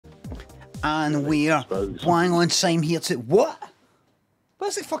And we're bang on time here to what?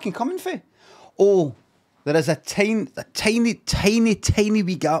 Where's it fucking coming from? Oh, there is a tiny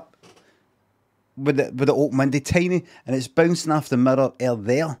wee gap with the open window, tiny, and it's bouncing off the mirror air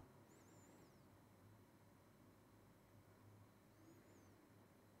there.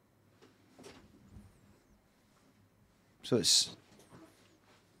 So it's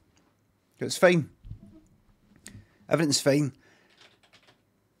fine. Everything's fine.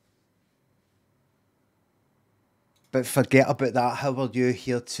 But forget about that. How are you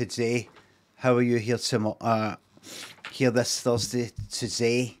here today? How are you here tomorrow? Here this Thursday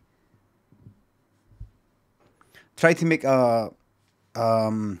today. Tried to make a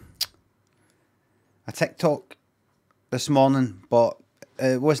TikTok this morning, but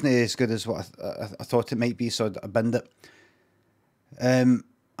it wasn't as good as what I thought it might be, so I binned it.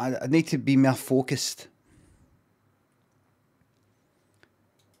 I need to be more focused.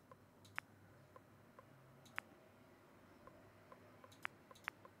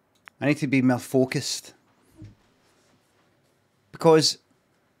 I need to be more focused because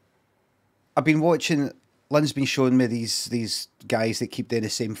I've been watching. Lynn's been showing me these guys that keep doing the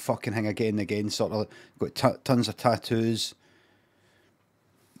same fucking thing again and again. Sort of got tons of tattoos.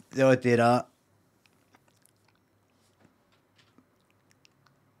 They all do that.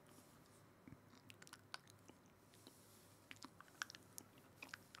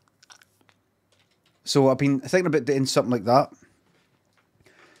 So I've been thinking about doing something like that.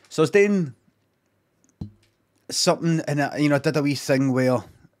 So I was doing something, and I did a wee thing where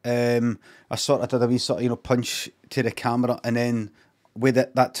I sort of did a wee sort of punch to the camera, and then with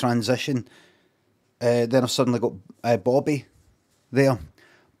that transition, then I suddenly got Bobby there,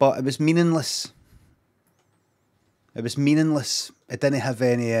 but it was meaningless. It was meaningless. It didn't have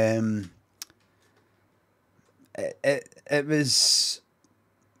any. It was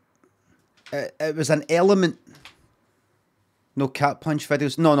an element. No cat punch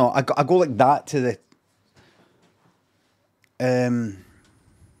videos. No. I go like that to the. And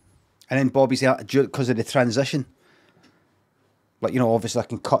then Bobby's there because of the transition. Like obviously I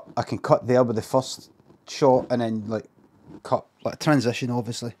can cut there with the first shot, and then like cut like transition,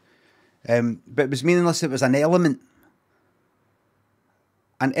 obviously. But it was meaningless. It was an element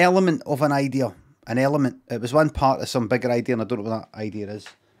of an idea. An element. It was one part of some bigger idea, and I don't know what that idea is.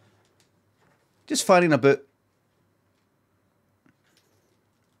 Just firing about.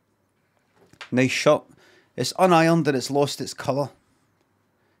 Nice shot. It's unironed and it's lost its colour.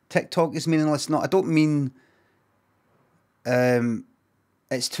 TikTok is meaningless. No, I don't mean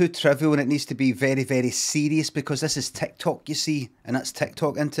it's too trivial and it needs to be very, very serious, because this is TikTok, you see, and that's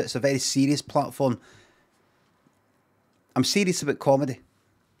TikTok, isn't it? It's a very serious platform. I'm serious about comedy.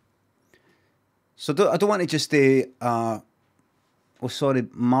 So I don't want to just oh sorry,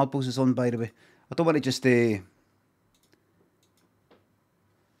 Marbles is on, by the way. I don't want to just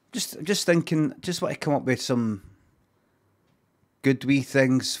just thinking, just want to come up with some good wee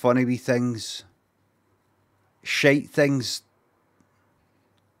things, funny wee things, shite things.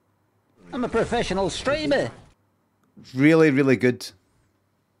 I'm a professional streamer. Really, really good.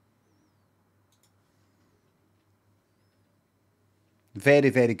 Very,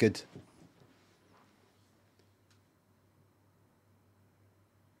 very good.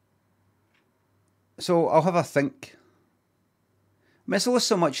 So I'll have a think. I mean, there's only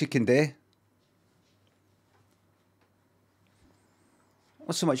so much you can do.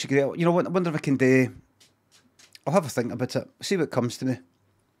 What's so much you can do? I wonder if I can do. I'll have a think about it. See what comes to me.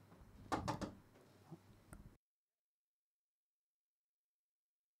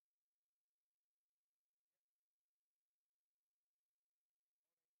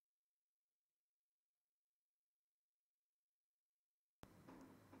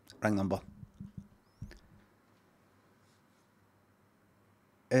 Ring number.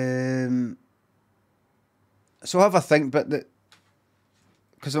 So I'll have a think, but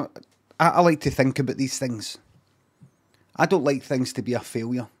because I like to think about these things. I don't like things to be a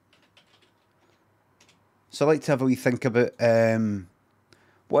failure. So I like to have a wee think about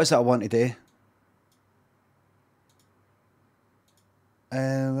what is it I want to do.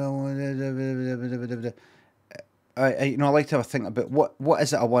 I like to have a think about what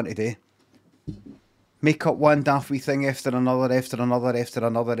is it I want to do. Make up one daft wee thing after another, after another, after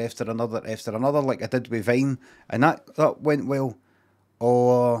another, after another, after another, like I did with Vine, and that went well.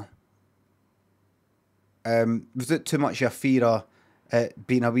 Or was it too much of a fear of it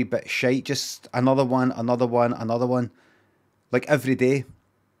being a wee bit shite? Just another one, another one, another one. Like every day.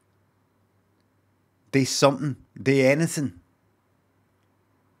 Do something. Do anything.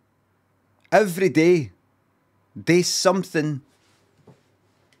 Every day. Do something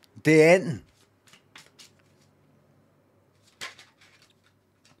do anything.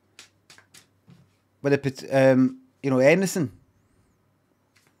 With a, you know, anything.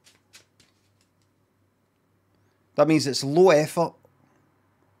 That means it's low effort.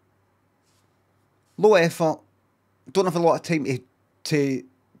 Low effort. Don't have a lot of time to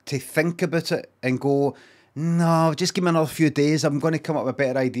think about it and go, no, just give me another few days. I'm going to come up with a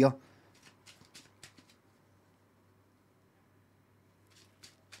better idea.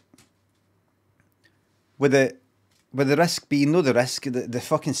 With the risk being, no, the risk, the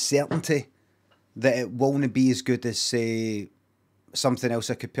fucking certainty that it won't be as good as, say, something else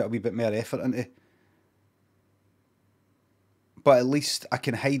I could put a wee bit more effort into. But at least I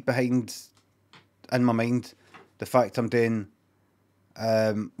can hide behind, in my mind, the fact I'm doing,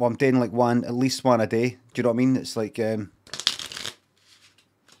 I'm doing like at least one a day. Do you know what I mean? It's like, do you know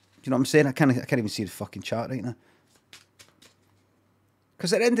what I'm saying? I can't even see the fucking chat right now.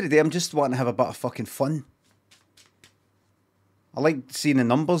 Because at the end of the day, I'm just wanting to have a bit of fucking fun. I like seeing the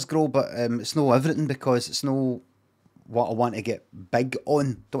numbers grow, but it's no everything, because it's no what I want to get big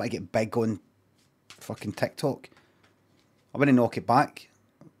on. Don't want to get big on fucking TikTok. I want to knock it back,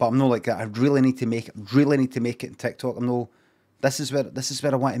 but I'm not like that. I really need to make it. Really need to make it in TikTok. I'm no. This is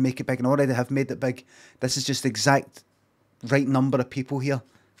where I want to make it big, and I already have made it big. This is just the exact right number of people here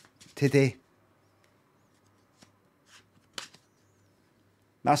today.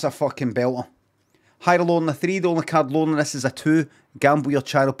 That's a fucking belter. Higher or lower than a 3. The only card lower than this is a 2. Gamble your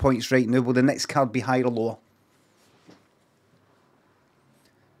channel points right now. Will the next card be higher or lower?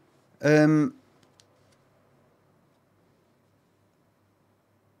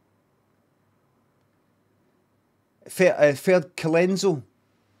 Ferd Calenzo.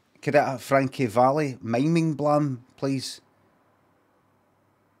 Could it have Frankie Valli? Miming Blam, please.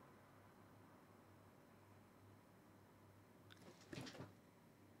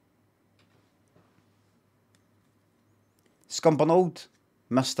 Scumbernold,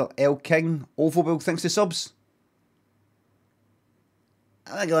 Mr. L. King, Ovalville, thanks to subs.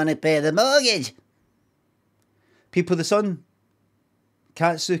 I'm going to pay the mortgage. People of the Sun,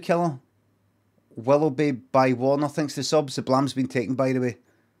 Katsu Killer, Willoughby by Warner, thanks to subs. The blam's been taken, by the way.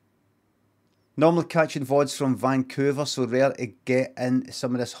 Normally catching VODs from Vancouver, so rare to get in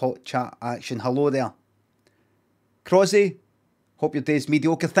some of this hot chat action. Hello there. Crosby, hope your day's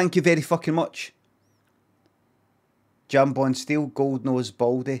mediocre. Thank you very fucking much. Jambon Steel, Gold Nose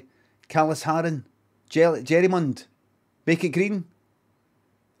Baldy, Callus Harron, Jerrymund, Make It Green.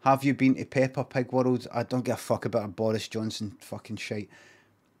 Have you been to Peppa Pig World? I don't give a fuck about a Boris Johnson fucking shite.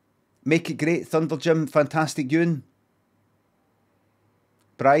 Make It Great, Thunder Jim, Fantastic Ewan,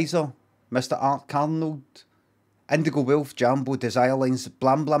 Bryzer, Mr. Art Carnold, Indigo Wolf, Jambo, Desire Lines,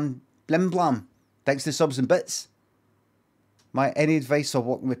 Blam Blam, Blim Blam. Thanks to subs and bits. Any advice for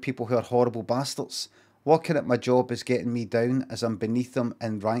working with people who are horrible bastards? Working at my job is getting me down as I'm beneath them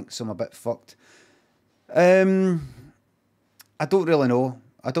in rank, so I'm a bit fucked. I don't really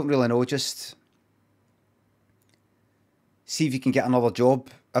know. Just see if you can get another job,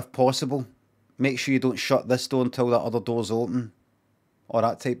 if possible. Make sure you don't shut this door until that other door's open, or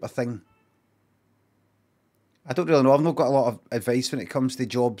that type of thing. I don't really know. I've not got a lot of advice when it comes to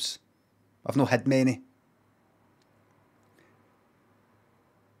jobs. I've not had many.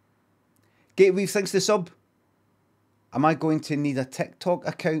 Gateway, thanks to the sub. Am I going to need a TikTok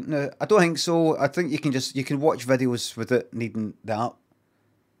account now? I don't think so. I think you can watch videos without needing the app.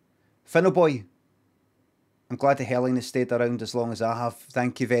 Finnoboy, I'm glad the Helling has stayed around as long as I have.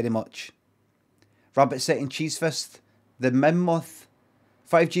 Thank you very much. Rabbit Set and Cheese Fist, the Mimmoth,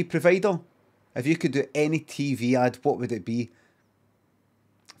 5G provider. If you could do any TV ad, what would it be?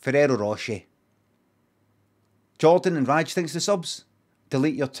 Ferrero Rocher. Jordan and Raj, thanks for the subs.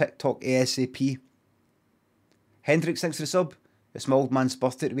 Delete your TikTok ASAP. Hendrix, thanks for the sub. It's my old man's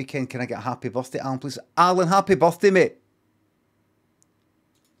birthday the weekend. Can I get a happy birthday, Alan, please? Alan, happy birthday, mate.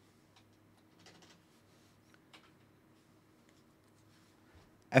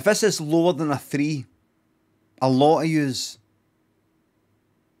 If this is lower than a 3, a lot of yous,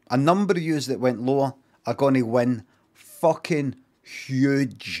 a number of yous that went lower are going to win fucking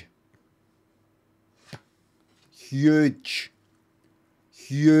huge. Huge.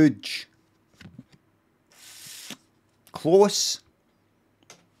 Huge. Close.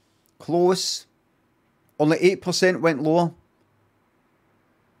 Close. Only 8% went lower.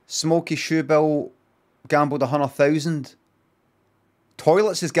 Smokey Shoebill gambled 100,000.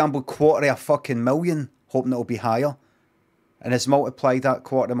 Toilets has gambled $250,000, hoping it'll be higher. And has multiplied that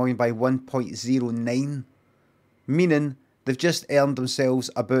 $250,000 by 1.09. Meaning they've just earned themselves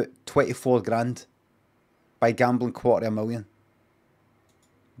about 24 grand by gambling $250,000.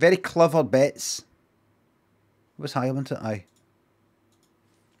 Very clever bets. Was high, wasn't it? Aye.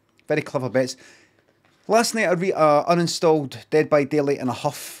 Very clever bets. Last night I uninstalled Dead by Daylight in a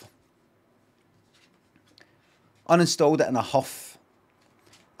huff. Uninstalled it in a huff.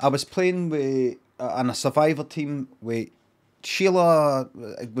 I was playing with on a survivor team with Sheila,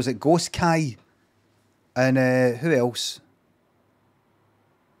 was it Ghost Kai? And who else?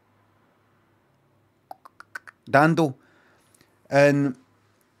 Dando. And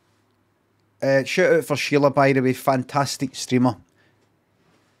shout out for Sheila, by the way, fantastic streamer.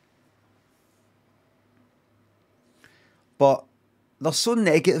 But they're so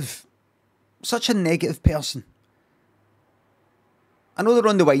negative. Such a negative person. I know they're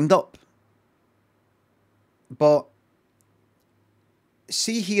on the wind-up. But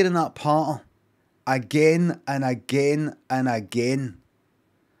see hearing that part again and again and again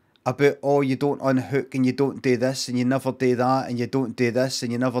about, oh, you don't unhook and you don't do this and you never do that and you don't do this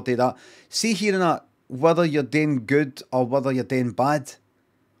and you never do that. See hearing that, whether you're doing good or whether you're doing bad,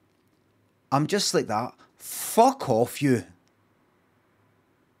 I'm just like that. Fuck off, you.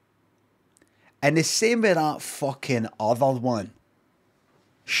 And the same with that fucking other one.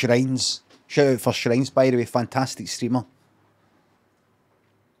 Shrines. Shout out for Shrines, by the way. Fantastic streamer.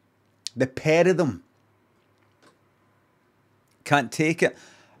 The pair of them. Can't take it.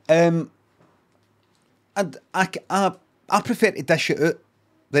 And I prefer to dish it out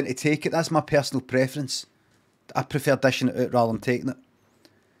than to take it. That's my personal preference. I prefer dishing it out rather than taking it.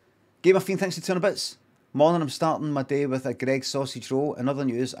 Game of Fiend, thanks for 200 bits. Morning, I'm starting my day with a Greg sausage roll. In other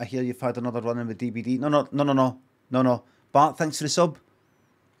news, I hear you've had another run in with DBD. No. Bart, thanks for the sub.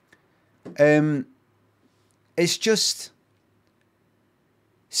 It's just...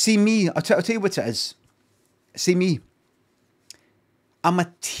 See me, I'll tell you what it is. See me. I'm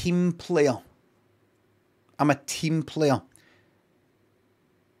a team player.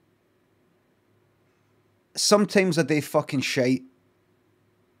 Sometimes I do fucking shite.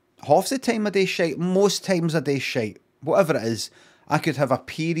 Half the time I do shite. Most times I do shite. Whatever it is. I could have a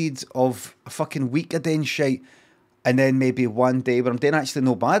period of a fucking week of doing shite. And then maybe one day where I'm doing actually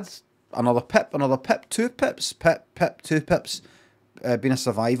no bad. Another pip, 2 pips. Pip, 2 pips. Being a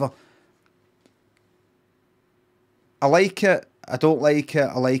survivor. I like it. I don't like it.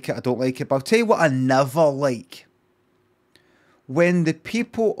 I like it. I don't like it. But I'll tell you what I never like. When the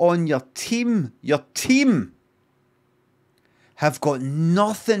people on your team have got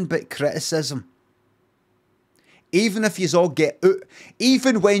nothing but criticism. Even if yous all get out.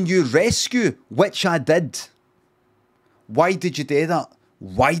 Even when you rescue, which I did. Why did you do that?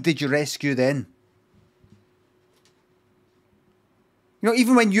 Why did you rescue then? You know,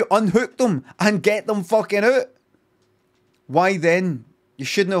 even when you unhook them and get them fucking out. Why then? You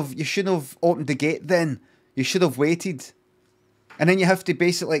shouldn't have opened the gate then. You should have waited. And then you have to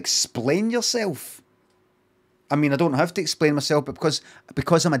basically explain yourself. I mean, I don't have to explain myself, but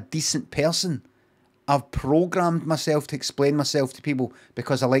because I'm a decent person, I've programmed myself to explain myself to people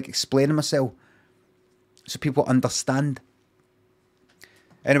because I like explaining myself. So people understand.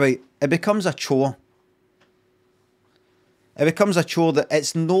 Anyway, it becomes a chore. It becomes a chore that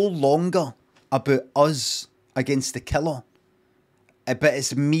it's no longer about us against the killer. But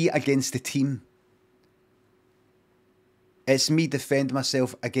it's me against the team. It's me defending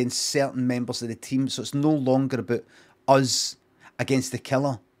myself against certain members of the team. So it's no longer about us against the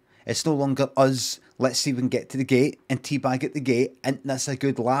killer. It's no longer us, let's see if we can get to the gate and teabag at the gate and that's a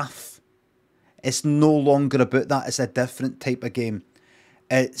good laugh. It's no longer about that. It's a different type of game.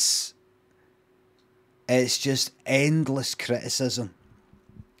 It's just endless criticism.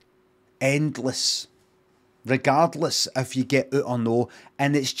 Endless. Regardless if you get out or no.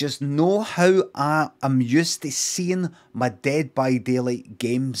 And it's just know how I am used to seeing my Dead by Daylight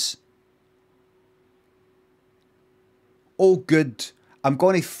games. Oh good, I'm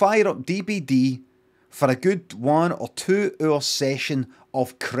going to fire up DBD for a good 1 or 2 hour session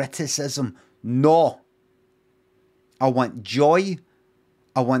of criticism. No. I want joy.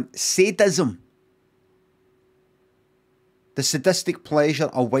 I want sadism. The sadistic pleasure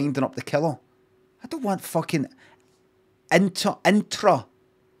of winding up the killer. I don't want fucking intra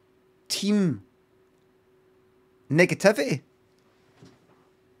team negativity.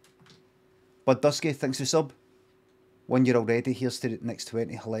 But Dusky, thanks for sub. 1 year already. Here's to the next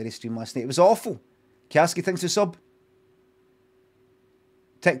 20. Hilarious stream last night. It was awful. Kasky, thanks for sub.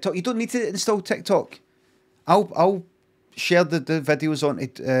 TikTok. You don't need to install TikTok. I'll share the videos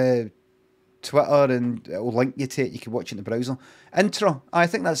onto Twitter and it'll link you to it. You can watch it in the browser. Intro. I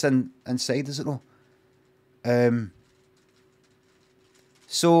think that's inside, is it though?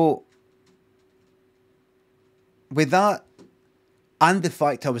 So with that, And the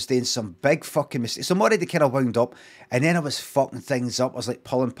fact I was doing some big fucking mistakes. So I'm already kind of wound up. And then I was fucking things up. I was like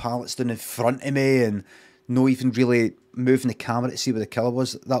pulling pallets down in front of me and no even really moving the camera to see where the killer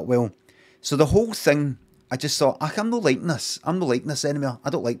was that well. So the whole thing, I just thought, I'm not liking this. I'm not liking this anymore.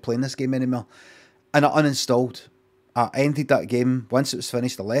 I don't like playing this game anymore. And I uninstalled. I ended that game. Once it was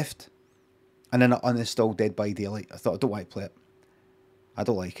finished, I left. And then I uninstalled Dead by Daylight. I thought, I don't want to play it. I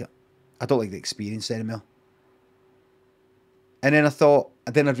don't like it. I don't like the experience anymore. And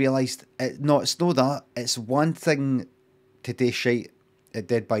then I realised, no, it's not that. It's one thing to do shite at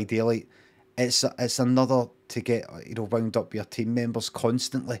Dead by Daylight. It's another to get, wound up with your team members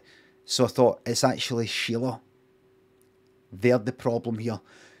constantly. So I thought, it's actually Sheila. They're the problem here.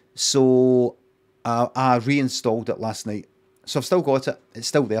 So I reinstalled it last night. So I've still got it. It's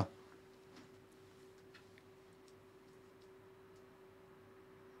still there.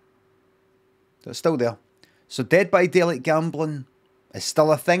 It's still there. So Dead by Daylight gambling is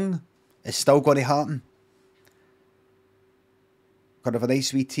still a thing. It's still going to happen. Got to have a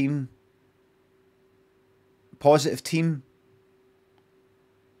nice wee team. Positive team.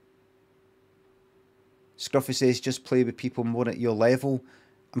 Scruffy says just play with people more at your level.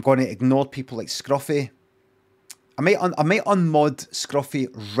 I'm going to ignore people like Scruffy. I might unmod Scruffy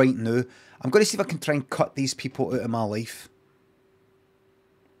right now. I'm going to see if I can try and cut these people out of my life.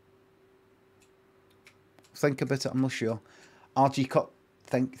 Think about it, I'm not sure. RG Cut,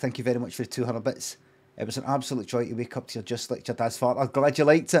 thank you very much for the 200 bits. It was an absolute joy to wake up to your Just Like Your Dad's Fart. I'm glad you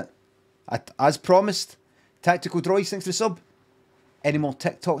liked it. As promised. Tactical Droids, thanks for the sub. Any more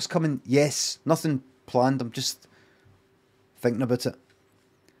TikToks coming? Yes. Nothing planned, I'm just thinking about it.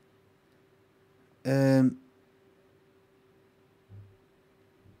 With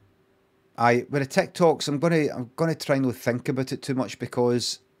the TikToks, I'm gonna try and not think about it too much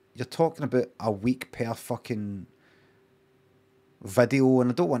because you're talking about a week per fucking video, and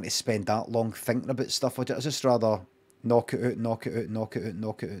I don't want to spend that long thinking about stuff. I'd just rather knock it out, knock it out, knock it out,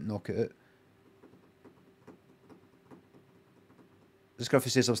 knock it out, knock it out. This Griffey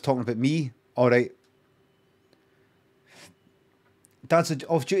says I was talking about me. Alright. Dad's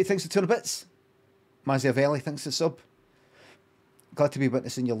off duty, thanks for 200 bits. Maziavelli, thanks for the sub. Glad to be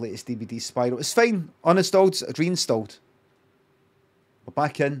witnessing your latest DVD, Spyro. It's fine. Uninstalled, reinstalled. We're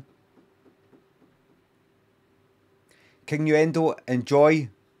back in. King Nuendo, enjoy.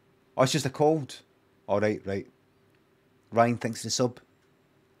 Oh, it's just a cold. Alright, right. Ryan, thanks for the sub.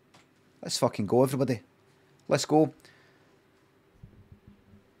 Let's fucking go, everybody. Let's go.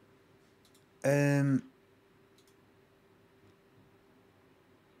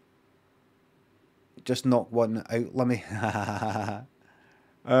 Just knock one out, Limmy.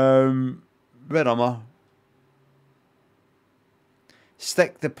 Where am I?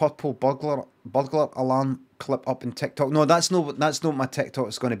 Stick the purple burglar alarm clip up in TikTok. No, that's not what my TikTok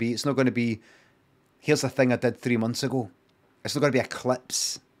is going to be. It's not going to be. Here's the thing I did 3 months ago. It's not going to be a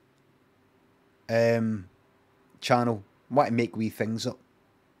clips channel. I want to make wee things up,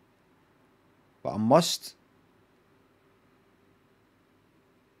 but I must.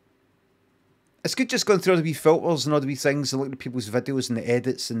 It's good just going through all the wee filters and all the wee things and looking at people's videos and the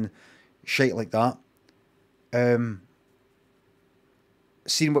edits and shit like that.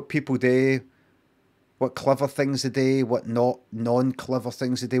 Seeing what people do, what clever things they do, what not non-clever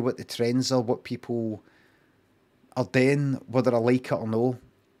things they do, what the trends are, what people are doing, whether I like it or no.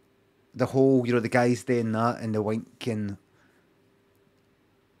 The whole, the guys doing that and the winking.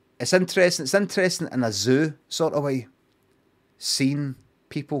 It's interesting. It's interesting in a zoo sort of way. Seeing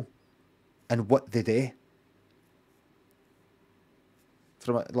people and what they do.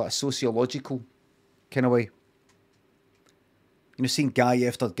 From a sociological kind of way. Seeing guy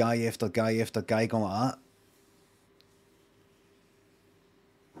after guy after guy after guy going like that.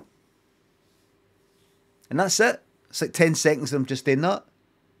 And that's it. It's like 10 seconds of them just doing that.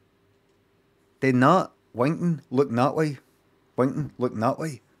 Doing that. Winking. Looking that way. Winking. Looking that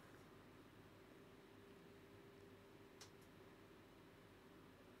way.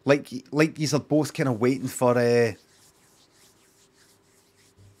 Like these are both kind of waiting for the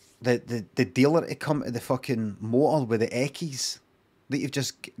dealer to come to the fucking motor with the eckies that you've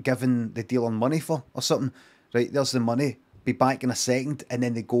just given the dealer money for or something. Right, there's the money. Be back in a second, and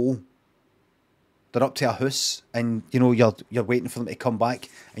then they go. They're up to a house, and you're waiting for them to come back,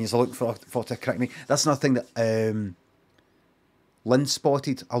 and you're looking for to crack me. That's another thing that Lynn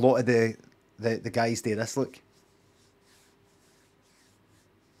spotted. A lot of the guys do this. Look.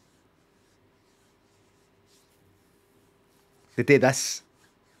 They do this.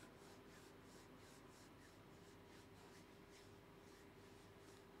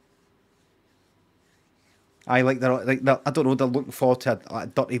 I like they're I don't know, they're looking forward to a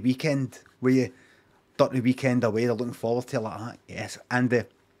dirty weekend with you. Dirty weekend away, they're looking forward to it like that. Yes. And the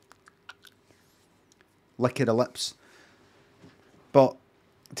lick of the lips. But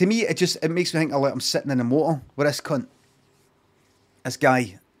to me it makes me think I'm sitting in a motor with this cunt. This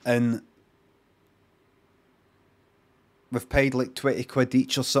guy, and we've paid like 20 quid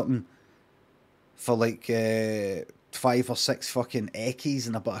each or something for like 5 or 6 fucking Eckies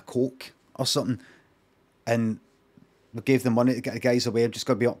and a bit of Coke or something. And we gave the money to get the guys away. I'm just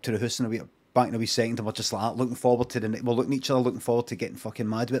going to be up to the house and back in a wee second, and we're just like that, looking forward to we're looking at each other, looking forward to getting fucking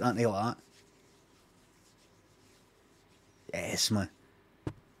mad with that night like that. Yes, man.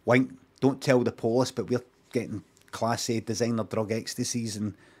 Wink, don't tell the police, but we're getting Class A designer drug ecstasies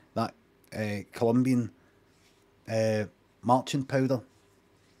and that Colombian marching powder.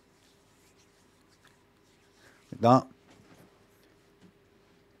 Like that.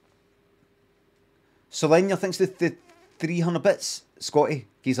 So Lenya thinks the 300 bits. Scotty,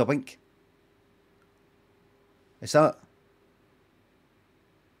 gives a wink. Is that?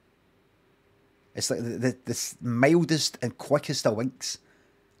 It's like the mildest and quickest of winks.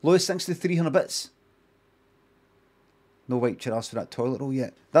 Lewis thinks the 300 bits. No wiped your ass for that toilet roll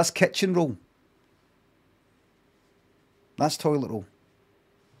yet. That's kitchen roll. That's toilet roll.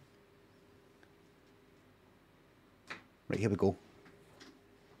 Right, here we go.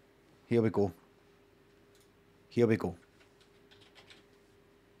 Here we go. Here we go.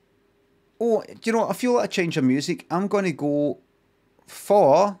 Oh, do you know what? I feel like a change of music. I'm going to go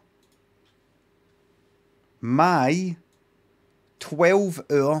for my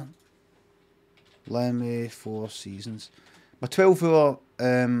 12-hour Limmy 4 Seasons. My 12-hour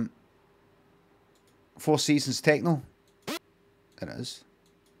 4 Seasons techno. There it is.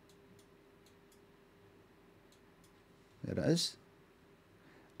 There it is.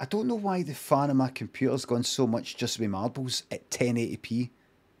 I don't know why the fan of my computer's gone so much just with marbles at 1080p.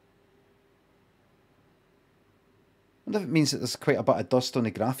 I wonder if it means that there's quite a bit of dust on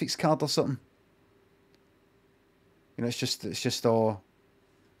the graphics card or something. You know, it's just all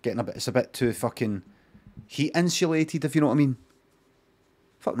getting a bit, it's a bit too fucking heat insulated, if you know what I mean.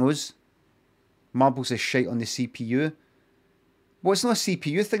 Fuck knows. Marbles is shite on the CPU. Well, it's not a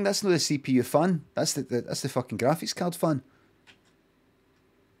CPU thing, that's not the CPU fan. That's the fucking graphics card fan.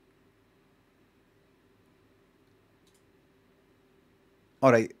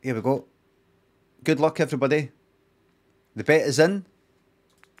 Alright, here we go. Good luck, everybody. The bet is in.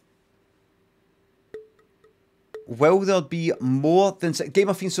 Will there be more than... Game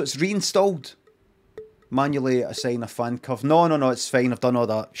of Thrones, so it's reinstalled. Manually assign a fan curve. No, it's fine. I've done all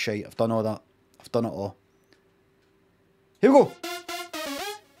that shit. I've done all that. I've done it all. Here we go.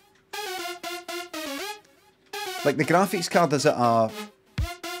 Like, the graphics card is at a...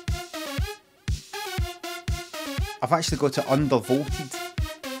 I've actually got it undervolted.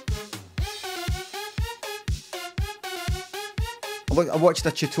 Look, I watched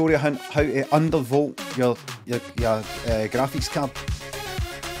a tutorial on how to undervolt your graphics card.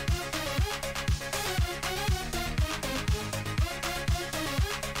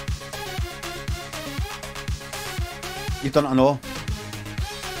 You've done it on all.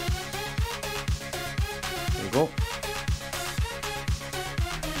 There we go.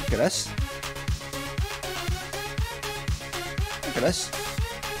 Look at this. Look at this.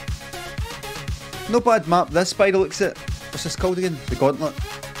 No bad map this by the looks of it. What's this called again? The Gauntlet.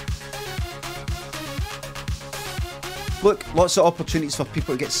 Look, lots of opportunities for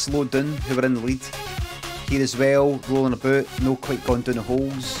people to get slowed down who are in the lead. Here as well, rolling about, no quite gone down the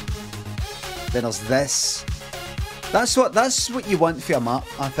holes. Then there's this. That's what you want for a map,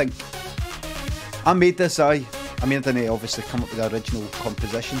 I think. I made this, I mean, I didn't obviously come up with the original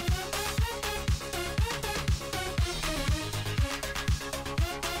composition.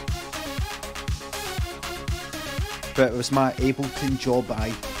 But it was my Ableton job,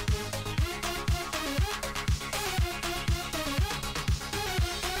 aye.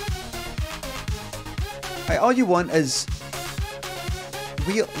 All you want is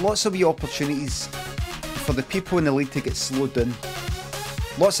lots of wee opportunities for the people in the lead to get slowed down.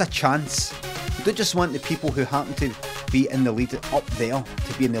 Lots of chance. You don't just want the people who happen to be in the lead up there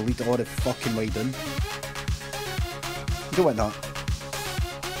to be in the lead all the fucking way down. You don't want that.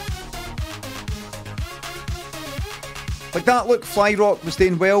 Like that, look, Fly Rock was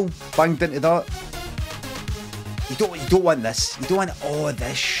doing well, banged into that. You don't want this. You don't want all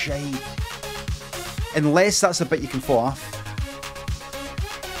this shite. Unless that's the bit you can fall off.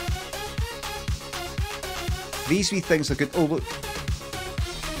 These wee things are good. Oh, look.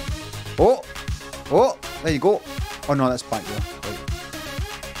 Oh, there you go. Oh no, that's back there. Right.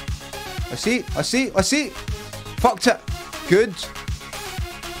 I see. Fucked it. Good.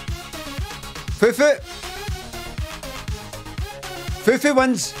 Fufu. Fufu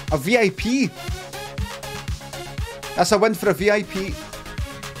wins a VIP. That's a win for a VIP.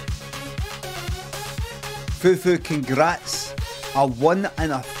 Fufu, congrats. A 1 in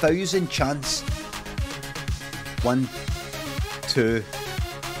 1,000 chance. 1, 2.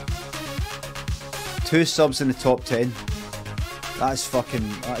 2 subs in the top 10. That is fucking...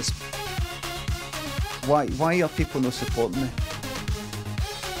 That is... Why are people not supporting me?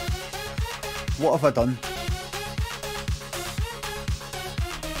 What have I done?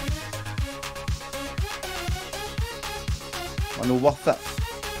 Am I no worth it?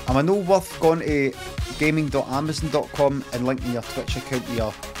 Am I no worth going to gaming.amazon.com and linking your Twitch account to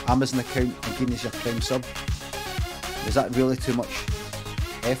your Amazon account and giving us your Prime sub? Is that really too much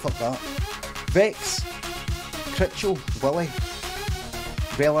effort, that? Vex, Critchell, Willie,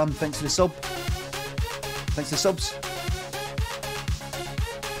 Velam, thanks for the sub. Thanks for the subs.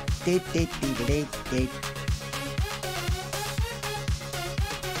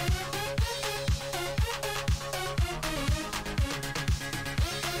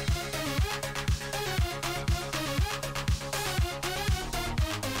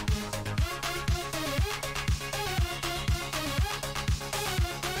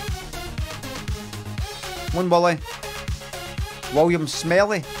 One Willie. William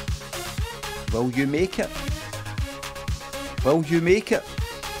Smelly. Will you make it? Will you make it?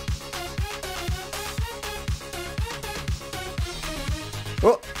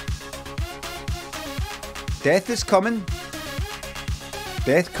 Oh! Death is coming.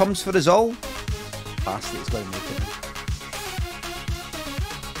 Death comes for us all. Bastard's going to make it.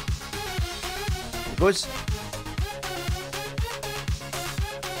 There it goes.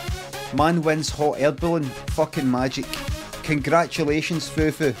 Man wins hot air balloon. Fucking magic. Congratulations,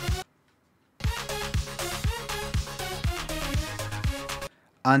 Fufu.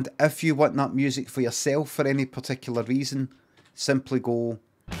 And if you want that music for yourself for any particular reason, simply go...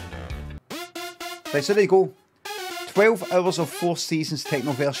 Right, so there you go. 12 hours of 4 seasons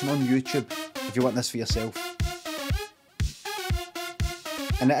techno version on YouTube if you want this for yourself.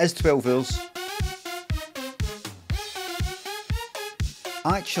 And it is 12 hours.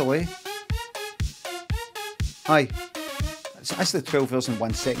 Actually... Aye. It's actually 12 hours and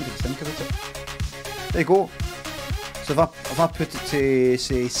 1 second if you think about it. There you go. So if I put it to,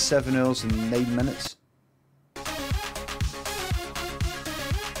 say, 7 hours and 9 minutes.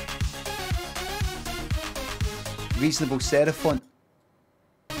 Reasonable serif font.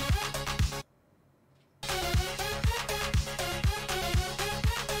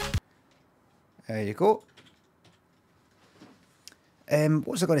 There you go. What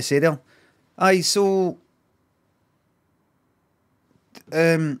was I going to say there? Aye, so...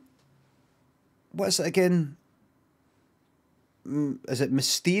 what is it again? Is it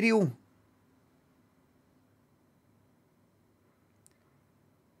Mysterio?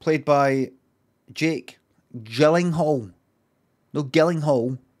 Played by Jake Gyllenhaal. No,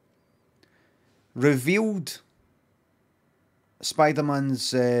 Gyllenhaal. Revealed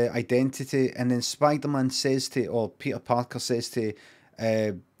Spider-Man's identity, and then Spider-Man says to, or Peter Parker says to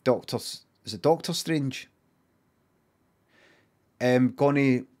is it Doctor Strange?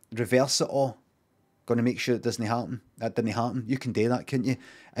 Gonna reverse it all. Gonna make sure it doesn't happen. That didn't happen. You can do that, can't you?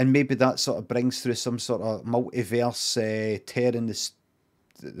 And maybe that sort of brings through some sort of multiverse tearing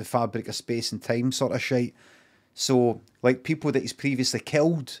the fabric of space and time sort of shite. So, like, people that he's previously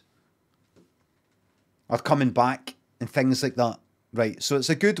killed are coming back and things like that. Right, so it's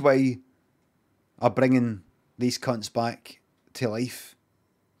a good way of bringing these cunts back to life.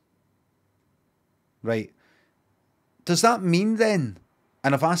 Right. Does that mean then,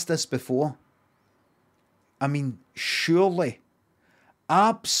 and I've asked this before, I mean, surely,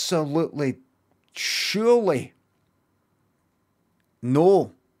 absolutely, surely,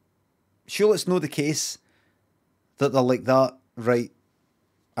 no. Surely it's not the case that they're like that, right?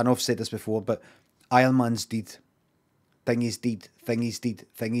 I know I've said this before, but Iron Man's dead. Thingy's dead, thingy's dead,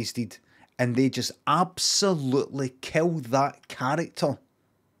 thingy's dead. And they just absolutely killed that character.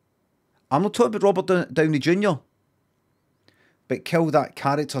 I'm not talking about Robert Downey Jr., but kill that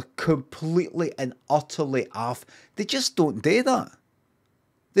character completely and utterly off. They just don't do that.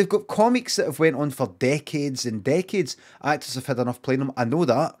 They've got comics that have went on for decades and decades. Actors have had enough playing them. I know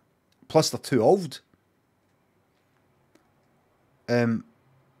that. Plus, they're too old. I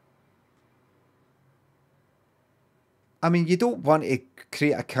mean, you don't want to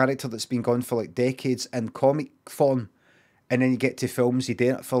create a character that's been gone for like decades in comic form, and then you get to films, you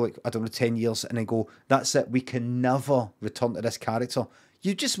do it for like, I don't know, 10 years, and then go, that's it, we can never return to this character.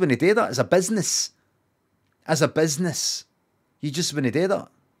 You just want to do that as a business. As a business, you just wouldn't do that.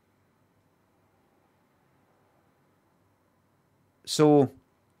 So,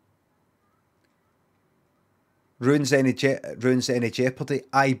 ruins any jeopardy.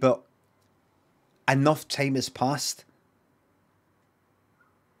 Aye, but enough time has passed.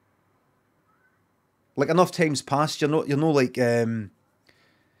 Like, enough time's passed. You're not like, oh,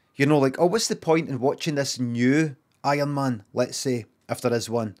 what's the point in watching this new Iron Man, let's say, if there is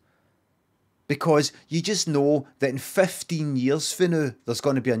one? Because you just know that in 15 years from now, there's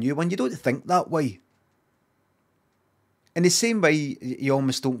going to be a new one. You don't think that way. In the same way, you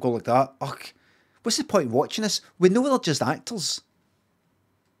almost don't go like that. Ugh, what's the point in watching this? We know they're just actors.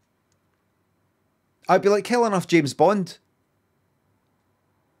 I'd be like killing off James Bond.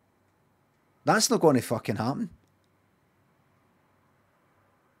 That's not going to fucking happen.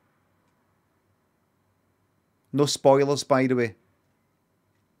 No spoilers, by the way.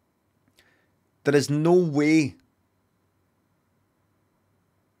 There is no way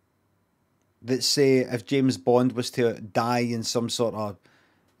that, say, if James Bond was to die in some sort of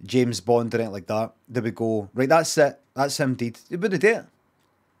James Bond or anything like that, they would go, right, that's it. That's him dead. They wouldn't do it.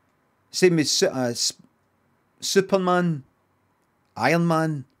 Same with Superman, Iron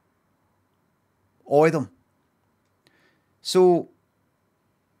Man, all of them. So,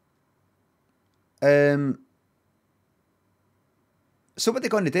 so what are they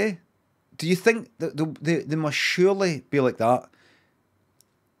going to do? Do you think that they must surely be like that?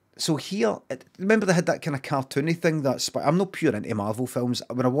 So here, remember they had that kind of cartoony thing. I'm not pure into Marvel films.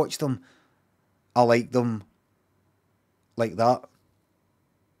 When I watch them, I like them like that.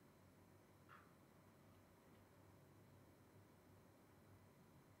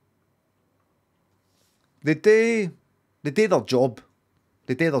 They do their job.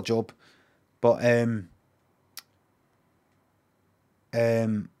 They do their job. But there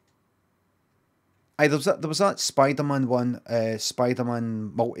was that Spider-Man one,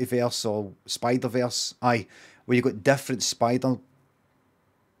 Spider-Man Multiverse or Spider-Verse, where you got different Spider-Mans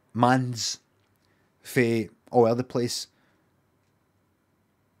for all over the place.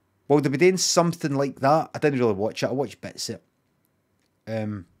 Well, they'll be doing something like that. I didn't really watch it. I watched bits of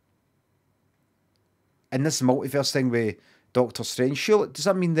it. And this multiverse thing with Doctor Strange, sure, does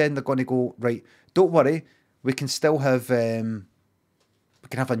that mean then they're going to go, right, don't worry, we can still have, we can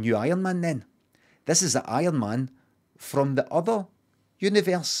have a new Iron Man then? This is the Iron Man from the other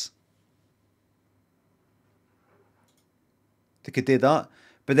universe. They could do that.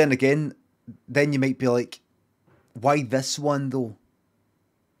 But then again, then you might be like, why this one though?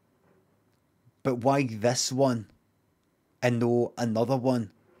 But why this one and no another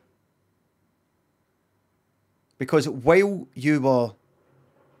one? Because while you were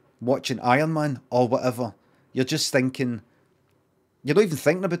watching Iron Man or whatever, you're just thinking, you're not even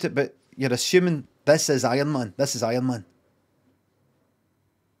thinking about it, but you're assuming this is Iron Man. This is Iron Man.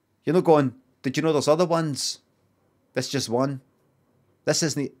 You're not going, did you know there's other ones? This is just one. This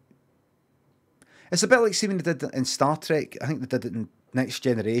isn't... It's a bit like seeing they did it in Star Trek. I think they did it in Next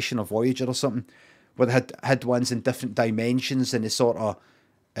Generation or Voyager or something, where they had ones in different dimensions and they sort of,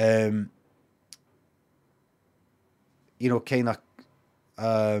 kind of,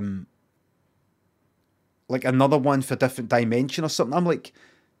 like another one for a different dimension or something. I'm like,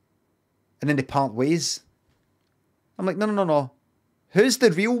 and then they part ways. I'm like, no. Who's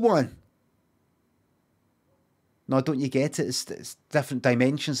the real one? No, don't you get it? It's different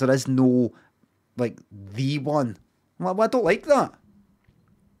dimensions. There is no, like, the one. I'm like, well, I don't like that.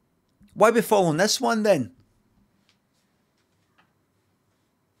 Why are we following this one then?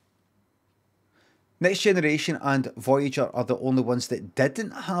 Next Generation and Voyager are the only ones that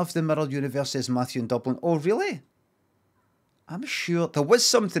didn't have the mirror universe, says Matthew in Dublin. Oh, really? I'm sure there was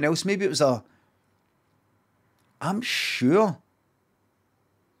something else. Maybe it was I'm sure.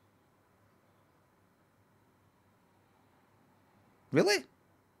 Really?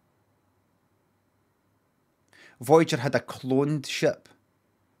 Voyager had a cloned ship.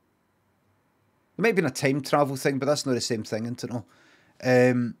 It might have been a time travel thing, but that's not the same thing, isn't it? No.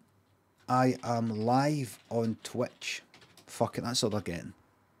 I am live on Twitch. Fuck it, that's all they're getting.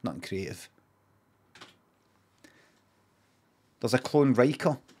 Nothing creative. There's a clone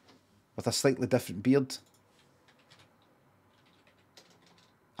Riker with a slightly different beard.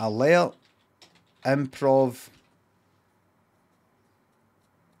 Alert. Improv.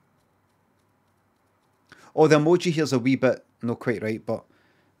 Oh, the emoji here's a wee bit not quite right, but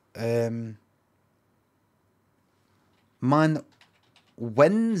man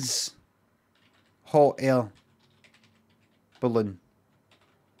wins hot air balloon.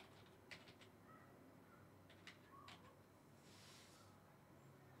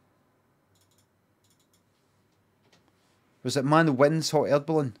 Was it man wins hot air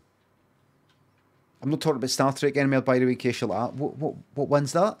balloon? I'm not talking about Star Trek anymore, by the way, in case you're like, what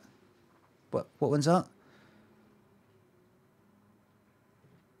wins that? What wins that?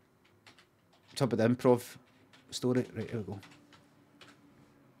 Talk about the improv story. Right, here we go.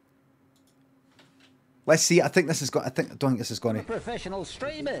 Let's see. I don't think this is going to. Professional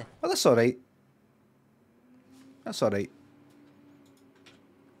streamer. Oh, that's all right. That's all right.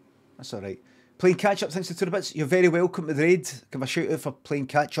 That's all right. Playing catch up, thanks to 2 bits. You're very welcome to the raid. Give a shout out for playing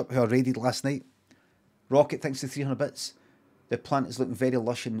catch up, who I raided last night. Rocket, thanks to 300 bits. The plant is looking very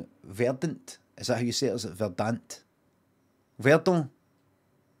lush and verdant. Is that how you say it? Or is it verdant? Verdant.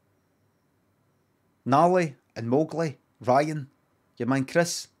 Gnarly and Mowgli. Ryan. Your man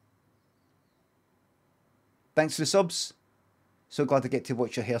Chris. Thanks for the subs. So glad to get to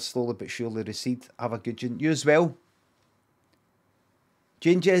watch your hair slowly but surely recede. Have a good June. You as well.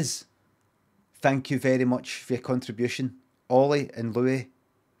 Changes. Thank you very much for your contribution. Ollie and Louis.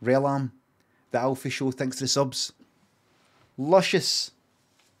 Relam. The Alfie Show. Thanks for the subs. Luscious.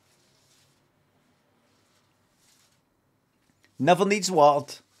 Never needs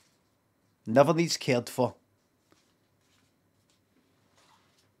watered. Never needs cared for.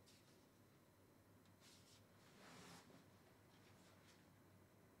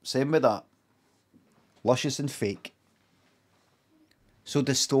 Same with that. Luscious and fake. So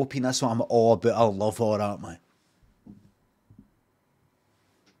dystopian, that's what I'm all about. I love all that, man.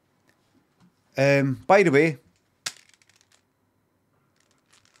 By the way,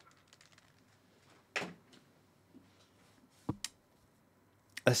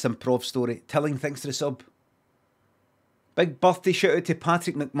 this improv story. Telling thanks to the sub. Big birthday shout out to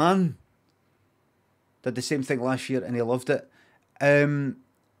Patrick McMahon. Did the same thing last year and he loved it.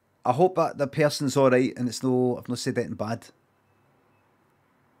 I hope that the person's alright and it's no, I've not said anything bad.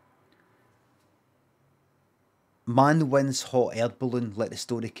 Man wins hot air balloon, let the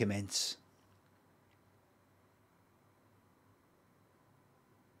story commence.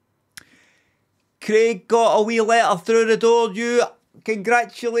 Craig got a wee letter through the door. You,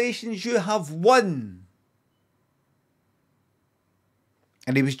 congratulations, you have won.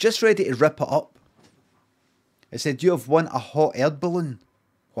 And he was just ready to rip it up. It said, you have won a hot air balloon.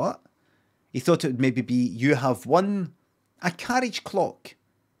 What? He thought it would maybe be, you have won a carriage clock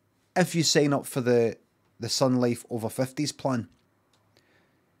if you sign up for the Sun Life over 50s plan.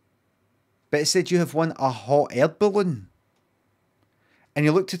 But it said you have won a hot air balloon. And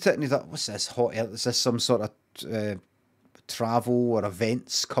you looked at it and you thought, what's this hot air? Is this some sort of travel or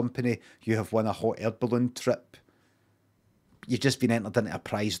events company? You have won a hot air balloon trip. You've just been entered into a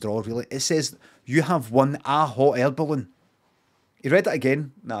prize draw, really. It says you have won a hot air balloon. You read it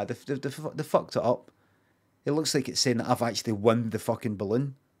again? Nah, they fucked it up. It looks like it's saying that I've actually won the fucking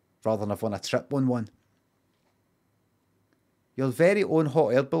balloon rather than I've won a trip on one. Your very own hot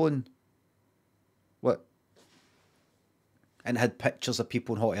air balloon. What? And it had pictures of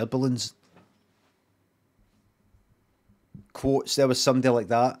people in hot air balloons. Quotes, there was somebody like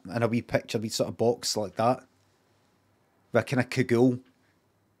that, and a wee picture, a wee sort of box like that. With a kind of cagoule.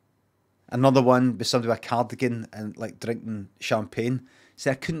 Another one with somebody with a cardigan and like drinking champagne. See,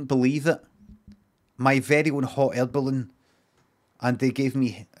 I couldn't believe it. My very own hot air balloon. And they gave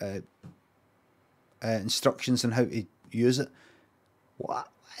me instructions on how to use it. What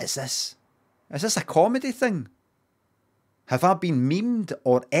is this? Is this a comedy thing? Have I been memed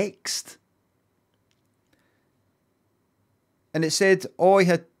or X'd? And it said all I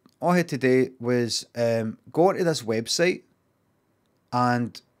had to do was go onto this website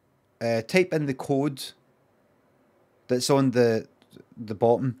and type in the code that's on the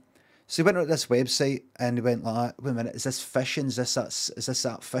bottom. So he went onto this website and he went like, wait a minute, is this phishing? Is this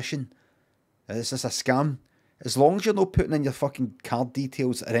that phishing? Is this a scam? As long as you're not putting in your fucking card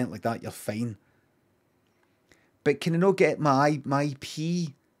details or anything like that, you're fine. But can I not get my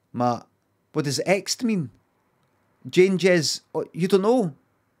IP? What does X'd mean? Jane Jez, you don't know?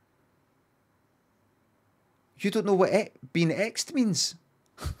 You don't know what being X'd means?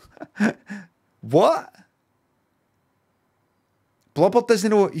 What? Blubber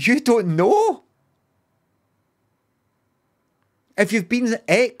doesn't know. You don't know? If you've been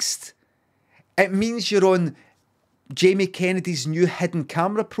X'd, it means you're on Jamie Kennedy's new hidden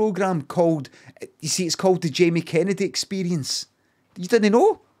camera program called, you see, it's called the Jamie Kennedy Experience. You didn't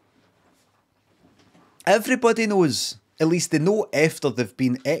know? Everybody knows. At least they know after they've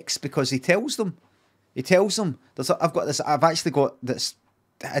been X'd because he tells them. He tells them. I've actually got this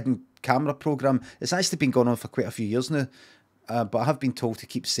hidden camera program. It's actually been going on for quite a few years now. But I have been told to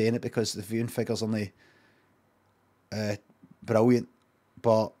keep saying it because the viewing figures are brilliant.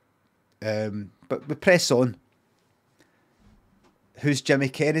 But we press on. who's Jimmy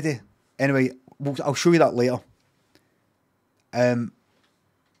Kennedy? Anyway, I'll show you that later.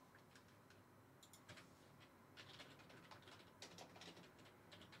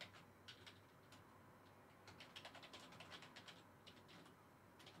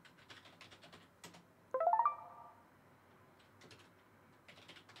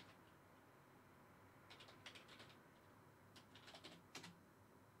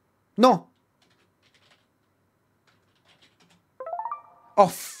 No. Oh,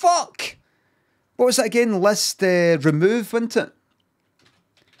 fuck! What was that again? List remove, wasn't it?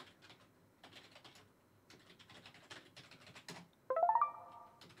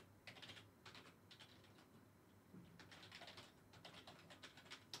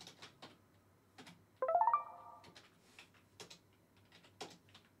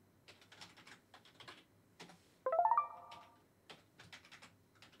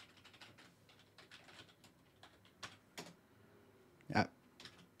 Yeah.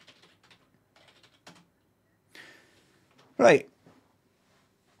 Right.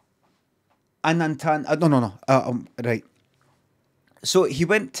 Anantan. No. Right. So he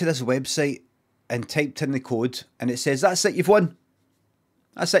went to this website and typed in the code, and it says, "That's it. You've won.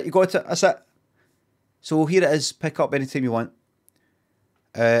 That's it. You got it. That's it." So here it is. Pick up anytime you want.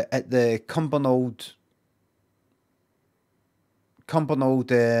 At the Cumbernauld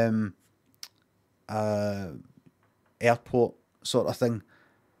airport sort of thing.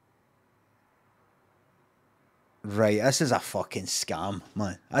 Right, this is a fucking scam,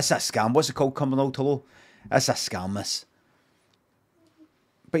 man. That's a scam. What's it called, Cumbernauld? Hello? That's a scam, this.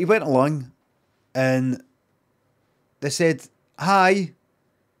 But he went along and they said, "Hi,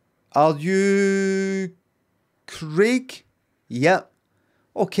 are you Craig?" Yep.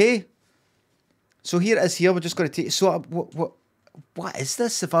 Okay. So here it is here. We're just going to take... So what is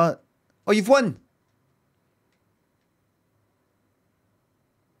this? Oh, you've won.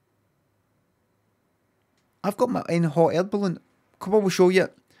 I've got my own hot air balloon. Come on, we'll show you.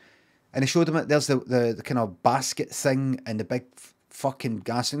 And I showed him it. There's the kind of basket thing and the big fucking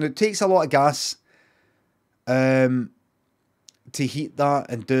gas. And it takes a lot of gas to heat that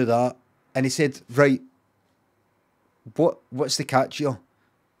and do that. And he said, "Right, what's the catch here?"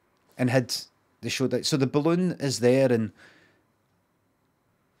 And they showed it. So the balloon is there, and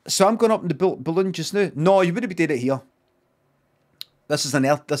so I'm going up in the balloon just now. No, you wouldn't be doing it here. This is an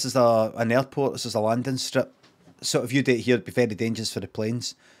airport. This is a landing strip. So if you do it here, it'd be very dangerous for the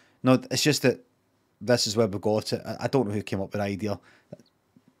planes. No, it's just that this is where we got it. I don't know who came up with the idea.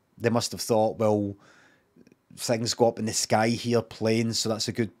 They must have thought, well, things go up in the sky here, planes, so that's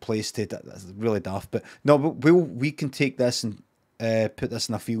a good place to... That's really daft. But no, we can take this and put this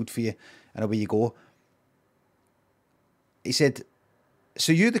in a field for you, and away you go. He said,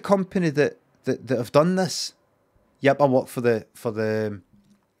 "So you the company that have done this?" "Yep, I work for the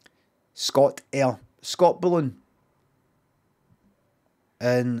Scott Balloon.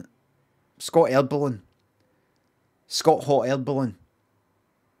 And Scott Air Balloon. Scott Hot Air Balloon.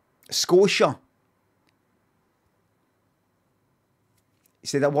 Scotia." He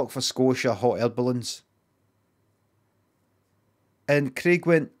said, "I work for Scotia Hot Air Balloons." And Craig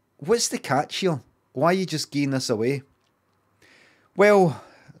went, "What's the catch here? Why are you just giving this away?" Well,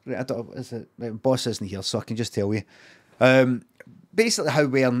 I don't, is it, my boss isn't here, so I can just tell you. Basically, how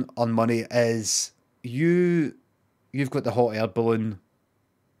we earn money is you've got the hot air balloon.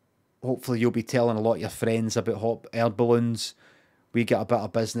 Hopefully, you'll be telling a lot of your friends about hot air balloons. We get a bit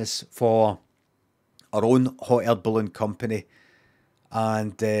of business for our own hot air balloon company.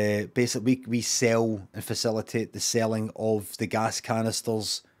 And basically, we sell and facilitate the selling of the gas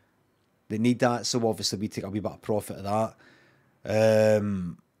canisters. They need that, so obviously we take a wee bit of profit of that.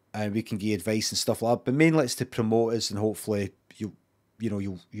 And we can give advice and stuff like that. But mainly it's to promote us, and hopefully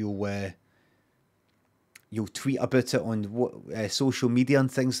you'll tweet about it on social media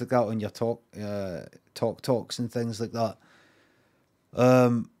and things like that, on your talks and things like that.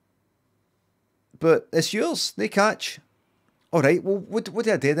 But it's yours, no catch. All right, well, what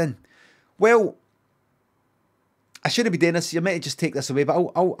do I do then? Well, I shouldn't be doing this. You might just take this away,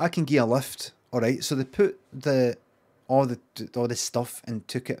 but I can give you a lift. All right, so they put all this stuff and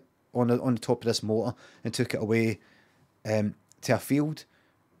took it on the top of this motor and took it away to a field.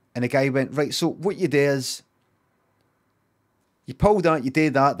 And the guy went, "Right, so what you do is you pull that, you do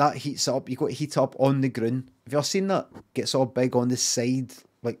that heats it up. You got to heat it up on the ground. Have you ever seen that? Gets all big on the side,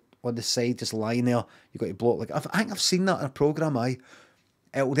 like on the side, just lying there. You got to blow it. Like I think I've seen that in a program.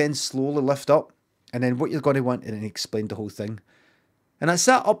 It'll then slowly lift up, and then what you're going to want," and then he explained the whole thing. And that's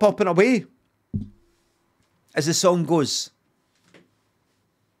that, up and away. As the song goes.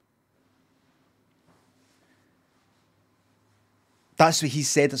 That's what he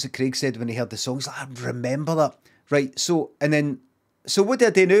said. That's what Craig said when he heard the song. He's like, I remember that. Right, so, and then, so what do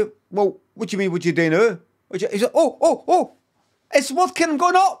I do now? Well, what do you mean, what do you do now? He's like, oh, it's working, I'm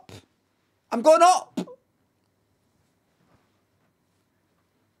going up. I'm going up.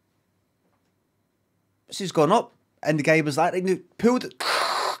 So he's gone up, and the guy was like, right now, pulled it.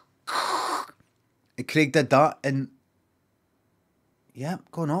 And Craig did that, and yeah,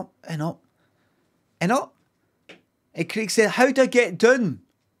 going up, and up, and up. And Craig said, how do I get down?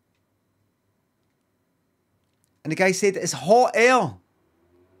 And the guy said, it's hot air.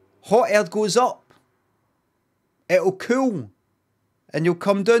 Hot air goes up. It'll cool. And you'll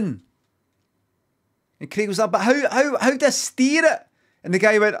come down. And Craig was like, but how do I steer it? And the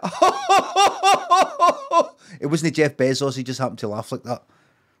guy went, it wasn't Jeff Bezos, he just happened to laugh like that.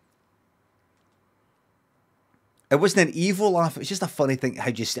 It wasn't an evil laugh, it was just a funny thing.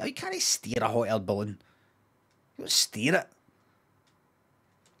 How do you steer? You can't steer a hot air balloon. You don't steer it.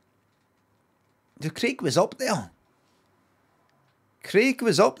 So Craig was up there. Craig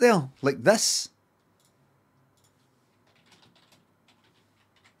was up there, like this.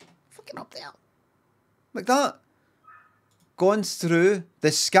 Fucking up there. Like that. Going through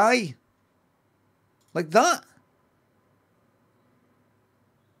the sky. Like that.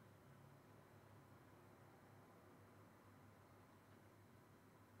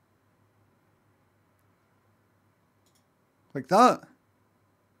 Like that.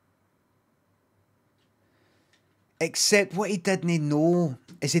 Except what he didn't know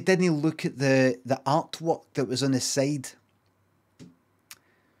is he didn't look at the artwork that was on the side.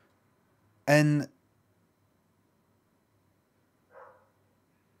 And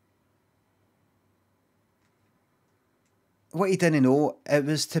what he didn't know, it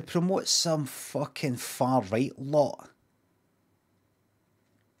was to promote some fucking far right lot.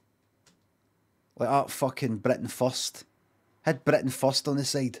 Like that fucking Britain First. Had Britain First on the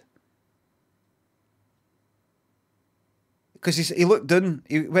side. Because he looked down,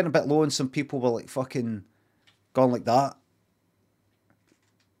 he went a bit low and some people were like fucking gone like that.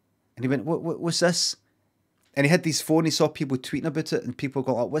 And he went, what's this? And he had these phone, he saw people tweeting about it and people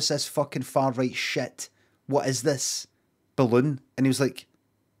go like, what's this fucking far right shit? What is this? Balloon? And he was like,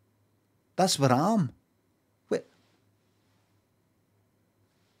 that's where I am. Wait.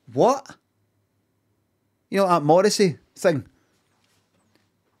 What? You know that Morrissey thing?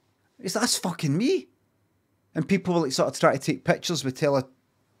 He's like, that's fucking me. And people were like sort of trying to take pictures with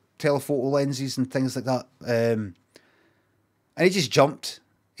telephoto lenses and things like that. And he just jumped.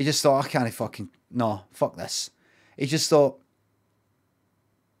 He just thought, I can't fucking, no, fuck this. He just thought,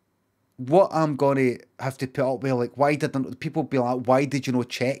 what I'm going to have to put up with, like, why didn't, people be like, why did you not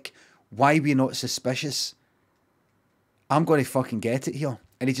check? Why were you not suspicious? I'm going to fucking get it here.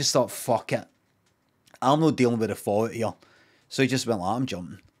 And he just thought, fuck it. I'm not dealing with the fallout here. So he just went like, I'm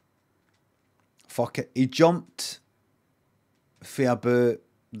jumping. Fuck it. He jumped for about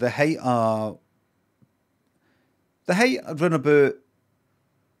the height around about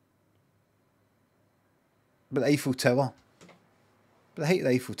the Eiffel Tower. The height of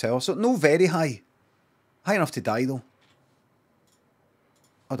the Eiffel Tower. So no very high. High enough to die though.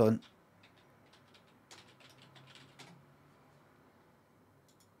 Hold on.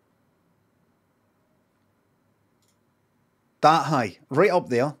 That high. Right up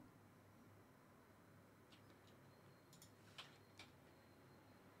there.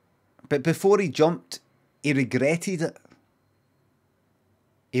 But before he jumped, he regretted it.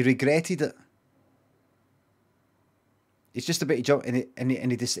 He regretted it. He's just about to jump, and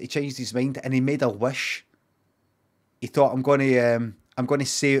he changed his mind, and he made a wish. He thought, I'm going to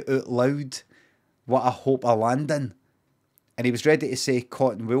say it out loud what I hope I land in. And he was ready to say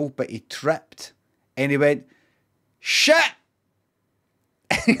cotton wool, but he tripped, and he went, shit!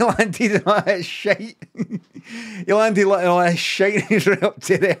 And he landed on his shite. He landed on his shite, and he's right up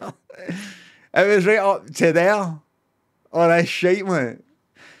to there. It was right up to there. On his shite, mate.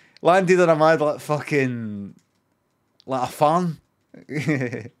 Landed on a mad, like, fucking, like a fan.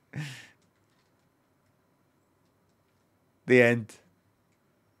 The end.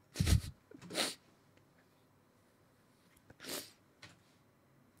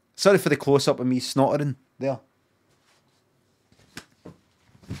 Sorry for the close-up of me snottering there.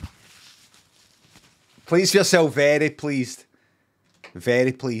 Please yourself, very pleased.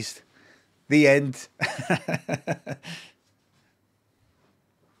 Very pleased. The end.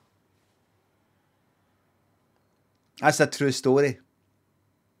 That's a true story.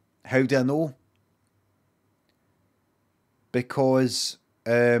 How do I know? Because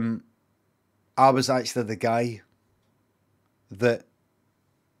I was actually the guy that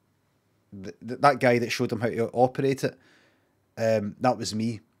guy that showed him how to operate it. That was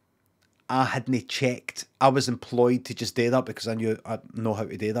me. I hadn't checked. I was employed to just do that because I knew I know how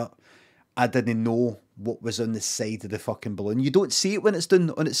to do that. I didn't know what was on the side of the fucking balloon. You don't see it when it's done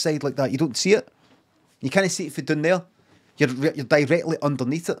on its side like that. You don't see it. You can't see it if you're down there. You're directly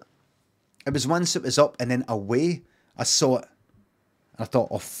underneath it. It was once it was up and then away, I saw it. And I thought,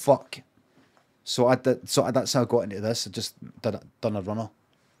 oh fuck. So I did. So that's how I got into this. I just done a runner.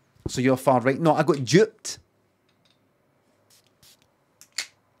 So you're far right. No, I got duped.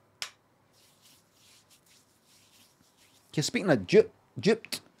 You're speaking of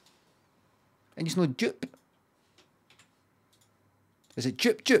duped. And it's no dupe. Is it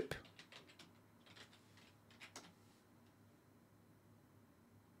dupe?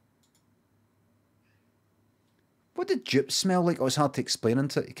 What did dupe smell like? Oh, it's hard to explain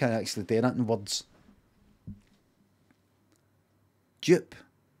into it. You can't actually do that in words. Dupe.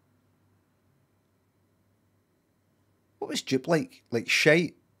 What was dupe like? Like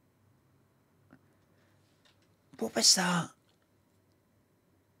shite? What was that?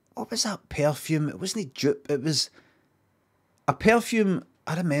 What was that perfume? It wasn't dupe. It was a perfume.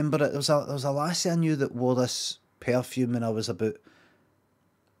 I remember it. There was a lassie I knew that wore this perfume when I was about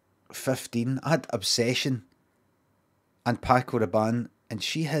 15. I had Obsession and Paco Rabanne, and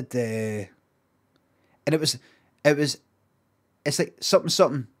she had, and it's like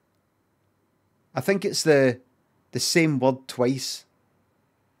something. I think it's the same word twice.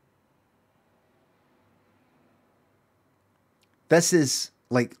 This is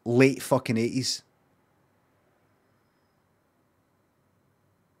like late fucking 80s.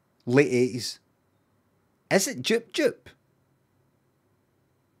 Late 80s. Is it dupe?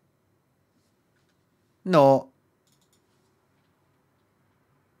 No.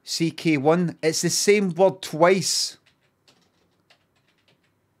 CK1. It's the same word twice.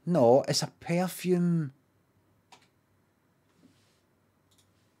 No, it's a perfume.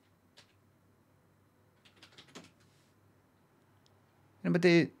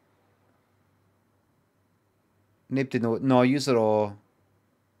 Nobody know. No, yous are all.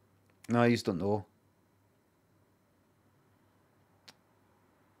 No, yous don't know.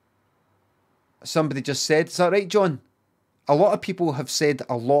 Somebody just said, is that right, John? A lot of people have said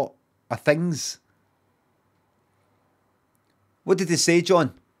a lot of things. What did they say,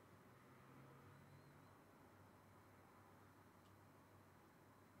 John?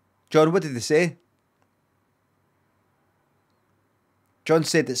 John, what did they say? John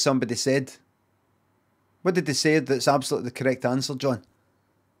said that somebody said. What did they say that's absolutely the correct answer, John?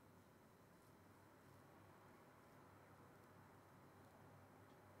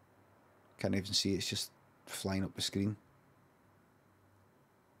 Can't even see it, it's just flying up the screen.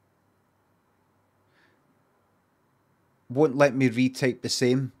 Won't let me retype the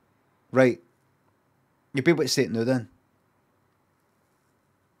same. Right. You'll be able to say it now then.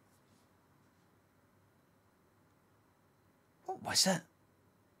 What was it?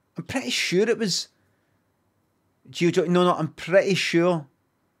 I'm pretty sure it was Gio. No, I'm pretty sure.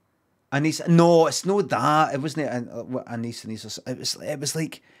 Anissa. No, it's not that. It wasn't Anissa. It was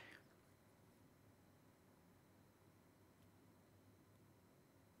like.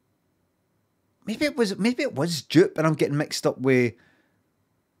 Maybe it was dupe, and I'm getting mixed up with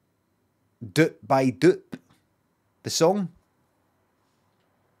Dupe by Dupe, the song.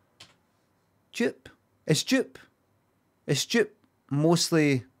 Dupe. It's dupe. It's dupe.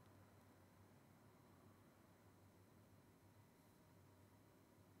 Mostly.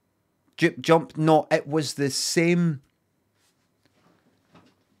 Dupe Jump. No, it was the same.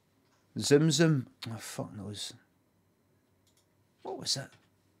 Zoom Zoom. Oh, fuck knows. What was it?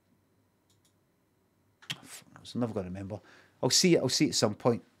 I'm never going to remember. I'll see it at some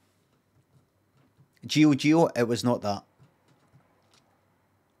point. Geo, it was not that.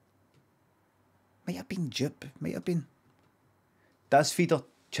 Might have been dupe. Might have been. Das Feeder,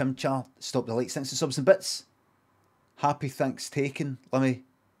 Chimchar, Stop the Lights, thanks to subs and bits. Happy thanks taken, Limmy.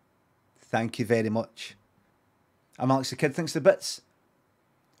 Thank you very much. I'm Alex the Kid, thanks to bits.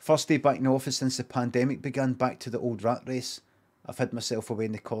 First day back in the office since the pandemic began, back to the old rat race. I've hid myself away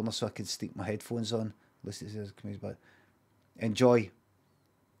in the corner so I could stick my headphones on. Listen to this, come back. Enjoy.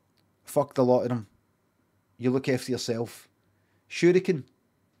 Fuck the lot of them. You look after yourself. Shuriken,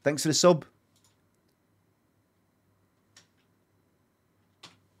 thanks for the sub.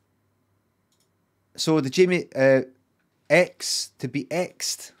 So the Jamie X to be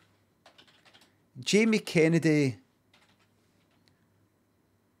X'd. Jamie Kennedy.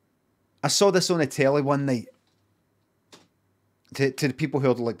 I saw this on the telly one night. To the people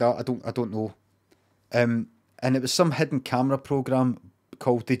who are like that, I don't know. And it was some hidden camera program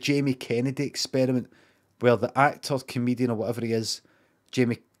called the Jamie Kennedy Experiment, where the actor, comedian, or whatever he is,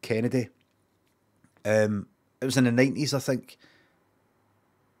 Jamie Kennedy, it was in the 90s, I think,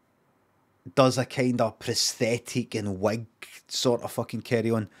 does a kind of prosthetic and wig sort of fucking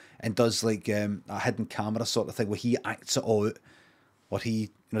carry on, and does like a hidden camera sort of thing where he acts it all out, or he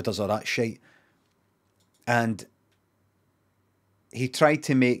does all that shit. And he tried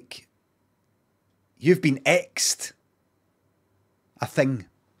to make "you've been X'd" a thing.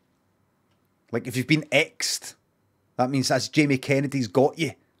 Like, if you've been X'd, that means that's Jamie Kennedy's got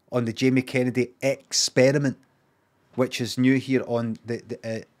you on the Jamie Kennedy experiment, which is new here on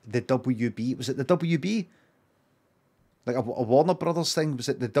the WB. Was it the WB? Like a Warner Brothers thing? Was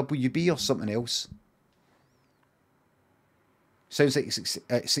it the WB or something else? Sounds like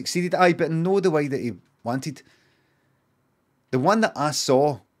it succeeded. Aye, but no the way that he wanted. The one that I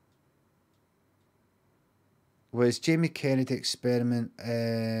saw was Jamie Kennedy experiment.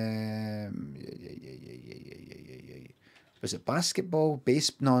 Was it basketball?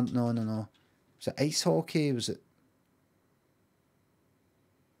 No. Was it ice hockey? Was it?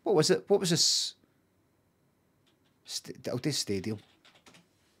 What was it? What was this? I'll do stadium.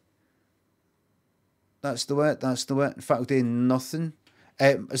 That's the way. That's the way. In fact, I'll do nothing.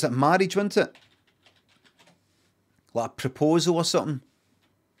 Is it marriage, wasn't it? Like a proposal or something?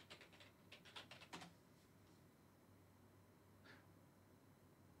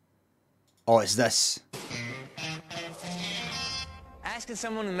 Oh, it's this. Asking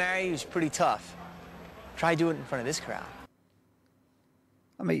someone to marry you is pretty tough. Try doing it in front of this crowd.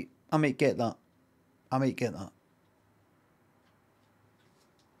 I might get that. I might get that.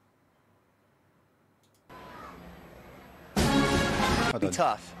 Be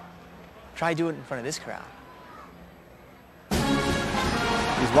tough. Try doing it in front of this crowd.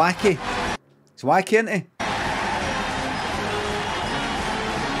 He's wacky. He's wacky, isn't he?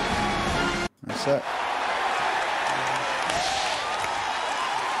 That's it.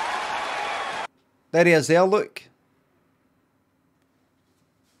 There he is there, look.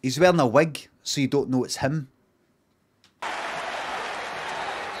 He's wearing a wig, so you don't know it's him.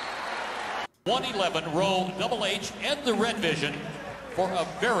 111 roll Double H and the Red Vision for a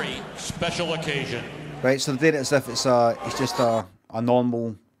very special occasion. Right, so they're doing it as if it's he's just a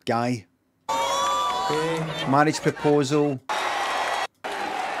normal guy. Marriage proposal.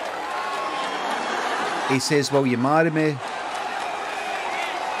 He says, "Will you marry me?"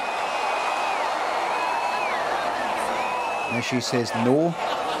 And she says, "No."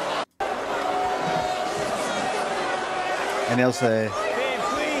 And there's the... Babe,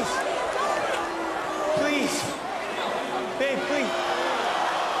 please. Please. Babe, please.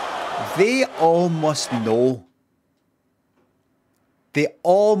 They all must know. They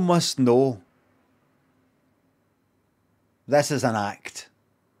all must know. This is an act.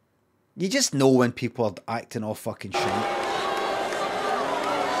 You just know when people are acting all fucking shit.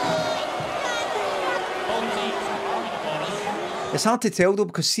 It's hard to tell though,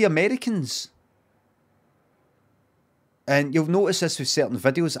 because see, Americans, and you'll notice this with certain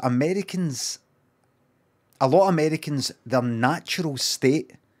videos, Americans, a lot of Americans, their natural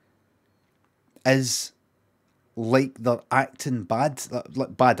state is like they're acting bad,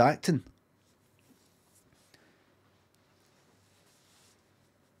 like bad acting.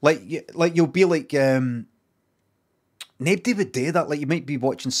 Like you'll be like, nobody would do that. Like, you might be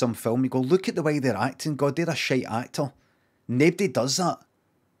watching some film, you go, look at the way they're acting, God, they're a shite actor. Nobody does that.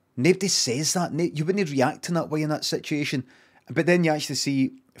 Nobody says that. You wouldn't react in that way in that situation. But then you actually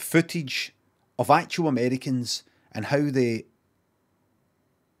see footage of actual Americans and how they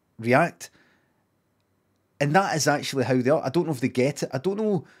react. And that is actually how they are. I don't know if they get it. I don't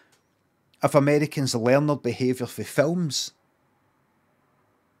know if Americans learn their behaviour for films,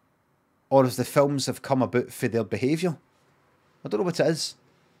 or if the films have come about for their behaviour. I don't know what it is.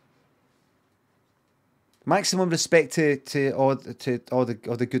 Maximum respect to all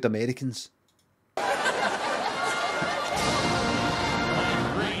the good Americans.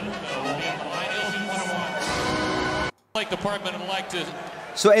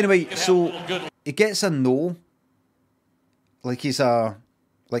 So anyway, so he gets a no, like he's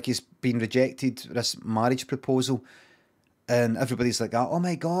been rejected, this marriage proposal, and everybody's like, oh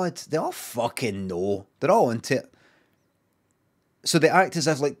my God, they all fucking know, they're all into it. So they act as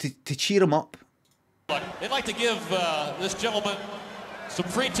if like to cheer him up. They'd like to give this gentleman some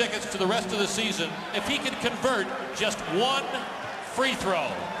free tickets to the rest of the season if he can convert just one free throw.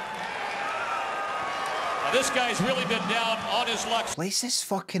 Now, this guy's really been down on his luck. Place is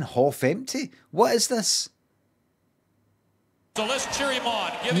fucking half empty. What is this? So let's cheer him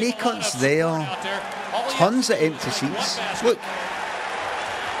on. Give him Makeup's there. Tons of empty seats. Look.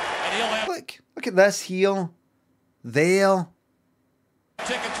 And And he'll have Look at this here, there.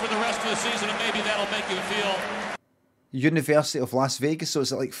 tickets for the rest of the season, and maybe that'll make you feel. University of Las Vegas, so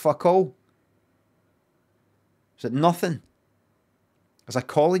is it like fuck all? Is it nothing? It's a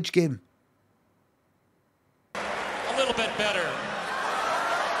college game. A little bit better.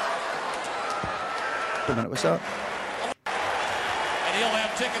 Wait a minute, what's that? And he'll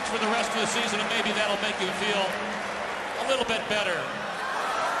have tickets for the rest of the season, and maybe that'll make you feel a little bit better.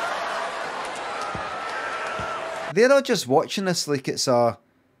 They're all just watching this like it's a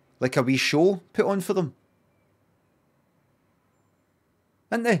wee show put on for them.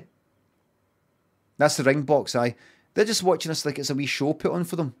 Aren't they? That's the ring box, aye. They're just watching us like it's a wee show put on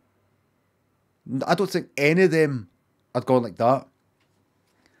for them. I don't think any of them had gone like that.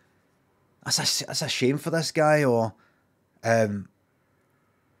 That's a shame for this guy, or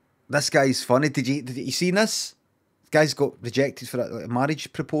this guy's funny. Did you see this? This guy's got rejected for a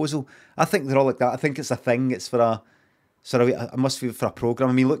marriage proposal. I think they're all like that. I think it's a thing. It's for a it must be for a program.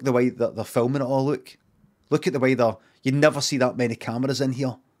 I mean, look the way that they're filming it all. Look at the way you never see that many cameras in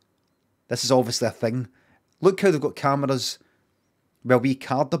here. This is obviously a thing. Look how they've got cameras with a wee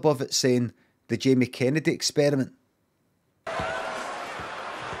card above it saying the Jamie Kennedy experiment.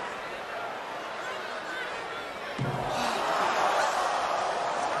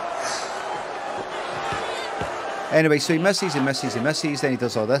 Anyway, so he misses, then he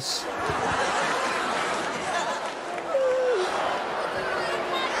does all this.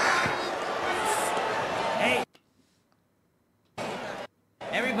 Hey.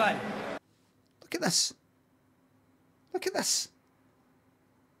 Everybody. Look at this. Look at this.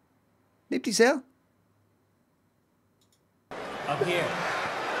 Nobody's there. Up here.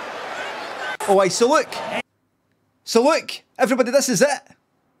 Oh, aye, so look. So look, everybody, this is it.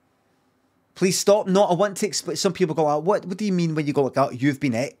 Please stop. No, I want to explain. Some people go, what do you mean when you go like that? You've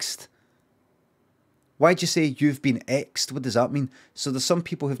been X'd. Why'd you say you've been X'd? What does that mean? So there's some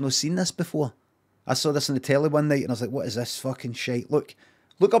people who've not seen this before. I saw this on the telly one night and I was like, what is this fucking shite? Look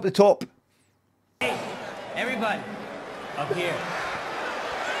up the top. Hey, everybody. Up here.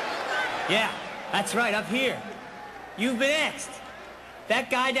 Yeah, that's right, up here. You've been X'd. That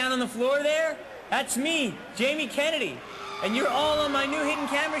guy down on the floor there, that's me, Jamie Kennedy. And you're all on my new hidden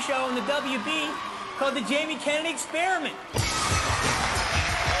camera show on the WB called the Jamie Kennedy Experiment.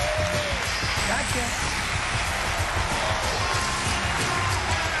 Gotcha.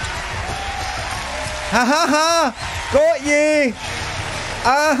 Ha ha ha! Got ye!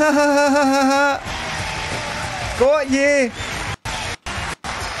 Ah ha ha ha ha ha! Got ye!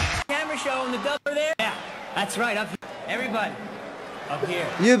 Camera show on the W there. Yeah, that's right, up here. Everybody, up here.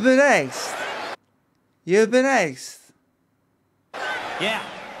 You've been X'd. You've been X'd. Yeah,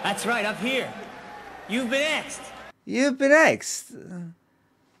 that's right, up here. You've been X'd. You've been X'd.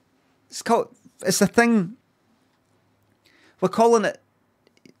 It's a thing. We're calling it,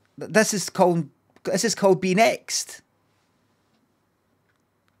 this is called being X'd.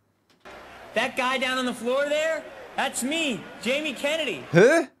 That guy down on the floor there, that's me, Jamie Kennedy.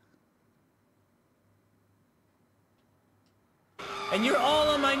 Who? And you're all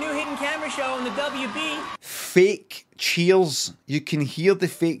on my new hidden camera show on the WB. Fake cheers. You can hear the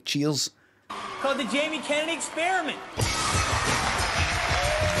fake cheers. Called the Jamie Kennedy Experiment.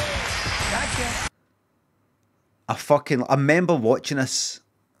 Gotcha. I remember watching this.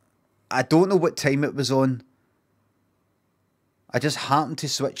 I don't know what time it was on. I just happened to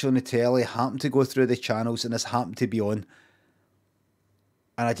switch on the telly, happened to go through the channels, and this happened to be on.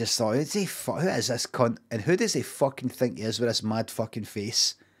 And I just thought, who is this cunt? And who does he fucking think he is with this mad fucking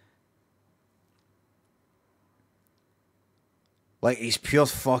face? Like, he's pure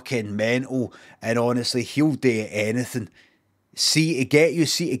fucking mental, and honestly, he'll do anything. See to get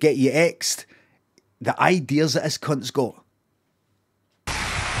you X'd. The ideas that this cunt's got.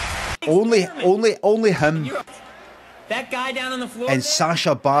 Only him That guy down on the floor and there,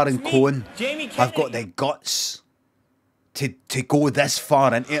 Sacha Baron Cohen Jamie have got Kennedy. the guts to go this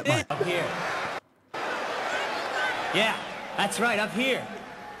far into it, man. Up here. Yeah, that's right, up here.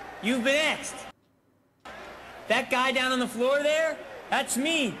 You've been X'd. That guy down on the floor there, that's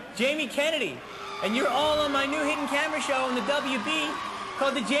me, Jamie Kennedy. And you're all on my new hidden camera show on the WB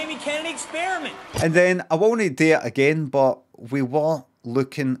called the Jamie Kennedy Experiment. And then, I won't do it again, but we were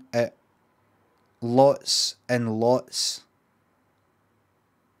looking at lots and lots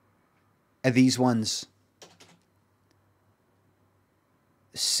of these ones.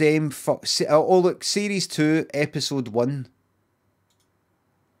 Oh look, Series 2, Episode 1.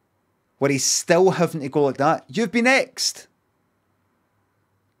 Where he's still having to go like that. You've been X'd.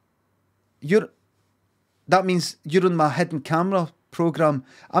 That means you're on my hidden camera programme.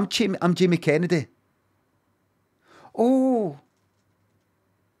 I'm Jamie Kennedy. Oh.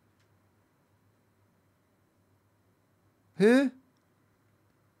 Who?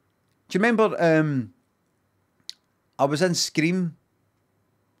 Do you remember I was in Scream?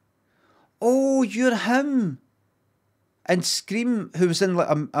 Oh, you're him. And Scream, who was in like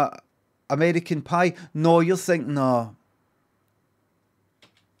American Pie. No, you're thinking, no.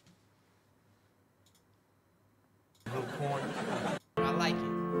 I like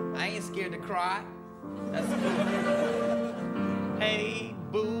it. I ain't scared to cry. That's good. Hey,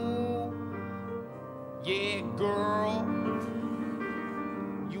 boo. Yeah, girl.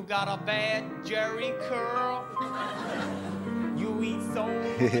 You got a bad Jerry curl. You eat so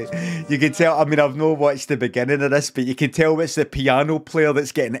much. You can tell, I mean, I've not watched the beginning of this, but you can tell it's the piano player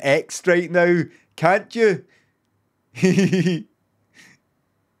that's getting X'd right now. Can't you?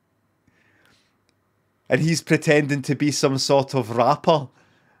 And he's pretending to be some sort of rapper,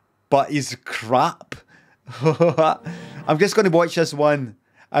 but he's crap. I'm just going to watch this one,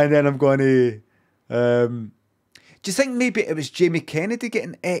 and then I'm going to... do you think maybe it was Jamie Kennedy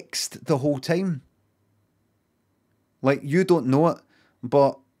getting X'd the whole time? Like, you don't know it,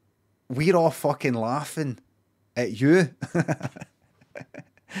 but we're all fucking laughing at you.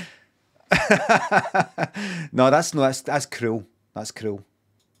 No, that's cruel. That's cruel.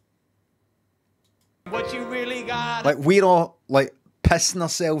 What you really got? Like, we're all, like, pissing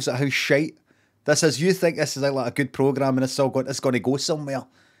ourselves at how shite this is. You think this is like a good programme and it's going to go somewhere.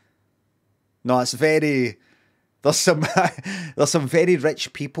 No, it's very... There's some very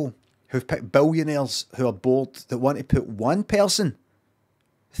rich people who've picked billionaires who are bored that want to put one person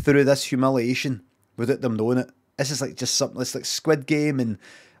through this humiliation without them knowing it. This is like just something, it's like Squid Game and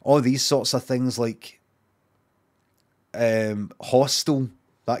all these sorts of things, like Hostel,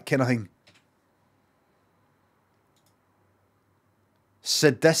 that kind of thing.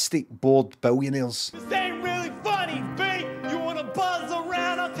 Sadistic, bored billionaires. This ain't really funny, B. You wanna buzz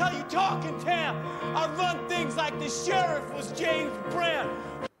around? I'll tell you talking town. I run things like the sheriff was James Brown.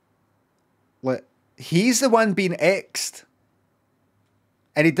 Like, he's the one being X'd.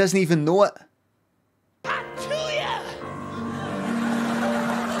 And he doesn't even know it.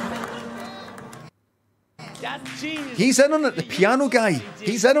 That's genius. He's in on it, the piano guy.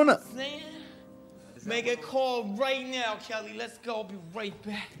 He's in on it. Make a call right now, Kelly. Let's go. I'll be right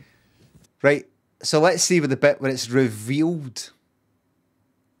back. Right, so let's see with the bit where it's revealed.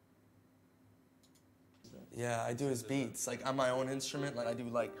 Yeah, I do his beats, like on my own instrument, like I do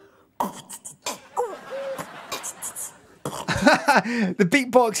like... The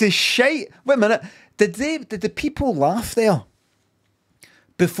beatbox is shite. Wait a minute, did the people laugh there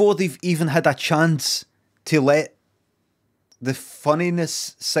before they've even had a chance to let the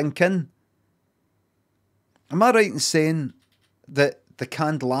funniness sink in? Am I right in saying that the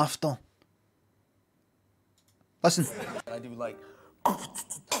canned laughter... Listen. I do like...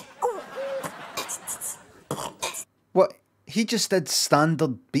 What? He just did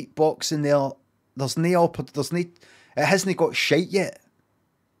standard beatboxing there. There's no... It hasn't got shite yet.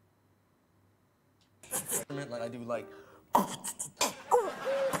 Like I do like...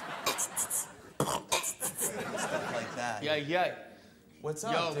 like that. Yeah. What's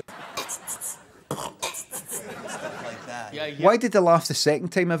up, Yo. dude? Like that. Yeah. Why did they laugh the second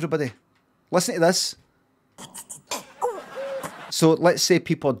time, everybody? Listen to this. So let's say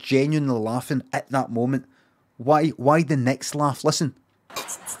people are genuinely laughing at that moment. Why the next laugh? Listen.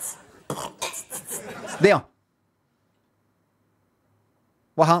 There.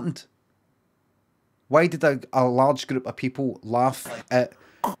 What happened? Why did a large group of people laugh at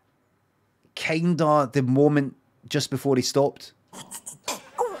kinda the moment just before he stopped?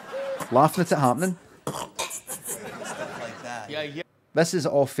 Laughing at it happening. Like that. Yeah. This is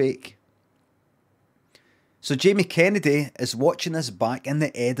all fake. So Jamie Kennedy is watching this back in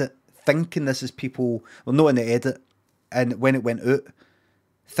the edit, thinking this is people, well, not in the edit, and when it went out,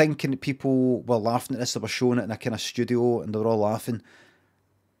 thinking that people were laughing at this, they were showing it in a kind of studio, and they were all laughing.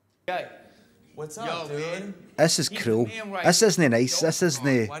 Yeah. What's up, dude? Man. This is cruel. Right. This isn't nice. This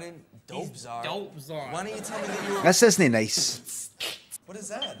isn't... Why didn't... Dope czar. Dope czar. Why didn't you tell me that you were... This isn't nice. What is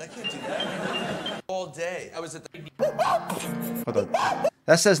that? That can't do that. All day. I was at the... Hold on.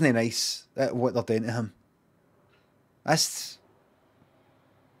 This isn't nice, what they're doing to him. That's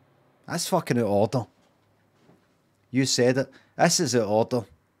fucking out of order. You said it. This is out of order.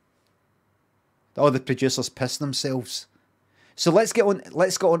 All the producers pissing themselves. So let's get on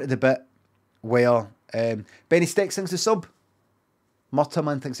to the bit where Benny Stick sings the sub.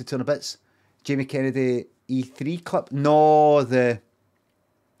 Murtaman thinks the 200 bits. Jamie Kennedy E3 clip. No, the...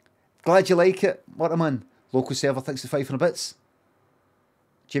 Glad you like it, Murtaman. Local server thinks the 500 bits.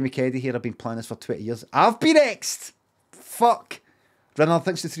 Jamie Kennedy here, I've been planning this for 20 years. I've been X'd! Fuck! Renard,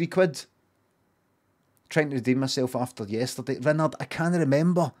 thanks to £3. Trying to redeem myself after yesterday. Renard, I can't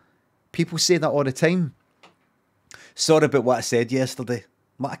remember. People say that all the time. Sorry about what I said yesterday.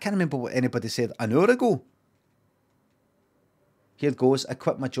 I can't remember what anybody said an hour ago. Here it goes. I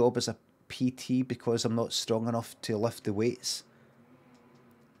quit my job as a PT because I'm not strong enough to lift the weights.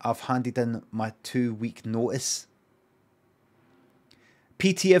 I've handed in my 2-week notice.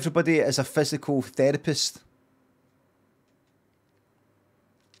 PT, everybody, is a physical therapist.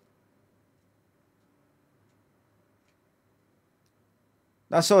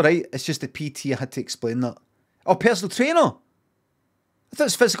 That's alright. It's just the PT. I had to explain that. Oh, personal trainer. I thought it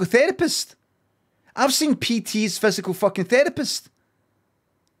was physical therapist. I've seen PTs, physical fucking therapist.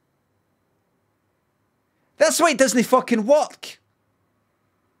 That's why it doesn't fucking work.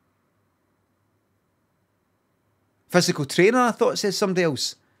 Physical trainer, I thought it said somebody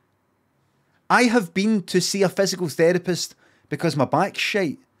else. I have been to see a physical therapist because my back's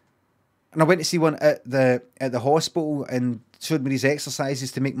shite. And I went to see one at the hospital and showed me these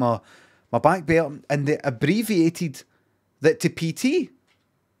exercises to make my back better. And they abbreviated that to PT.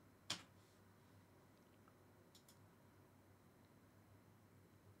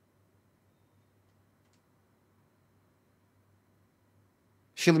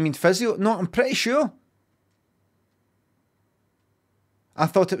 Surely mean physio? No, I'm pretty sure. I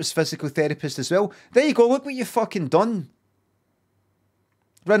thought it was physical therapist as well. There you go, look what you've fucking done.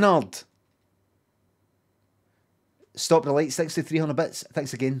 Renard. Stop the lights, thanks to 300 bits.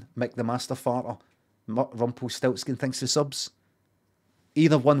 Thanks again, Mick the Master Farter. Rumpelstiltskin, thanks for subs.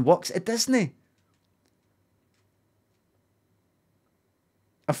 Either one works. It doesn't.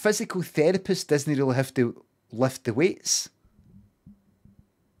 A physical therapist doesn't really have to lift the weights.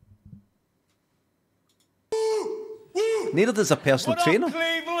 Neither does a personal trainer.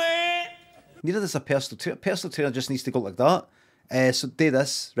 Neither does a personal trainer. Personal trainer just needs to go like that. So do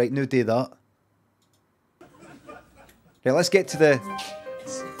this. Right, now do that. Right, let's get to the...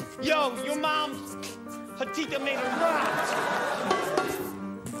 Yo, your mom's... Her teeth are made of rock.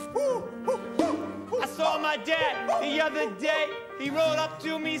 I saw my dad the other day. He rolled up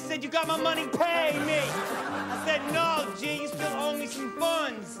to me, said, "You got my money, pay me." I said, "No, G, you still owe me some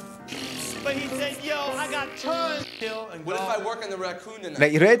funds." But he said, "Yo, I got tons still." And what if I work in the raccoon tonight?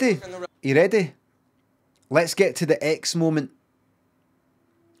 Right, you ready? You ready? Let's get to the X moment.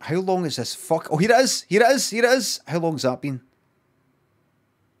 How long is this? Fuck. Oh, here it is. Here it is. Here it is. How long's that been?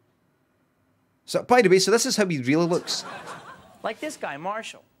 So, by the way, so this is how he really looks. Like this guy,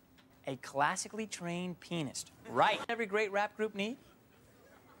 Marshall. A classically trained pianist. Right. Every great rap group need?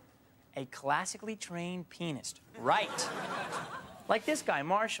 A classically trained pianist. Right. Like this guy,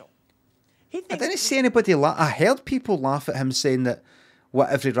 Marshall. I didn't see anybody laugh. I heard people laugh at him saying that what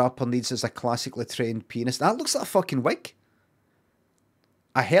every rapper needs is a classically trained pianist. That looks like a fucking wig.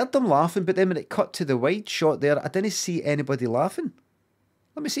 I heard them laughing, but then when it cut to the wide shot there, I didn't see anybody laughing.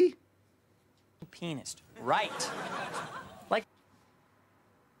 Let me see. Pianist. Right. Like...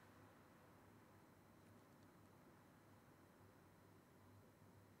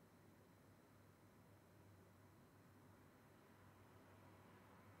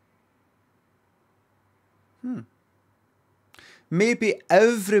 Maybe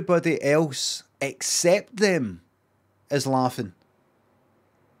everybody else except them is laughing.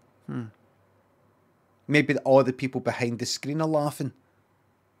 Maybe all the people behind the screen are laughing.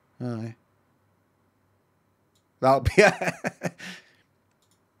 Aye. That'll be it.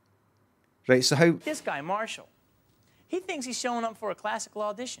 Right, so how... This guy, Marshall. He thinks he's showing up for a classical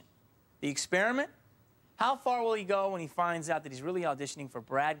audition. The experiment? How far will he go when he finds out that he's really auditioning for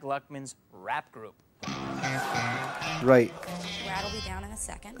Brad Gluckman's rap group? Right. Brad will be down in a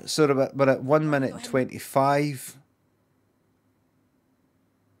second. So we're at 1 minute 25.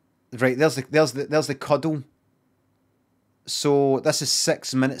 Right, there's the cuddle. So this is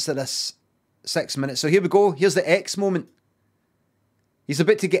 6 minutes of this. 6 minutes. So here we go. Here's the X moment. He's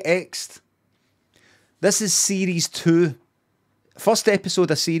about to get X'd. This is series 2. First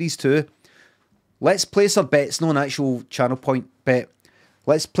episode of series 2. Let's place our bets, not an actual channel point bet.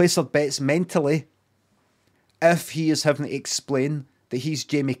 Let's place our bets mentally if he is having to explain that he's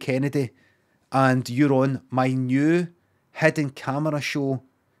Jamie Kennedy and you're on my new hidden camera show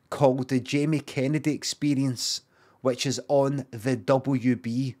called The Jamie Kennedy Experience, which is on the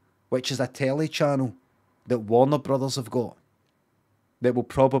WB, which is a telly channel that Warner Brothers have got that will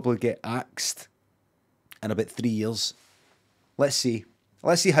probably get axed in about 3 years. Let's see.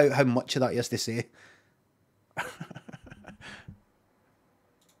 Let's see how much of that he has to say.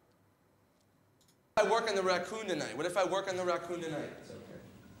 I work in the raccoon tonight. What if I work in the raccoon tonight?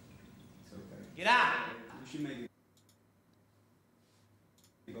 Get out.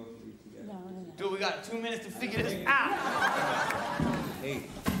 No. Dude, we got 2 minutes to figure this out. Hey.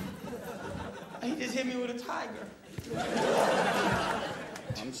 He just hit me with a tiger.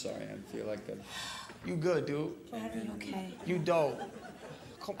 I'm sorry, I feel like that. You good, dude? Harvey, okay. You dope.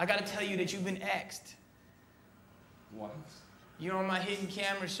 I gotta tell you that you've been X'd. What? You're on my hidden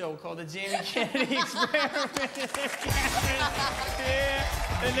camera show called the Jamie Kennedy Experiment. There's cameras here,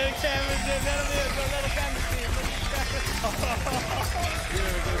 and there's cameras there. Let them in, go let the cameras see. You're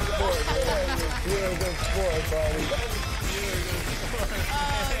a good sport, man. You're a good sport, buddy. You're a good sport.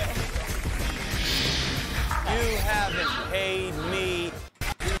 You haven't paid me.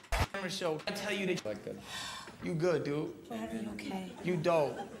 Camera show. I tell you that Like that. you good, dude. Harvey, okay. You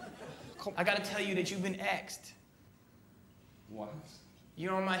dope. I gotta tell you that you've been X'd. What?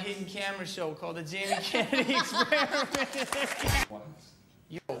 You're on my hidden camera show called the Jamie Kennedy Experiment. What?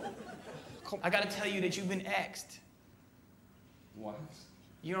 Yo, I gotta tell you that you've been X'd. What?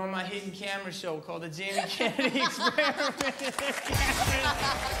 You're on my hidden camera show called the Jamie Kennedy Experiment. There's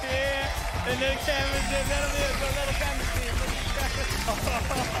cameras here, and there's cameras there. Let them in, go let the cameras see.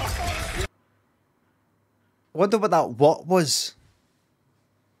 Wonder what that what was.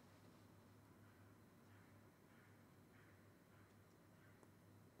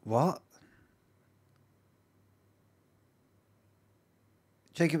 What?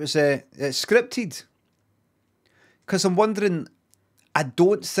 Do you think it was scripted? Because I'm wondering, I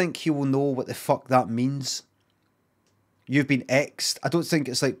don't think he will know what the fuck that means. You've been X'd. I don't think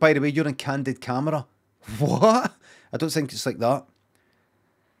it's like, by the way, you're on candid camera. What? I don't think it's like that.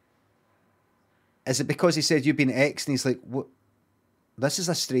 Is it because he said you've been X'd and he's like, what? This is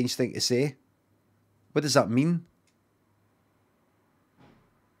a strange thing to say. What does that mean?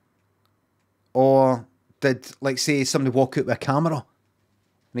 Or did, like, say, somebody walk out with a camera and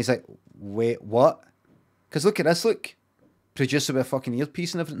he's like, wait, what? Because look at this, look. Producer with a fucking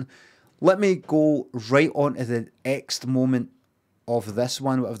earpiece and everything. Let me go right on to the X'd moment of this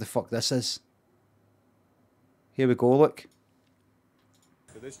one, whatever the fuck this is. Here we go, look.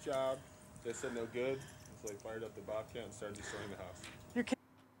 For this job, they said no good, so they fired up the Bobcat and started destroying the house. You're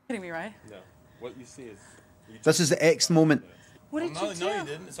kidding me, right? No. What you see is... This is the X'd moment. What did you do? No, you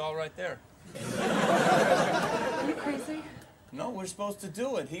didn't. It's all right there. Are you crazy? No, we're supposed to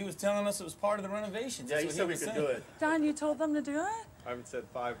do it. He was telling us it was part of the renovations. Yeah, he said we could do it. Don, you told them to do it? I haven't said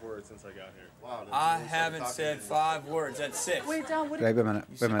 5 words since I got here. Wow. I haven't said 5 words. That's 6. Wait, Don, what did Right, wait a minute.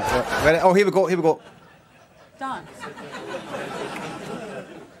 Wait a minute. Wait, oh, here we go. Here we go. Don.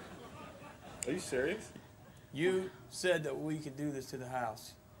 Are you serious? You said that we could do this to the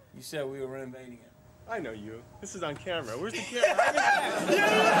house. You said we were renovating it. I know you. This is on camera. Where's the camera?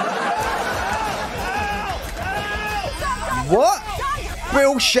 What?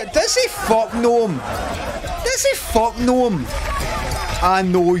 Well, shit, does he fuck know him? Does he fuck know him? I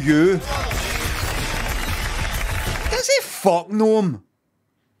know you. Does he fuck know him?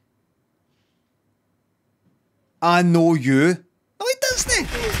 I know you. No, he doesn't.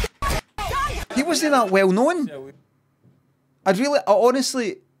 He wasn't that well known. I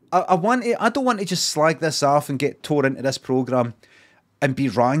honestly, I don't want to just slag this off and get tore into this program and be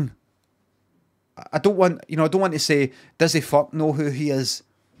wrong. I don't want to say, does he fuck know who he is?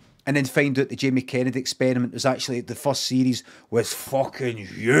 And then find out the Jamie Kennedy Experiment was actually, the first series was fucking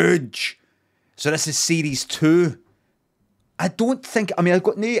huge. So this is series 2. I don't think, I've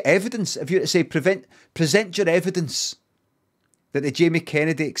got no evidence. If you were to say, present your evidence that the Jamie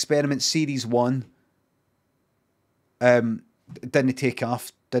Kennedy Experiment series 1 didn't take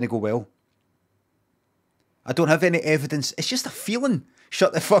off, didn't go well. I don't have any evidence. It's just a feeling.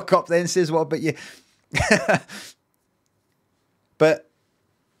 Shut the fuck up then, says, what about you? But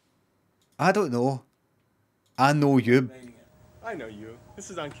I don't know. I know you. I know you. This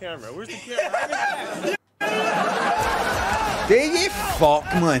is on camera. Where's the camera? There you fuck,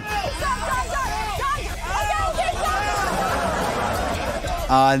 man.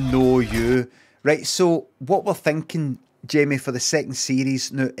 I know you. Right, so what we're thinking, Jamie, for the second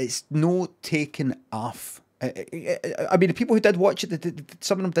series, now, it's no taking off. The people who did watch it,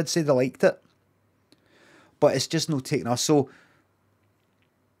 some of them did say they liked it. But it's just no taking off. So,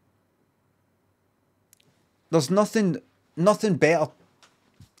 there's nothing better.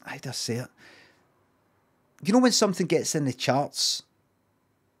 I just say it. You know when something gets in the charts,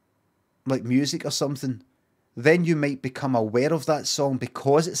 like music or something, then you might become aware of that song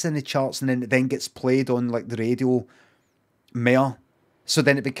because it's in the charts, and then it then gets played on like the radio more. So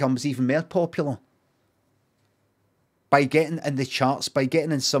then it becomes even more popular. By getting in the charts, by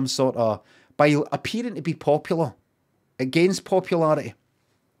getting in some sort of, by appearing to be popular, it gains popularity.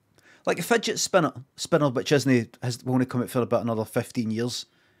 Like a fidget spinner, which has only come out for about another 15 years.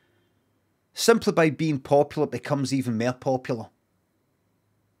 Simply by being popular, it becomes even more popular.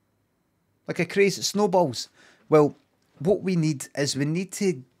 Like a craze, it snowballs. Well, what we need is we need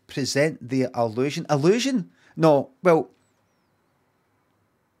to present the illusion. Illusion? No, well,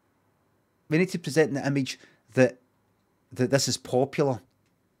 we need to present the image that this is popular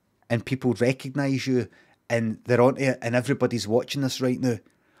and people recognise you and they're onto it and everybody's watching this right now.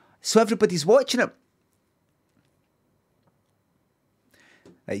 So everybody's watching it.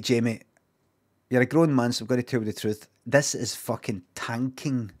 Right, Jamie, you're a grown man, so I've got to tell you the truth. This is fucking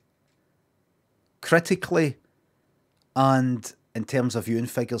tanking. Critically and in terms of viewing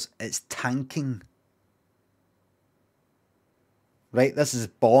figures, it's tanking. Right, this is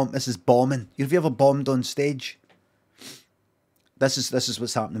bombing. Have you ever bombed on stage? This is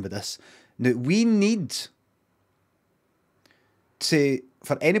what's happening with this. Now we need to,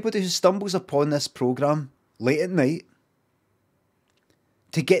 for anybody who stumbles upon this program late at night,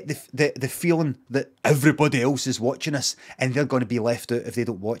 to get the feeling that everybody else is watching us and they're going to be left out if they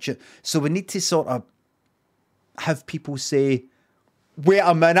don't watch it. So we need to sort of have people say, wait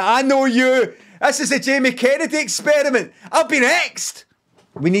a minute, I know you. This is a Jamie Kennedy experiment. I've been X'd.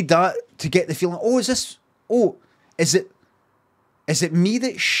 We need that to get the feeling, oh, is it me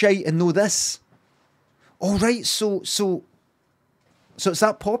that's shite and know this? All right, so it's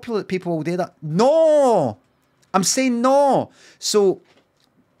that popular that people will do that? No! I'm saying no. So,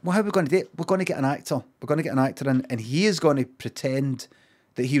 well, how are we going to do it? We're going to get an actor. We're going to get an actor in, and he is going to pretend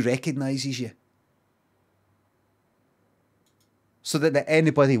that he recognises you. So that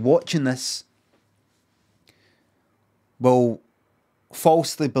anybody watching this will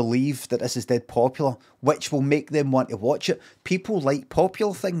falsely believe that this is dead popular, which will make them want to watch it. People like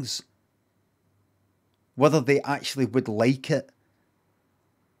popular things. Whether they actually would like it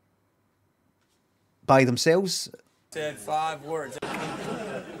by themselves. Said 5 words.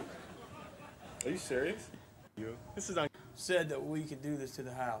 Are you serious? This is on. Said that we could do this to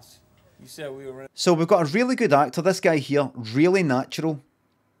the house. You said we were. So we've got a really good actor. This guy here, really natural.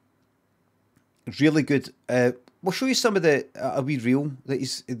 Really good. We'll show you some of the a wee reel that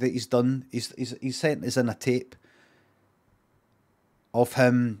he's done. He's sent us in a tape of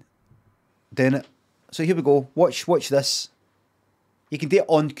him doing it. So here we go. Watch this. You can do it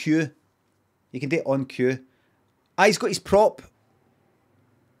on cue. You can do it on cue. He's got his prop.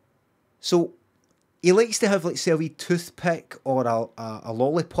 So he likes to have, like, say, a wee toothpick or a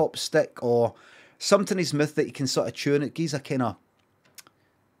lollipop stick or something in his mouth that he can sort of chew on. It gives a kind of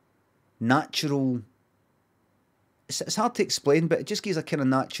natural... It's hard to explain, but it just gives a kind of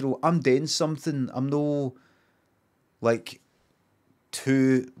natural... I'm doing something. I'm no, like,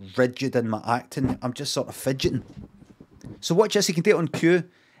 too rigid in my acting. I'm just sort of fidgeting. So watch this. You can do it on cue.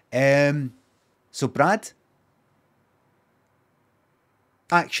 So, Brad.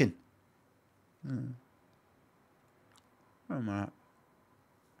 Action. Where am I?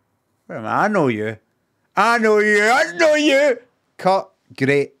 Where am I? I know you. I know you. I know you. Cut.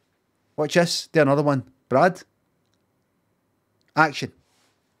 Great. Watch this. Do another one. Brad. Action.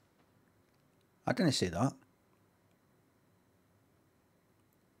 I didn't say that.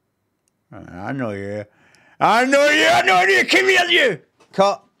 I know you. I know you. I know you. Come here, you.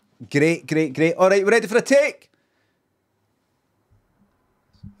 Cut. Great, great, great. All right, we're ready for a take.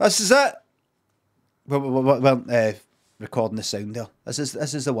 This is it. We're recording the sound there. This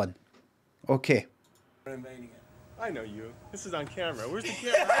is the one. Okay. I know you. This is on camera. Where's the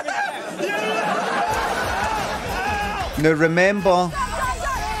camera? Now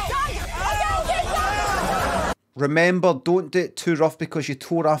remember, don't do it too rough because you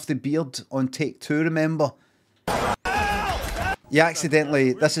tore off the beard on take 2. Remember, you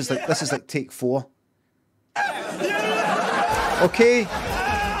accidentally. This is like take 4. Okay.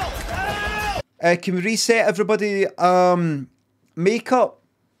 Can we reset everybody? Makeup.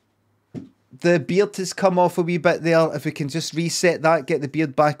 The beard has come off a wee bit there. If we can just reset that, get the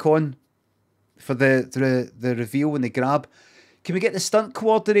beard back on for the reveal and the grab. Can we get the stunt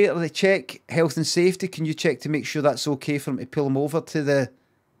coordinator to check health and safety? Can you check to make sure that's okay for him to pull him over to the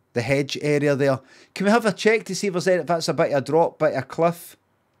hedge area there? Can we have a check to see if that's a bit of a drop, bit of a cliff?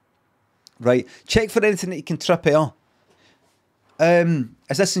 Right. Check for anything that you can trip out.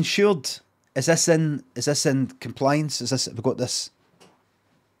 Is this insured? Is this in compliance? Have we got this?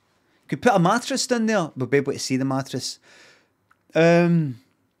 Could put a mattress in there. We'll be able to see the mattress.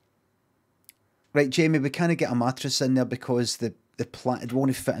 Right, Jamie, we can't get a mattress in there because the plant, it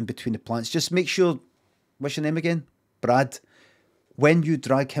won't fit in between the plants. Just make sure, what's your name again? Brad. When you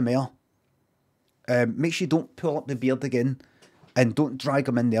drag him out, make sure you don't pull up the beard again. And don't drag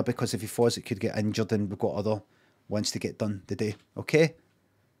him in there, because if he falls, it could get injured, and we've got other ones to get done today. Okay?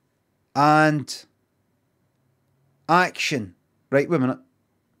 And action. Right, wait a minute.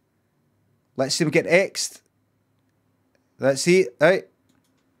 Let's see him get X'd. Let's see it, right?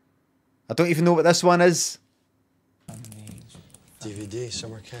 I don't even know what this one is. DVD,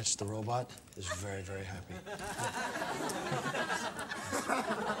 Summer Catch, the robot is very, very happy.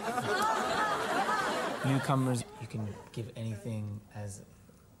 Newcomers, you can give anything as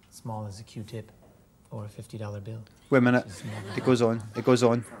small as a Q-tip or a $50 bill. Wait a minute. It goes on. It goes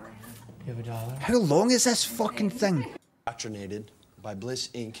on. You have a dollar? How long is this fucking thing? Indoctrinated by Bliss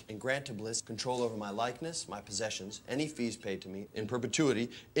Inc. and grant to Bliss control over my likeness, my possessions, any fees paid to me in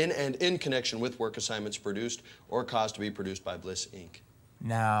perpetuity, in connection with work assignments produced or caused to be produced by Bliss Inc.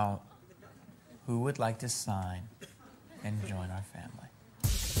 Now, who would like to sign and join our family?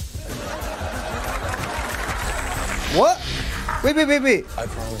 What? Wait. I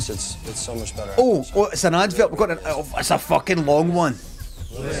promise it's so much better. Oh, it's an advert. We've got it's a fucking long one.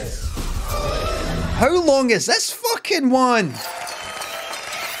 Bliss. How long is this fucking one?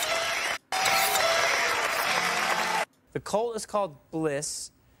 The cult is called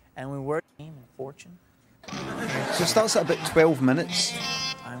Bliss, and we work in fortune. So it starts at about 12 minutes.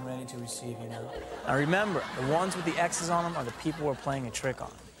 I'm ready to receive you now. Now remember, the ones with the X's on them are the people we're playing a trick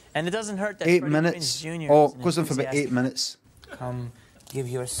on. And it doesn't hurt that 8 Freddie minutes. Prinze Jr. Oh, is an goes on for about 8 minutes. Come, give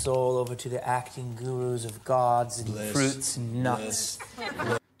your soul over to the acting gurus of gods and Bliss. fruits and nuts.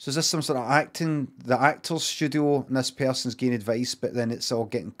 So is this some sort of acting, the actor's studio, and this person's giving advice, but then it's all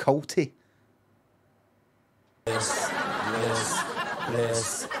getting culty? Bliss.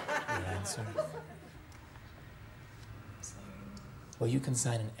 The answer. Well, you can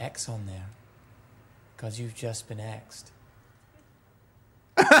sign an X on there, because you've just been X'd.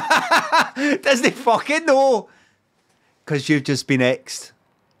 Doesn't he fucking know? Because you've just been X'd.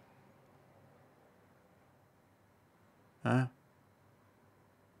 Huh?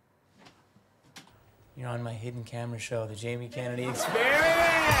 You're on my hidden camera show, the Jamie Kennedy Experience.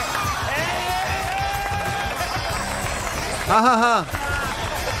 Ha ha ha.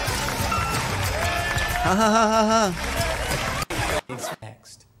 Ha ha ha ha ha.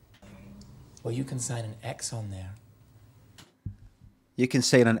 Next. Well, you can sign an X on there. You can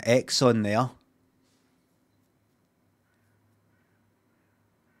sign an X on there.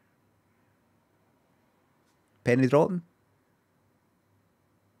 Penny dropping?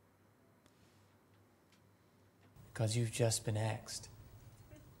 Because you've just been X'd.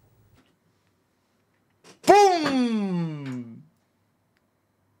 Boom!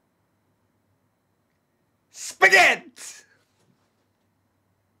 Spaghetti!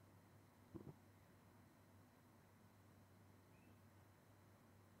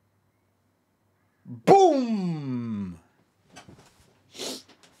 Boom!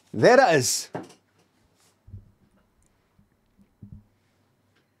 There it is.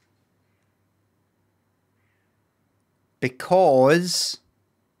 Because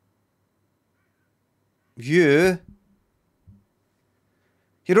you're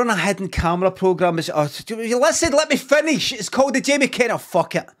on a hidden camera program. Listen, let me finish. It's called the Jamie Kennedy. Oh,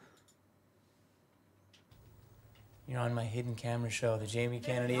 fuck it. You're on my hidden camera show, the Jamie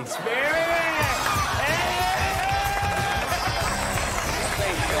Kennedy Experience.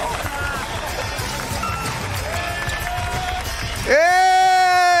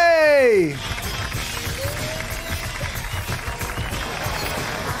 Hey!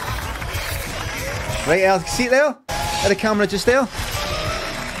 Right, Al, see it there? At the camera just there?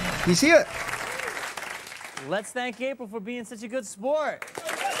 Can you see it? Let's thank April for being such a good sport.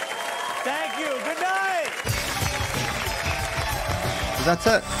 Thank you. Good night. Is that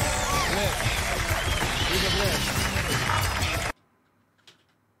it?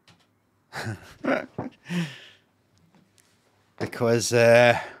 Because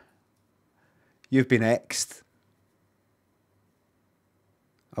you've been X'd.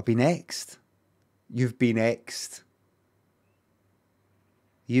 I've been X'd. You've been X'd.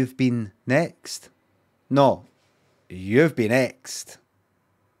 You've been next. No. You've been X'd.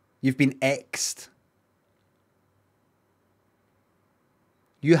 You've been X'd.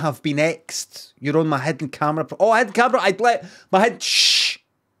 You have been X'd. You're on my hidden camera. Oh, hidden camera. I'd let my hidden. Shh.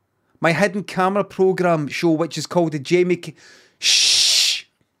 My hidden camera program show, which is called the Shh.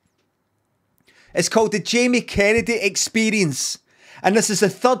 It's called the Jamie Kennedy Experience. And this is the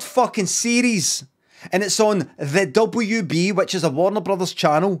third fucking series. And it's on the WB, which is a Warner Brothers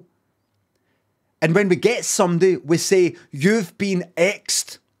channel. And when we get somebody, we say, you've been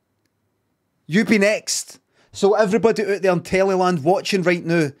X'd. You've been X'd. So everybody out there in Teleland watching right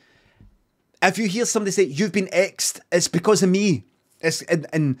now, If you hear somebody say, you've been X'd, it's because of me.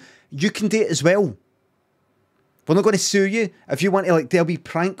 And you can do it as well. We're not going to sue you. If you want to like do a wee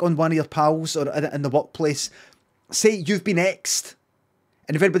prank on one of your pals or in the workplace, say you've been X'd.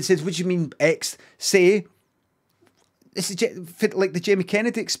 And if anybody says, what do you mean X'd? Say, this is like the Jamie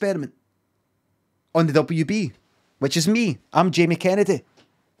Kennedy experiment on the WB, which is me. I'm Jamie Kennedy.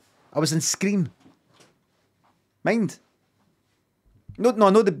 I was in Scream. Mind? No,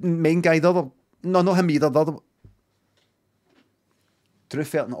 not the main guy, the other. No, not him either, the other. Drew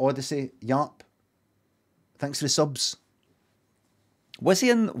Felton Odyssey, Yarp. Thanks for the subs. Was he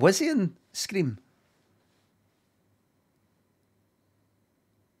in Scream?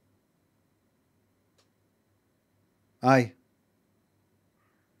 Aye.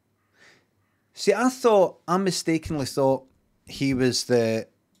 See, I mistakenly thought he was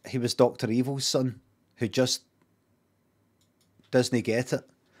Dr. Evil's son, who just doesn't get it.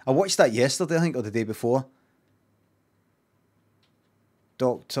 I watched that yesterday, I think, or the day before.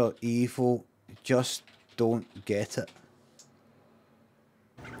 Dr. Evil just don't get it.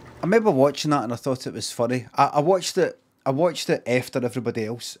 I remember watching that and I thought it was funny. I watched it after everybody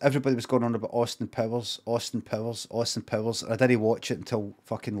else. Everybody was going on about Austin Powers, and I didn't watch it until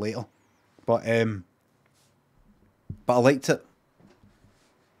fucking later. But I liked it.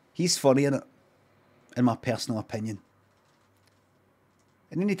 He's funny in it, in my personal opinion.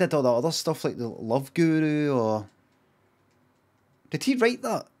 And then he did all that other stuff like the Love Guru, or... Did he write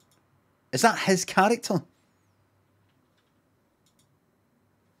that? Is that his character?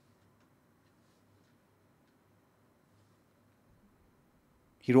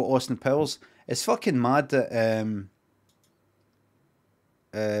 He wrote Austin Powers. It's fucking mad that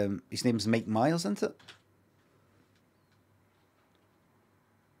his name's Mike Myers, isn't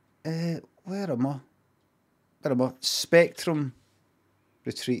it? Where am I? Spectrum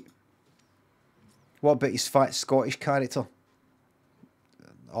Retreat. What about his fat Scottish character?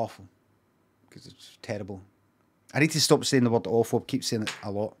 Awful. Because it's terrible. I need to stop saying the word awful. I keep saying it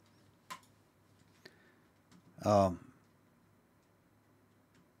a lot.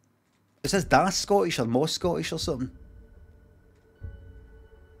 Is this Das Scottish or Moss Scottish or something?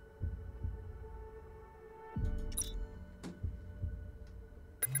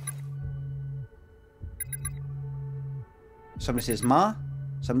 Somebody says Ma,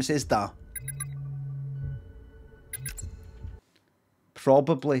 somebody says Da.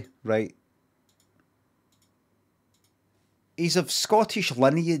 Probably, right. He's of Scottish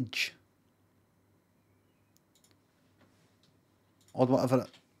lineage. Or whatever.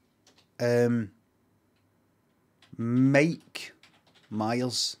 Mike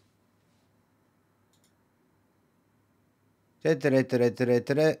Myers.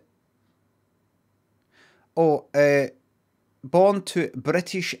 Oh, born to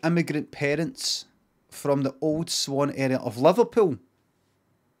British immigrant parents from the Old Swan area of Liverpool.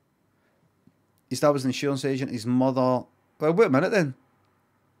 His dad was an insurance agent. His mother... Well, wait a minute then.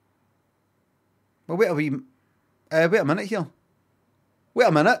 Well, wait a minute here. Wait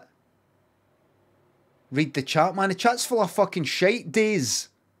a minute. Read the chat, man. The chat's full of fucking shite days.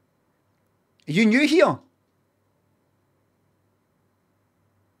 Are you new here?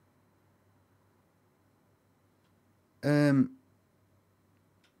 Game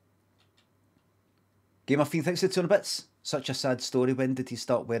of Fiend, thanks for the 200 bits. Such a sad story. When did he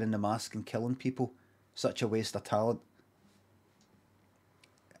start wearing the mask and killing people? Such a waste of talent.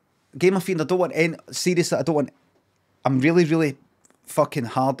 Game of Fiend, I don't want any... Seriously, I don't want... I'm really, really fucking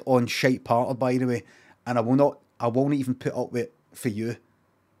hard on shite parter, by the way. And I won't even put up with it for you.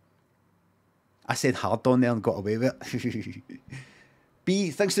 I said hard on there and got away with it.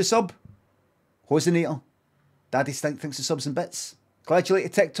 B, thanks to sub. Hosinator. Daddy Stink, thanks to subs and bits. Glad you like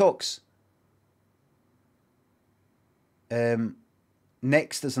the TikToks.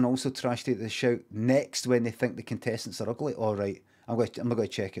 Next is an also trash take the shout. Next when they think the contestants are ugly. Alright. I'm not going to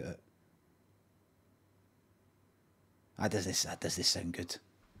check it out. That does this sound good.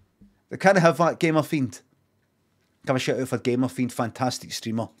 They kind of have that Gamer Fiend. Give a shout out for Gamer Fiend, fantastic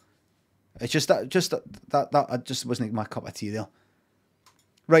streamer. It's just that I just wasn't my cup of tea there.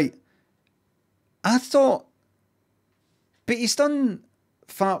 Right. I thought, but he's done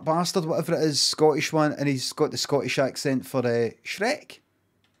Fat Bastard, whatever it is, Scottish one, and he's got the Scottish accent for Shrek.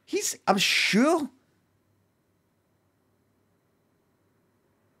 I'm sure.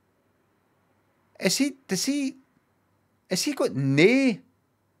 Has he got nae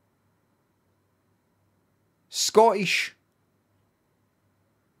Scottish?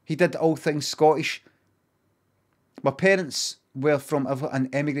 He did all things Scottish. My parents were from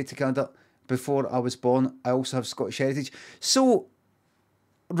and emigrated to Canada before I was born. I also have Scottish heritage. So,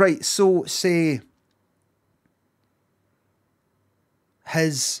 right, so say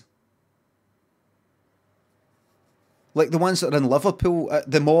his, like the ones that are in Liverpool,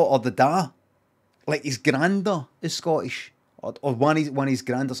 the Ma or the Da, like his granda is Scottish, or one of his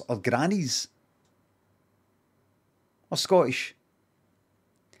grandas or grannies are Scottish.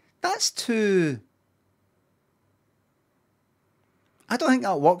 That's too. I don't think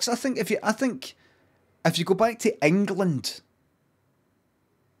that works. I think if you go back to England,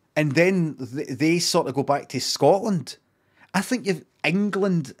 and then they sort of go back to Scotland, I think if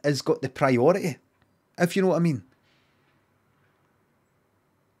England has got the priority, if you know what I mean.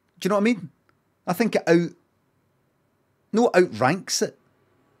 Do you know what I mean? I think it outranks it,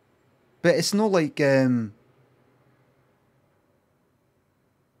 but it's not like I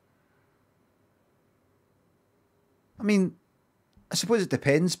mean, I suppose it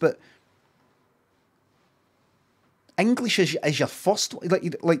depends, but English is your first,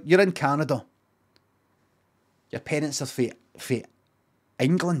 like you're in Canada. Your parents are for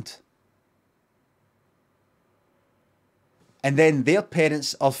England. And then their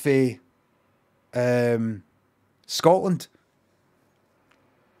parents are for Scotland.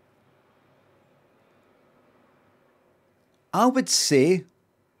 I would say,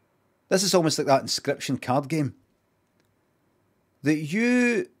 this is almost like that inscription card game,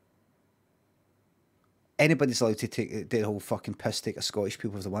 that anybody's allowed to take the whole fucking piss, take a Scottish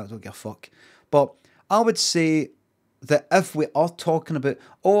people if they want, don't give a fuck. But I would say that if we are talking about,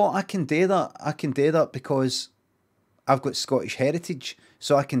 I can do that because I've got Scottish heritage,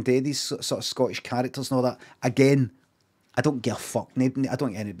 so I can do these sort of Scottish characters and all that. Again, I don't give a fuck. I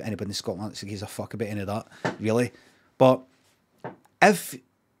don't think anybody in Scotland gives a fuck about any of that, really. But if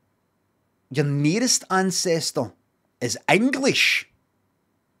your nearest ancestor is English,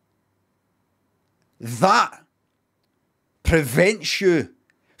 that prevents you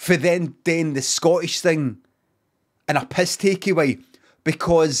from then doing the Scottish thing in a piss takeaway,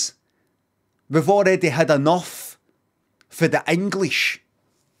 because we've already had enough for the English.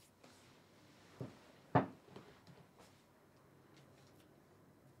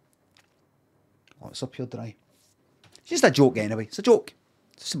 Oh, it's up here dry. It's just a joke anyway. It's a joke.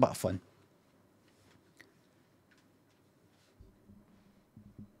 It's just a bit of fun.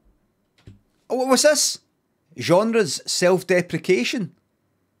 Oh, what was this? Genres self-deprecation.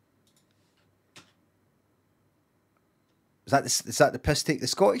 Is that the piss take the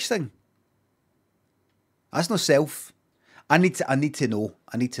Scottish thing? That's no self. I need to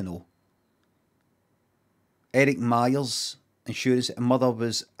know. Eric Myers, insurance. Mother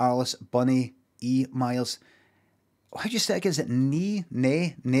was Alice Bunny E. Myers. How do you say it again? Is it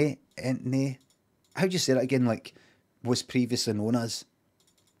ne? How do you say it again? Like was previously known as.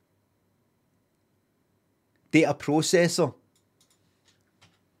 Data processor.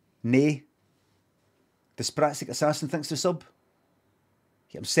 Nay. The Spratsic Assassin thinks the sub.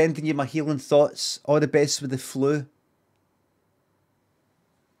 I'm sending you my healing thoughts. All the best with the flu.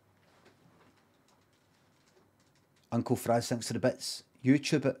 Uncle Fraz thinks to the bits.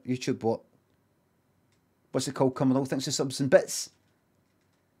 YouTube what? What's it called? Coming out thinks the subs and bits.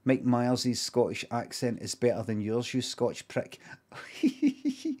 Mike Myers' Scottish accent is better than yours, you Scotch prick.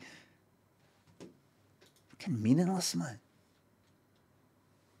 Fucking meaningless, man.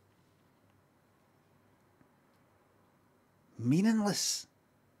 Meaningless.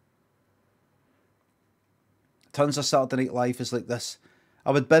 Tons of Saturday Night Live is like this.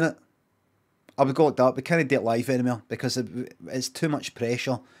 I would bin it. I would go like that. We can't do it live anymore because it's too much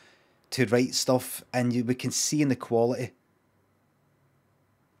pressure to write stuff, and we can see in the quality.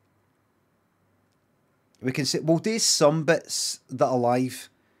 We can see we'll do some bits that are live,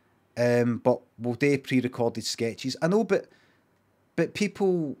 but we'll do pre-recorded sketches. I know, but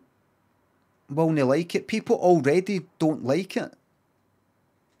people will not like it. People already don't like it.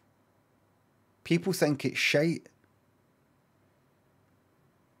 People think it's shite.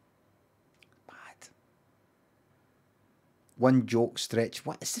 Bad. One joke stretch.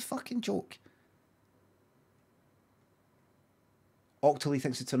 What is the fucking joke? Octoly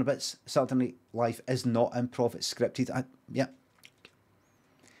thinks it's on a bits. Saturday Night Live is not improv, it's scripted. Yeah.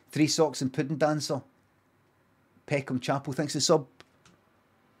 Three Socks and Pudding Dancer. Peckham Chapel thinks the sub.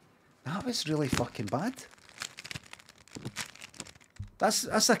 That was really fucking bad.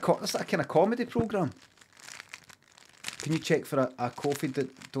 That's a kind of comedy programme. Can you check for a coffee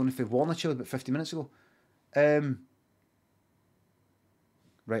that don't know if we Warner Chill about 50 minutes ago?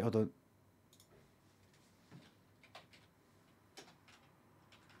 Right, hold on.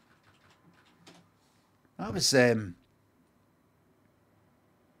 That was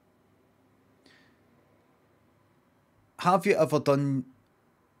have you ever done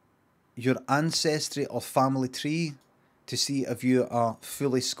your ancestry or family tree to see if you are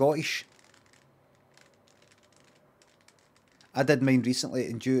fully Scottish. I did mine recently,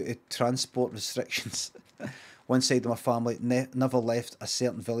 and due to transport restrictions, one side of my family never left a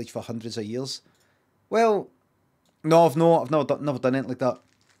certain village for hundreds of years. Well, no, I've never done anything like that.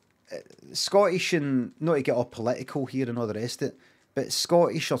 Scottish, and not to get all political here and all the rest of it, but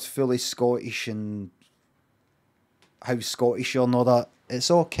Scottish or fully Scottish and how Scottish you're and all that, it's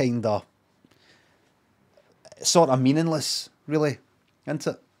all kind of sort of meaningless, really, isn't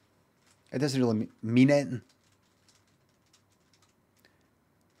it? It doesn't really mean anything.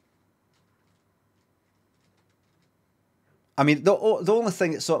 I mean, the only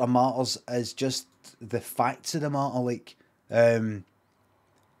thing that sort of matters is just the facts of the matter.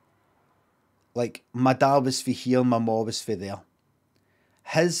 Like my dad was for here, my ma was for there.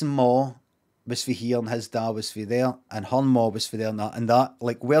 His ma was for here and his dad was for there, and her ma was for there and that.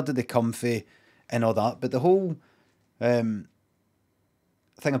 Like, where did they come from and all that? But the whole thing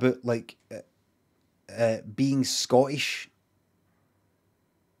about like being Scottish,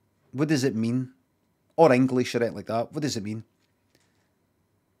 what does it mean? Or English or anything like that. What does it mean?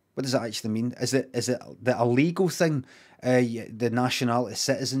 What does it actually mean? Is it the illegal thing, the nationality,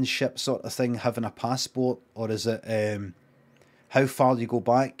 citizenship sort of thing, having a passport, or is it how far you go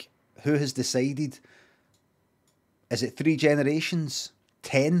back? Who has decided? Is it 3 generations?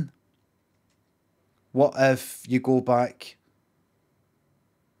 10? What if you go back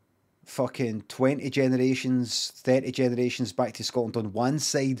fucking 20 generations, 30 generations back to Scotland on one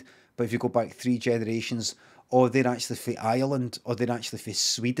side, but if you go back 3 generations, or they're actually for Ireland, or they're actually for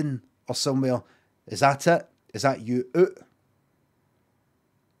Sweden or somewhere, is that it? Is that you out?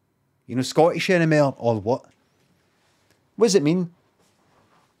 You know, Scottish anymore, or what? What does it mean?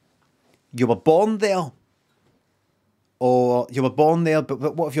 You were born there, or you were born there,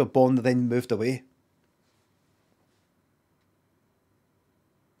 but what if you're born and then moved away?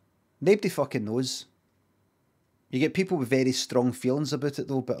 Nobody fucking knows. You get people with very strong feelings about it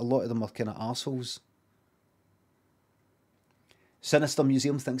though, but a lot of them are kind of arseholes. Sinister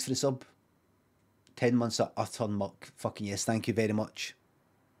Museum, thanks for the sub. 10 months of utter muck. Fucking yes, thank you very much.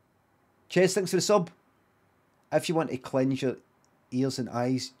 Chess, thanks for the sub. If you want to cleanse your ears and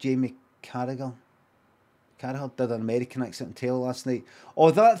eyes, Jamie Carragher did an American accent on tail last night. Oh,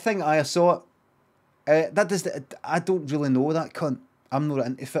 that thing I saw it. I don't really know that cunt. I'm not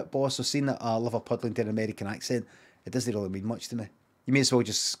into football, so seeing that Liverpudlian did an American accent, it doesn't really mean much to me. You may as well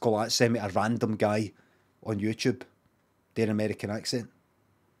just go out, send me a random guy on YouTube doing an American accent.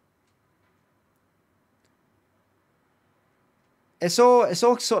 It's all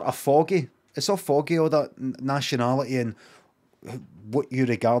sort of foggy. It's all foggy, all that nationality and what you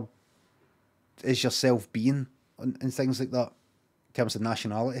regard as yourself being and things like that in terms of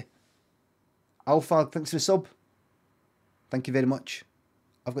nationality. Alpha, thanks for the sub. Thank you very much.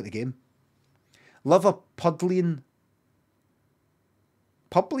 I've got the game. Liverpudlian.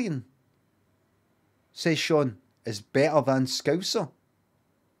 Publian, says Sean, is better than Scouser.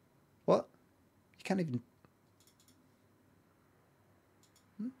 What? You can't even...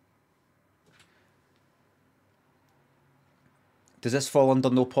 Does this fall under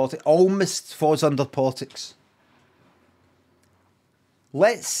no politics? Almost falls under politics.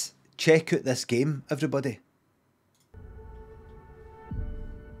 Let's check out this game, everybody.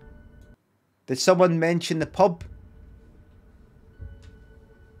 Did someone mention the pub?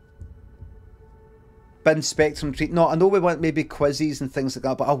 Bin Spectrum treat. No, I know we want maybe quizzes and things like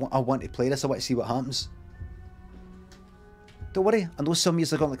that, but I want to play this. I want to see what happens. Don't worry, I know some of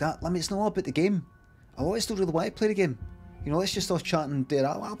you are going like that. Let me know about the game. I always still really want to play the game. You know, let's just start chatting and do that.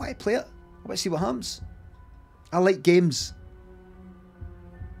 I want to play it. I want to see what happens. I like games.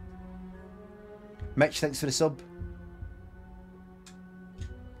 Mitch, thanks for the sub.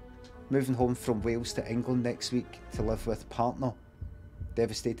 Moving home from Wales to England next week to live with partner.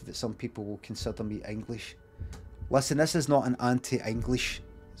 Devastated that some people will consider me English. Listen, this is not an anti-English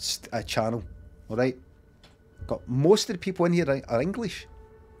channel, alright? Got most of the people in here are English.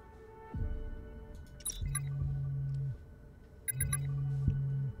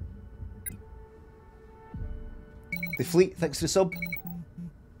 The Fleet, thanks for the sub.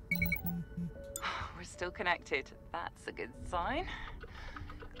 We're still connected. That's a good sign.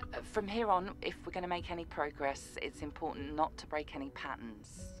 From here on, if we're going to make any progress, it's important not to break any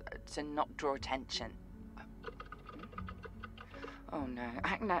patterns, to not draw attention. Oh no,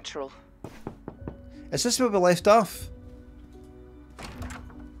 act natural. Is this where we left off?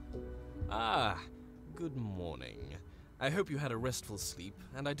 Ah, good morning. I hope you had a restful sleep,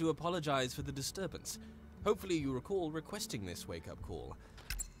 and I do apologize for the disturbance. Hopefully you recall requesting this wake-up call.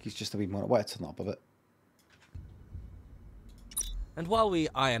 He's just a wee more. Why turn up a bit? And while we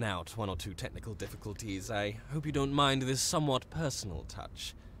iron out one or two technical difficulties, I hope you don't mind this somewhat personal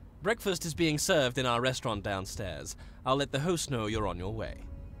touch. Breakfast is being served in our restaurant downstairs. I'll let the host know you're on your way.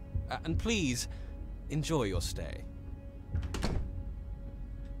 And please, enjoy your stay.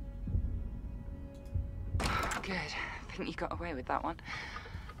 Good. I think you got away with that one.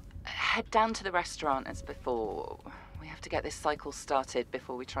 Head down to the restaurant as before. We have to get this cycle started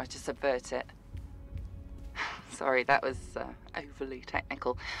before we try to subvert it. Sorry, that was overly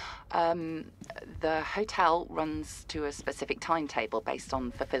technical. The hotel runs to a specific timetable based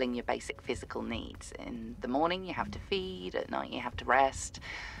on fulfilling your basic physical needs. In the morning, you have to feed. At night, you have to rest.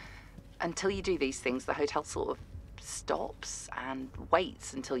 Until you do these things, the hotel sort of stops and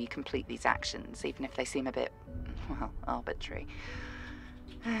waits until you complete these actions, even if they seem a bit, well, arbitrary.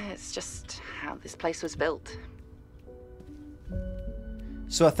 It's just how this place was built.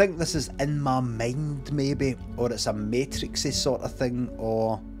 So I think this is in my mind, maybe, or it's a Matrixy sort of thing,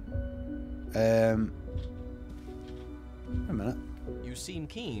 or wait a minute. You seem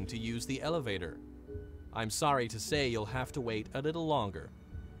keen to use the elevator. I'm sorry to say you'll have to wait a little longer.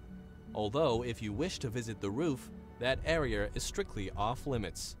 Although, if you wish to visit the roof, that area is strictly off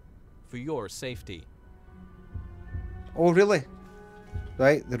limits, for your safety. Oh, really?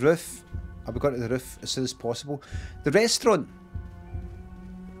 Right, the roof. I'll be going to the roof as soon as possible. The restaurant.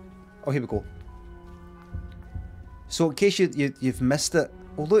 Oh, here we go. So, in case you've missed it.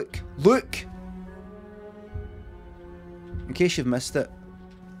 Oh, look! Look! In case you've missed it.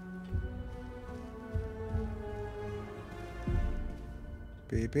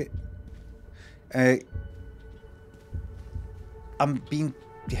 Baby. I'm being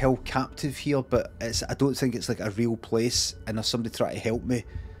held captive here, but I don't think it's like a real place, and there's somebody trying to help me.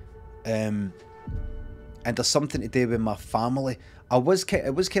 And there's something to do with my family. It was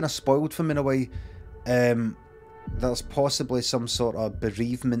kind of spoiled for me in a way. There's possibly some sort of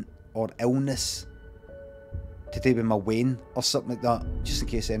bereavement or illness to do with my Wayne or something like that, just in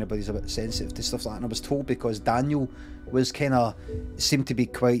case anybody's a bit sensitive to stuff like that. And I was told because Daniel was seemed to be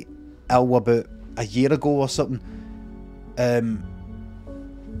quite ill about a year ago or something.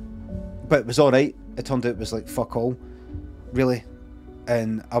 But it was alright. It turned out it was like fuck all, really.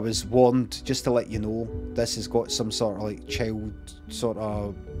 And I was warned, just to let you know, this has got some sort of like child sort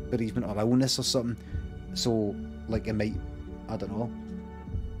of bereavement or illness or something. So like it might, I don't know,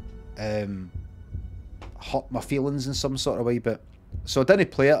 hurt my feelings in some sort of way. But so I didn't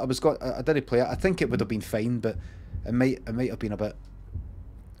play it. I didn't play it. I think it would have been fine, but it might have been a bit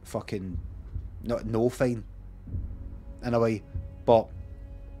fucking no fine in a way. But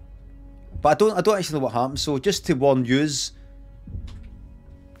I don't actually know what happened. So just to warn yous,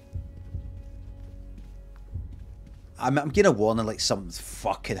 I'm getting a warning like something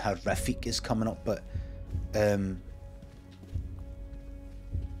fucking horrific is coming up, but I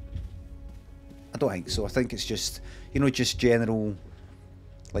don't think so. I think it's just, you know, just general,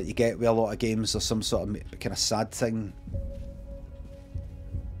 like you get with a lot of games, or some sort of kind of sad thing.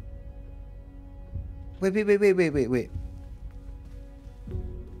 Wait.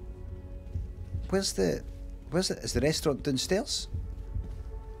 Where's it? Is the restaurant downstairs?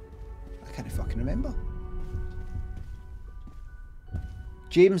 I can't fucking remember.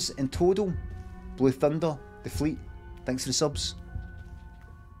 James and Toadle, Blue Thunder, The Fleet, thanks for the subs.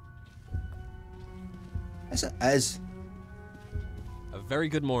 Yes, it is. A very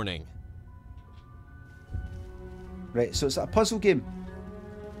good morning. Right, so it's a puzzle game.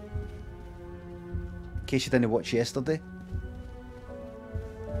 In case you didn't watch yesterday.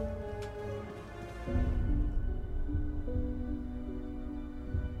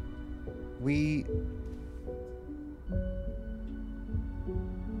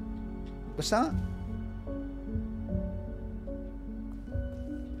 What's that?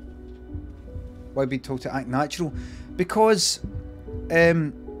 Why be told to act natural? Because I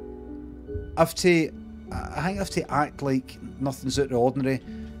think I have to act like nothing's out of the ordinary,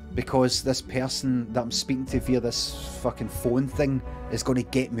 because this person that I'm speaking to via this fucking phone thing is going to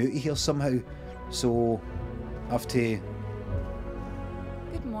get me out of here somehow. So I have to.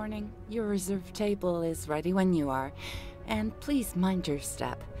 Good morning. Your reserved table is ready when you are. And please mind your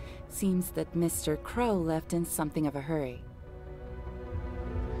step. Seems that Mr. Crow left in something of a hurry.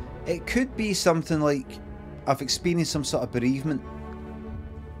 It could be something like I've experienced some sort of bereavement,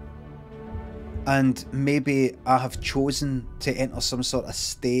 and maybe I have chosen to enter some sort of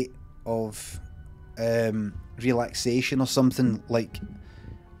state of relaxation or something, like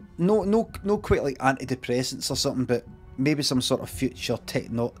no quite like antidepressants or something, but maybe some sort of future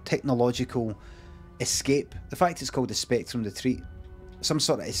technological escape. The fact it's called the Spectrum Retreat some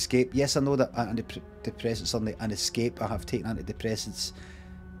sort of escape. Yes, I know that antidepressants are an escape. I have taken antidepressants,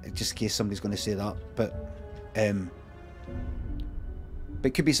 just in case somebody's going to say that. But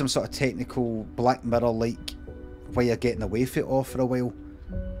it could be some sort of technical Black Mirror-like way of getting away from it all for a while.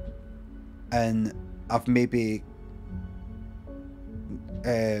 And I've maybe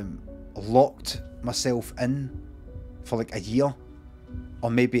locked myself in for like a year, or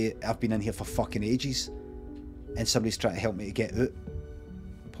maybe I've been in here for fucking ages and somebody's trying to help me to get out,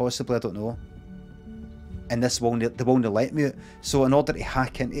 possibly, I don't know, and they won't let me out. So in order to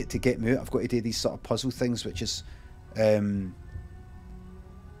hack into it to get me out, I've got to do these sort of puzzle things, which is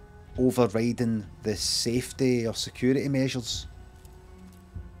overriding the safety or security measures,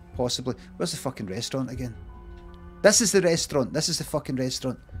 possibly. Where's the fucking restaurant again? This is the restaurant. This is the fucking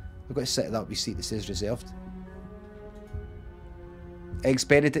restaurant. I've got to sit at that wee seat that says reserved. Eggs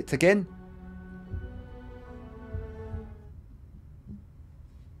Benedict again.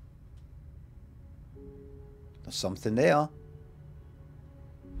 There's something there.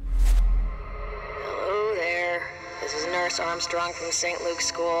 Hello there. This is Nurse Armstrong from St. Luke's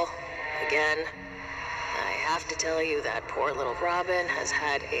School. Again. I have to tell you that poor little Robin has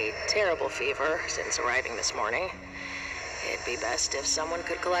had a terrible fever since arriving this morning. It'd be best if someone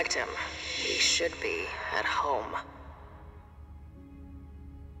could collect him. He should be at home.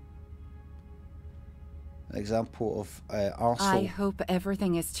 An example of arsehole. I hope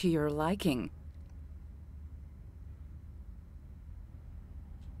everything is to your liking.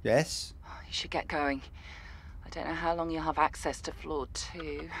 Yes? You should get going. I don't know how long you'll have access to floor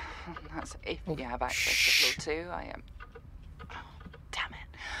 2. That's if you have access to floor 2. I am... Oh, damn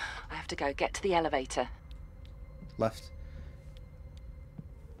it. I have to go. Get to the elevator. Lift.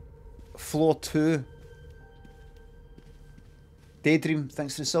 Floor 2. Daydream,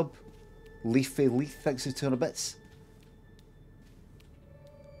 thanks for the sub. Leafy Leaf, thanks for 200 bits.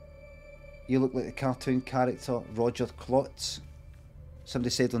 You look like the cartoon character Roger Klotz. Somebody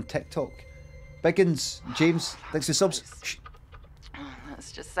said on TikTok. Biggins, James, thanks for the subs. Shh.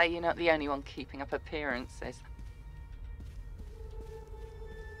 Let's just say you're not the only one keeping up appearances.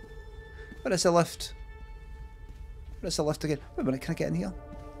 Where is the lift? Where's the lift again? Wait a minute, can I get in here?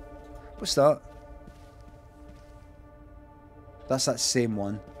 What's that? That's that same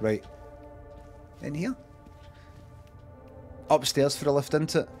one, right? In here? Upstairs for a lift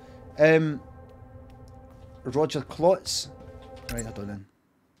into it. Roger Klotz. Right, hold on then.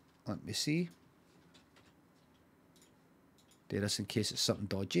 Let me see. Do this in case it's something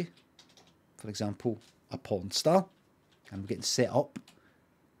dodgy. For example, a porn star. I'm getting set up.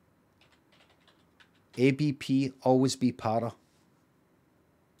 ABP, always be para.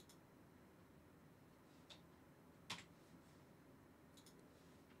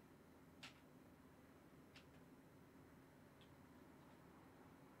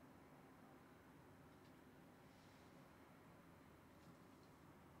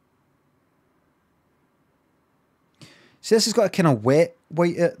 See, this has got a kind of wet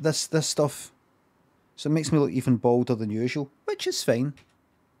white at this stuff. So it makes me look even bolder than usual, which is fine.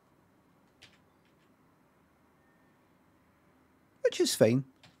 Which is fine.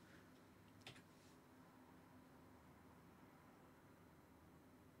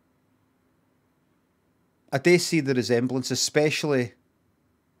 I do see the resemblance, especially...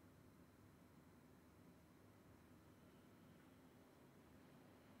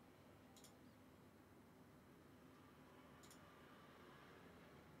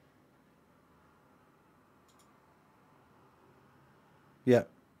 Yeah.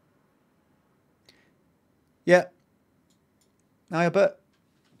 Yeah. Aye, a bit.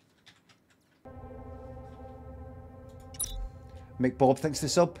 Mick Bob, thanks for the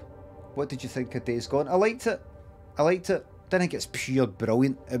sub. What did you think of Days Gone? I liked it. I liked it. Didn't think it's pure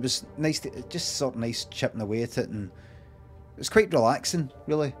brilliant. It was nice to, just sort of nice chipping away at it, and it was quite relaxing,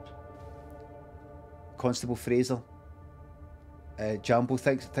 really. Constable Fraser. Jambo,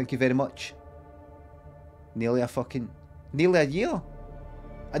 thank you very much. Nearly a year.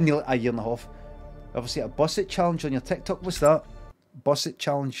 Nearly a year and a half. Obviously, a Bus It challenge on your TikTok. What's that? Bus It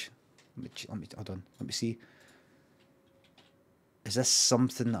challenge. Let me hold on. Let me see. Is this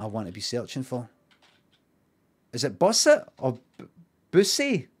something that I want to be searching for? Is it Bus It or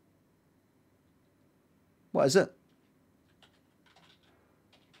Bussy? What is it?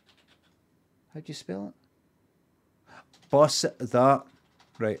 How do you spell it? Bus It, that.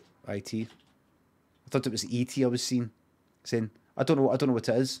 Right, IT. I thought it was ET I was saying. I don't know what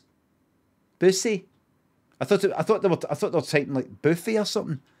it is. Bussy. I thought they were typing like Buffy or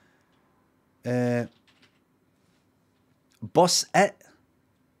something. Bus It.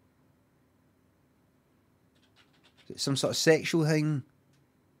 Is it some sort of sexual thing?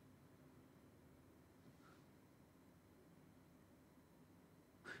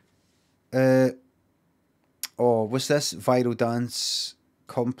 Oh, what's this? Viral dance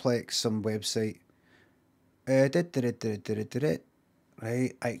complex, some website. Right,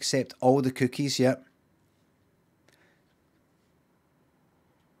 I accept all the cookies, yep.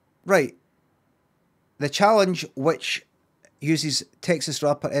 Right. The challenge, which uses Texas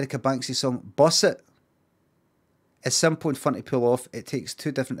rapper Erica Banks' song Boss It, is simple and fun to pull off. It takes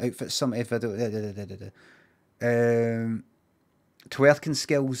 2 different outfits, some video. Twerking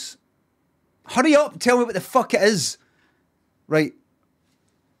skills. Hurry up and tell me what the fuck it is. Right.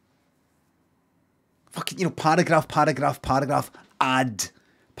 Fucking, you know, paragraph, add.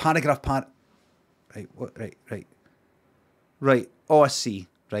 Paragraph. Right, what? Right. Right, oh, I see.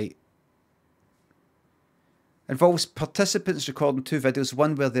 Right. Involves participants recording 2 videos,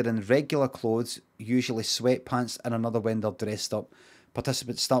 one where they're in regular clothes, usually sweatpants, and another when they're dressed up.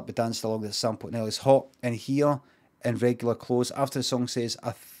 Participants start by dancing along with the sample. Now it's hot in here in regular clothes. After the song says,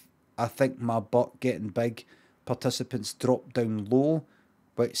 I think my butt getting big, participants drop down low,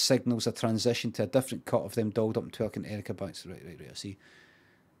 which signals a transition to a different cut of them dolled up and twerking Erica Banks. Right, I see.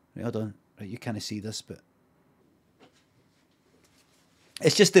 Right, hold on. Right, you can't see this, but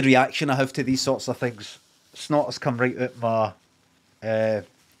it's just the reaction I have to these sorts of things. Snorters come right out my... I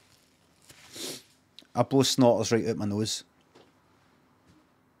blow snorters right out my nose.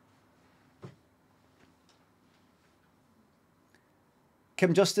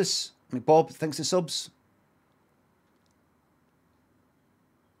 Kim Justice, McBob, thanks to subs.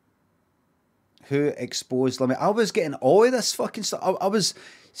 Who exposed Limmy? I was getting all of this fucking stuff. I was...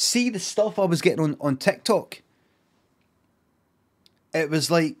 See the stuff I was getting on TikTok? It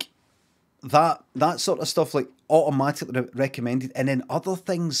was like... That sort of stuff, like, automatically recommended. And then other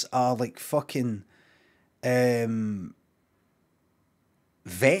things are like fucking... vet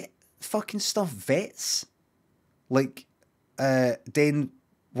fucking stuff. Vets. Like... then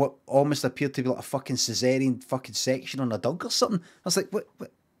what almost appeared to be like a fucking cesarean fucking section on a dog or something. I was like, what,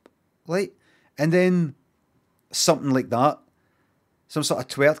 like, and then something like that, some sort of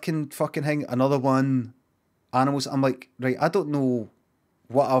twerking fucking thing. Another one, animals. I'm like, right, I don't know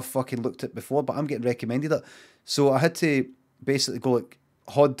what I've fucking looked at before, but I'm getting recommended it. So I had to basically go like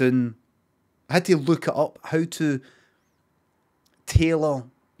hod down. I had to look it up, how to tailor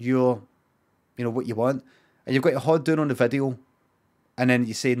your, you know, what you want. And you've got to hod down on the video, and then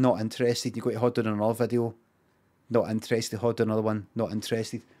you say not interested. You've got to hod down on another video, not interested. Hod down another one, not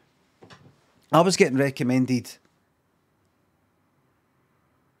interested. I was getting recommended,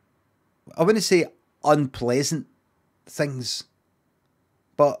 I wouldn't say unpleasant things,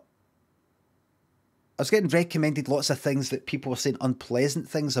 but I was getting recommended lots of things that people were saying unpleasant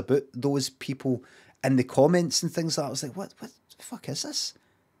things about those people in the comments and things like that. I was like, what the fuck is this?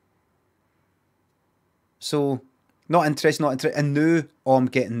 So, not interested. And now, all I'm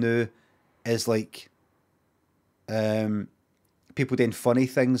getting now is like, people doing funny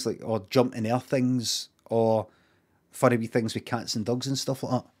things, like, or jump in air things, or funny wee things with cats and dogs and stuff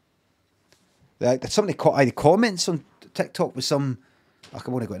like that. Like, somebody caught the comments on TikTok with some, I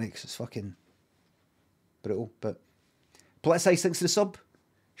can only go in it because it's fucking brutal, but Politicized thanks to the sub.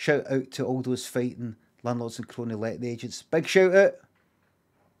 Shout out to all those fighting landlords and crony letting agents. Big shout out.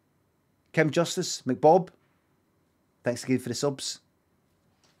 Kim Justice, McBob, thanks again for the subs.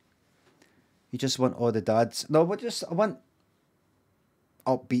 You just want all the dads. No, I want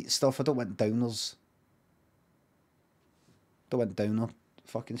upbeat stuff. I don't want downers. Don't want downer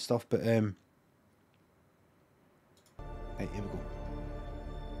fucking stuff, but right, here we go.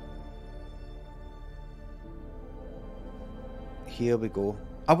 Here we go.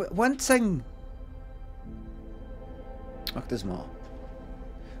 One thing. Oh, it doesn't matter.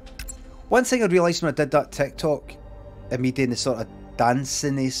 One thing I realised when I did that TikTok, and me doing the sort of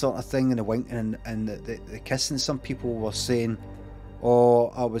dancing sort of thing and the winking and the kissing, some people were saying, oh,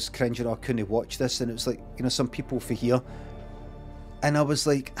 I was cringing, I couldn't watch this, and it was like, you know, some people for here. And I was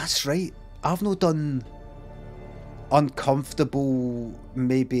like, that's right, I've not done uncomfortable,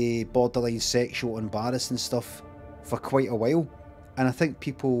 maybe borderline sexual embarrassing stuff for quite a while. And I think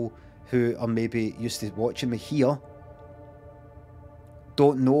people who are maybe used to watching me here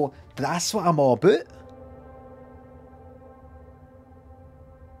don't know that's what I'm all about.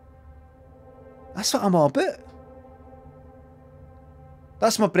 That's what I'm all about.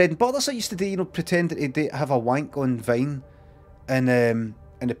 That's my bread and butter. That's what I used to do, you know, pretending to have a wank on Vine, and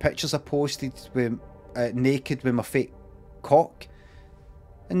the pictures I posted with naked with my fake cock,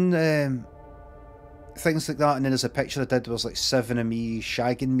 and things like that. And then there's a picture I did where was like 7 of me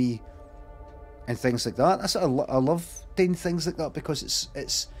shagging me and things like that. That's what I love doing things like that, because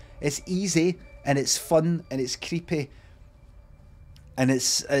it's easy and it's fun and it's creepy, and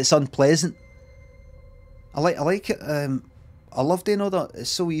it's unpleasant. I like it. I love doing all that. It's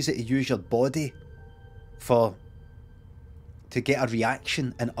so easy to use your body to get a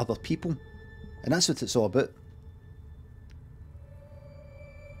reaction in other people, and that's what it's all about.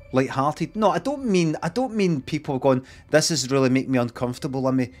 Light-hearted. No, I don't mean people going, this is really making me uncomfortable,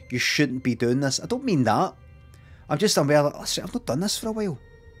 Limmy, you shouldn't be doing this. I don't mean that. I'm just aware that, listen, I've not done this for a while.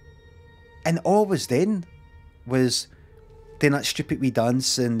 And all I was then was doing that stupid wee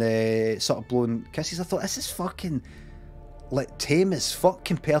dance and sort of blowing kisses. I thought, this is fucking like tame as fuck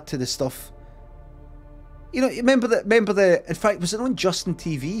compared to the stuff. You know, remember the in fact, was it on Justin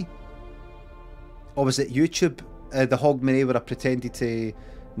TV? Or was it YouTube? The Hogmanay where I pretended to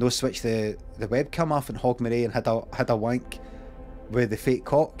no switch the webcam off and Hogmanay and had a wank with the fake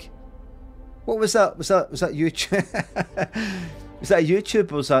cock. What was that? Was that YouTube? Was that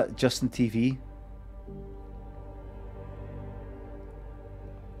YouTube or was that Justin TV?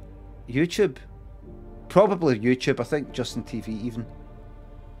 YouTube. Probably YouTube. I think Justin TV even.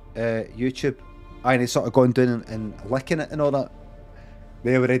 YouTube. And he's sort of going down and licking it and all that.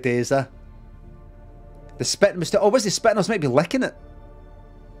 There were the days, The spitting was still... Oh, was he spitting? I was maybe licking it.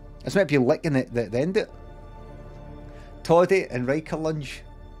 I was maybe licking it at the end of it. Toddy and Riker Lunge.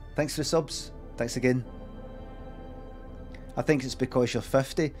 Thanks for the subs. Thanks again. I think it's because you're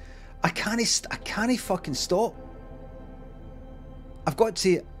 50. I can't fucking stop. I've got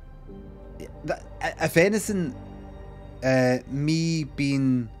to... If anything, me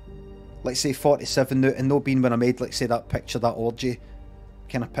being... Let's say 47 now, and no being when I made, like, say, that picture, that orgy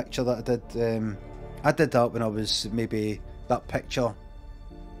kind of picture that I did. I did that when I was maybe that picture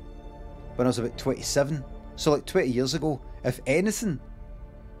when I was about 27. So like 20 years ago. If anything,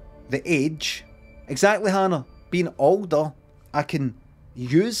 the age, exactly, Hannah, being older, I can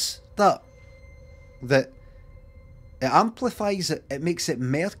use that. That it amplifies it. It makes it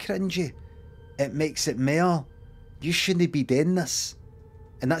more cringy. It makes it more, you shouldn't be doing this.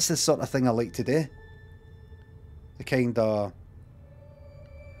 And that's the sort of thing I like to do. The kind of...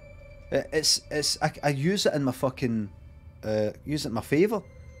 I use it in my fucking... use it in my favour.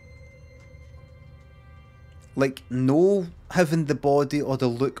 Like, no having the body or the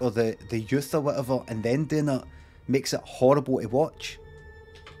look or the youth or whatever and then doing it makes it horrible to watch.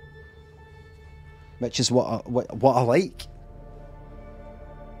 Which is what I like.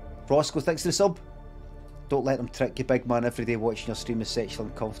 Roscoe, thanks for the sub. Don't let them trick you, big man. Every day watching your stream is sexually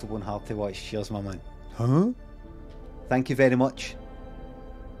uncomfortable and hard to watch. Cheers, my man. Huh? Thank you very much.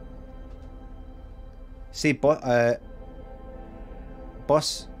 Say, Bussy.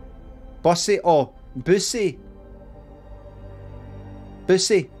 Oh, Bussy.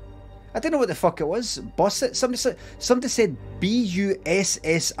 Bussy. I don't know what the fuck it was. Bussit. Somebody said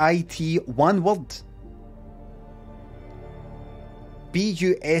B-U-S-S-I-T, one word.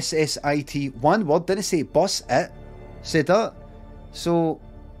 B-U-S-S-I-T, one word. Didn't say bus it. Said that. So...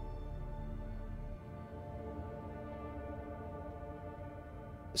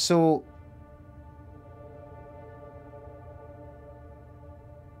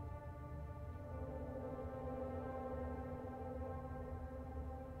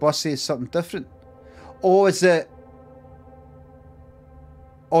 Bussy is something different. Oh, is it...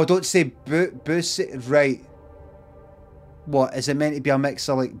 Oh, don't say Bussy. Right. What, is it meant to be a mix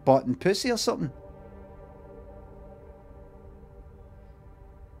of like butt and pussy or something?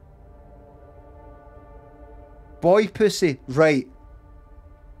 Boy pussy, right.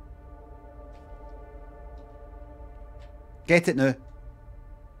 Get it now.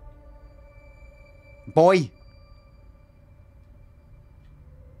 Boy.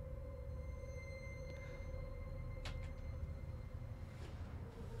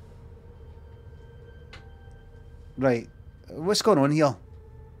 Right. What's going on here?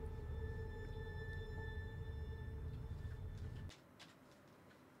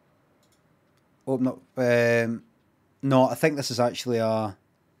 Open up. No, I think this is actually my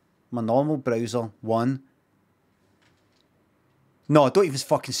normal browser one. No, don't even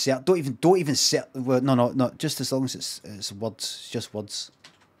fucking set. Don't even set. Well, no. Just as long as it's words, it's just words.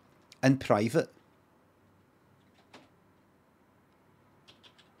 In private.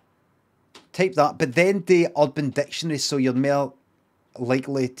 Type that, but then the Urban Dictionary, so you're more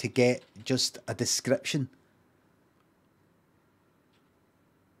likely to get just a description.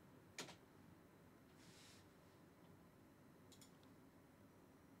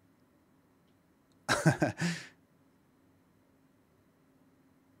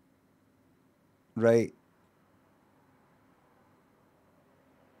 Right.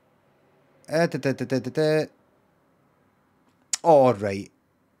 All right.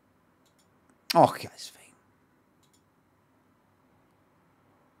 Okay, that's fine.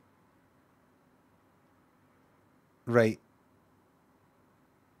 Right.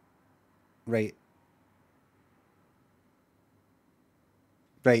 Right.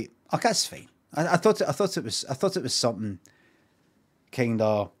 Right. Okay, that's fine. I thought it was something kind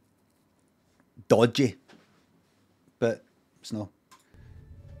of dodgy, but it's not.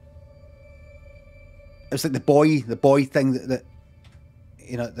 It's like the boy thing that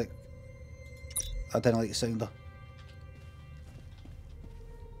you know, that I didn't like the sound of.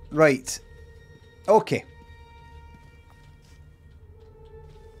 Right. Okay.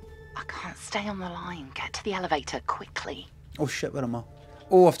 I can't stay on the line. Get to the elevator quickly. Oh shit, where am I?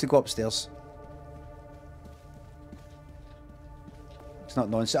 Oh, I have to go upstairs. It's not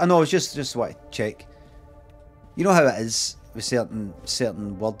nonsense. I know, it's just what I check. You know how it is with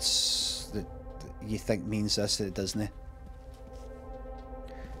certain words that you think means this that it doesn't.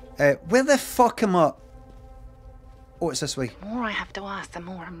 Where the fuck am I? Oh, it's this way. The more I have to ask, the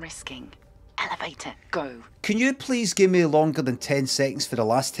more I'm risking. Elevator, go. Can you please give me longer than 10 seconds for the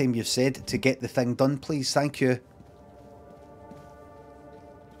last time you've said to get the thing done, please? Thank you.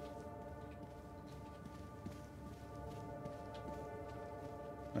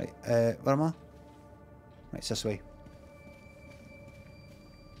 Right, where am I? Right, it's this way.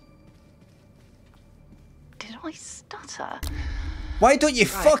 Did I stutter? Why don't you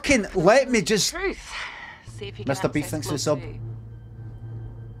fucking let me just... Truth. See if you can Mr. Beef, thanks for the sub.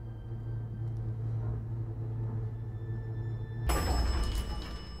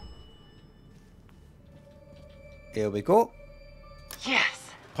 Here we go.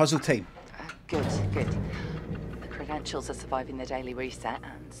 Yes. Puzzle time. Good. The credentials are surviving the daily reset,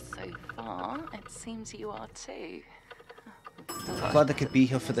 and so far, it seems you are too. Glad I could be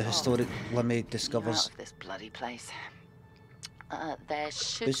here for the historic Limmy discovers. Out of this bloody place. There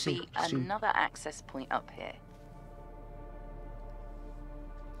should be another access point up here.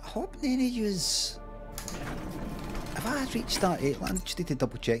 I hope none of yous... Have I reached that age? I just need to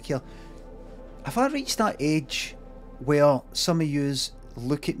double check here. Have I reached that age where some of yous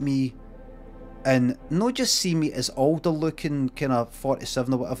look at me and not just see me as older looking, kind of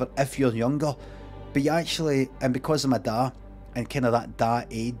 47 or whatever, if you're younger, but you actually, and because of my dad, and kind of that dad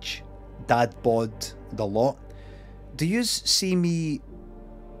age, dad bod, the lot, do yous see me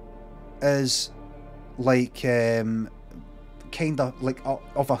as like, kind of like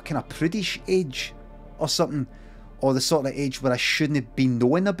of a kind of prudish age or something, or the sort of age where I shouldn't be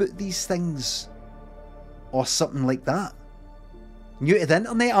knowing about these things, or something like that? New to the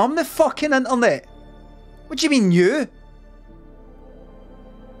internet? I'm the fucking internet. What do you mean new?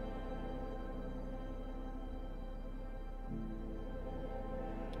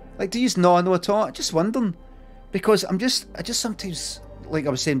 Like, do you know I know at all? I'm just wondering, because I just sometimes, like I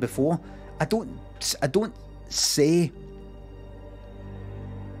was saying before, I don't say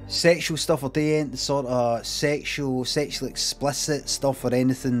sexual stuff or do anything sort of sexually explicit stuff or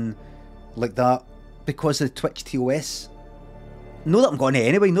anything like that because of the Twitch TOS. Know that I'm going to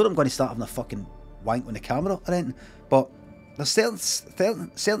anyway, know that I'm going to start having a fucking wank on the camera or anything, but there's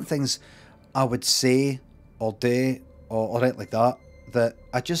certain things I would say or do or anything like that that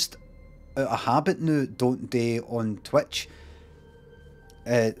I just out of habit now don't do on Twitch.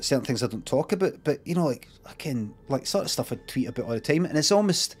 Certain things I don't talk about, but you know, like I can, like, sort of stuff I tweet about all the time, and it's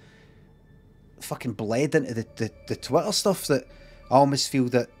almost fucking bled into the Twitter stuff that I almost feel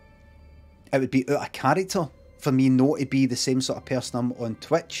that it would be out of character for me not to be the same sort of person I'm on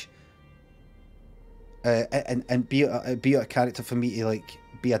Twitch, and be out of character for me to like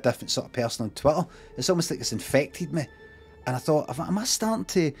be a different sort of person on Twitter. It's almost like it's infected me, and I thought, am I starting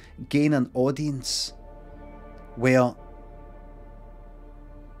to gain an audience where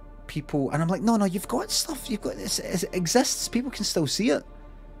people, and I'm like, no, you've got stuff, you've got this, it exists, people can still see it.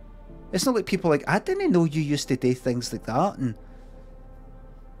 It's not like people like, I didn't know you used to do things like that, and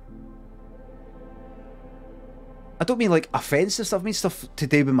I don't mean like offensive stuff, I mean stuff to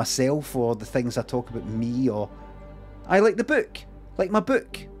do with myself or the things I talk about me, or I like the book, like my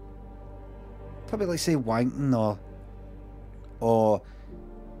book, probably like say wanking or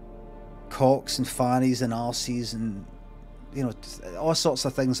cocks and fannies and arses and, you know, all sorts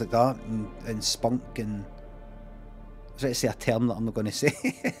of things like that, and spunk, and I was ready to say a term that I'm not going to say.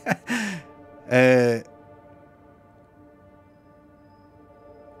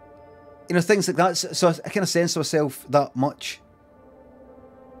 You know, things like that. So I kind of censor myself that much.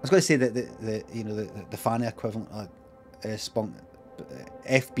 I was going to say that the fanny equivalent of spunk,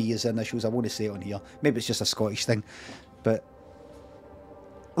 FB is initials. I want to say it on here. Maybe it's just a Scottish thing, but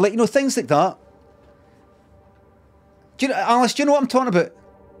like, you know, things like that. Do you know, Alice, do you know what I'm talking about?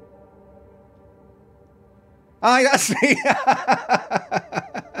 Aye, that's me.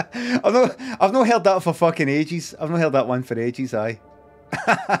 I've not heard that for fucking ages. I've not heard that one for ages, aye.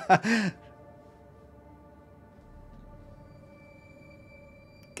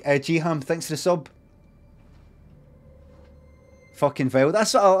 G-Ham, thanks for the sub. Fucking vile.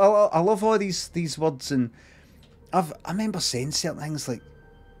 That's what I love all these words, and I remember saying certain things like,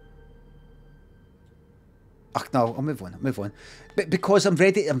 ugh, no, I'll move on. But because I'm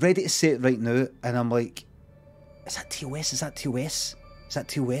ready to say it right now, and I'm like, is that TOS? Is that TOS? Is that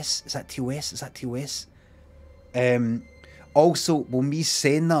TOS? Is that TOS? Is that TOS? Also, will me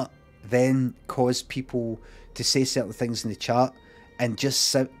saying that then cause people to say certain things in the chat and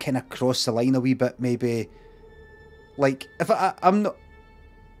just kind of cross the line a wee bit, maybe? Like, if I'm not...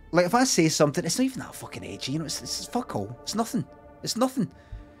 Like, if I say something, it's not even that fucking edgy, you know, it's fuck all. It's nothing. It's nothing.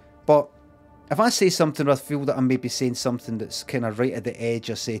 But if I say something or I feel that I'm maybe saying something that's kind of right at the edge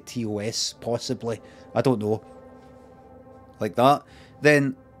of, say, TOS, possibly, I don't know, like that,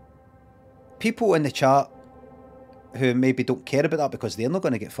 then people in the chat who maybe don't care about that because they're not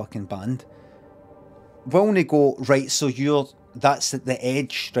going to get fucking banned, will only go, right, so that's at the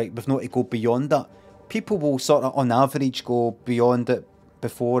edge, right, we've not to go beyond that. People will sort of, on average, go beyond it,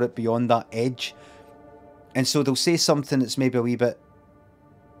 before it, beyond that edge. And so they'll say something that's maybe a wee bit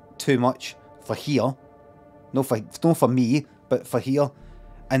too much for here. Not for me, but for here.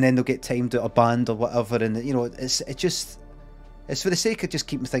 And then they'll get timed out or banned or whatever. And, you know, it's for the sake of just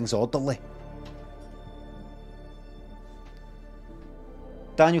keeping things orderly.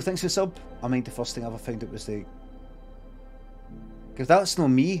 Daniel, thanks for the sub. I mean, the first thing I ever found out was the... Because that's not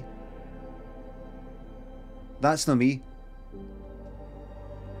me. That's not me.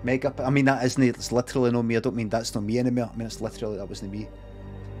 Mega... I mean, that isn't... It's literally not me. I don't mean that's not me anymore. I mean, it's literally... That wasn't me.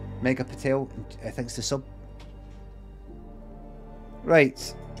 Mega Patel, thanks to sub.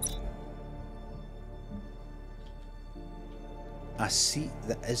 Right. A seat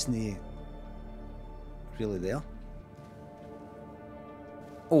that isn't really there.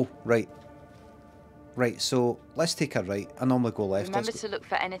 Oh, right. Right, so let's take a right. I normally go left. Remember to look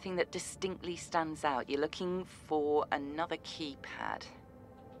for anything that distinctly stands out. You're looking for another keypad.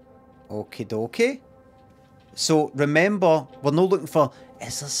 Okie dokie. So remember, we're not looking for,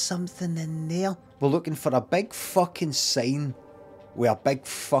 is there something in there? We're looking for a big fucking sign with a big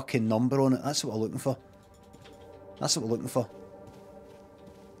fucking number on it. That's what we're looking for. That's what we're looking for.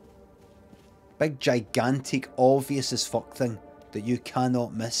 Big, gigantic, obvious as fuck thing that you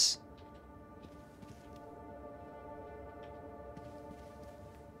cannot miss.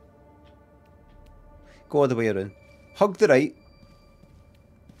 Go all the way around. Hug the right.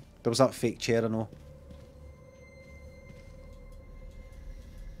 There was that fake chair, I know.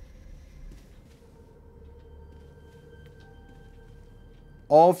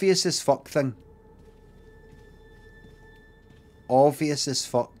 Obvious as fuck thing. Obvious as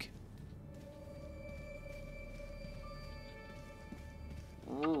fuck.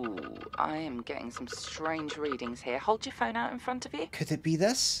 Ooh, I am getting some strange readings here. Hold your phone out in front of you. Could it be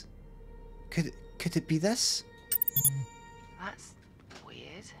this? Could it be this? That's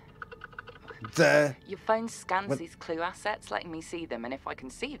weird. Your phone scans these clue assets, letting me see them, and if I can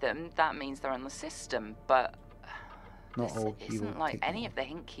see them, that means they're on the system, but not all isn't like any of the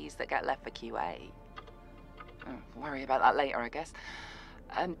hint keys that get left for QA. Worry about that later, I guess.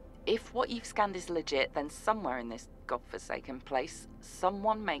 If what you've scanned is legit, then somewhere in this godforsaken place,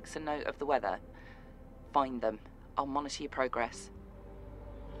 someone makes a note of the weather. Find them. I'll monitor your progress.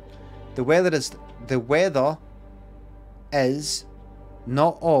 The weather is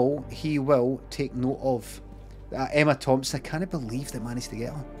not all he will take note of. Emma Thompson, I can't believe they managed to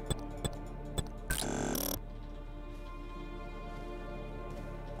get her.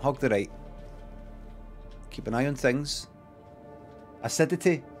 Hug the right. Keep an eye on things.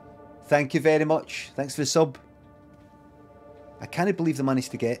 Acidity, thank you very much. Thanks for the sub. I can't believe they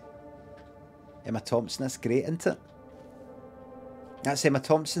managed to get Emma Thompson. That's great, isn't it? That's Emma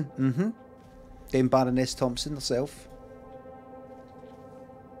Thompson. Dame Baroness Thompson herself.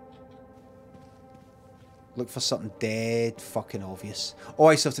 Look for something dead fucking obvious. Oh,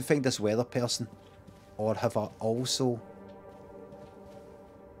 I still have to find this weather person. Or have I also...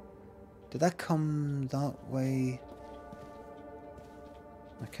 Did I come that way?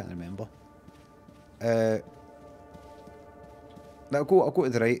 I can't remember. I'll go to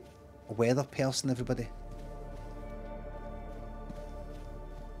the right. Weather person, everybody.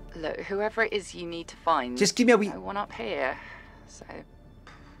 Look, whoever it is you need to find. Just give me a wee... No one up here. So,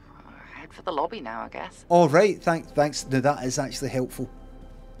 head for the lobby now, I guess. Oh, right. Thanks. No, that is actually helpful.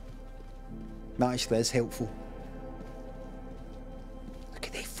 That actually is helpful. Look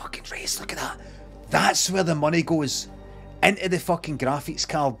at that fucking race. Look at that. That's where the money goes. into the fucking graphics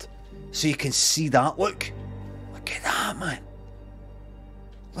card so you can see that. Look at that, man.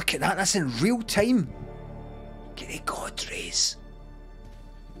 Look at that. That's in real time. Get the God rays.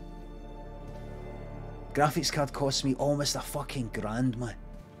 Graphics card cost me almost a fucking grand, man.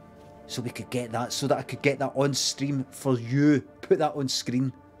 So we could get that, so that I could get that on stream for you. Put that on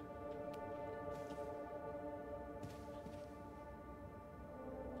screen.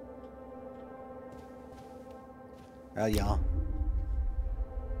 Yeah.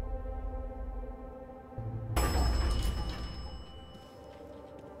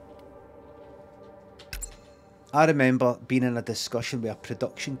 I remember being in a discussion with a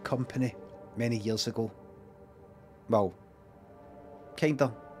production company many years ago. Well,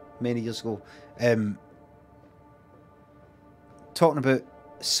 kinda many years ago. Talking about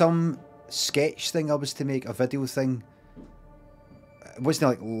some sketch thing I was to make, a video thing. It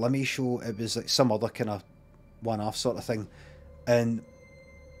wasn't like Limmy show, it was like some other kind of one-off sort of thing. And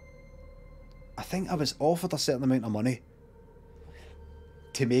I think I was offered a certain amount of money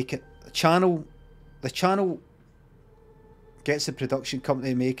to make it. The channel gets the production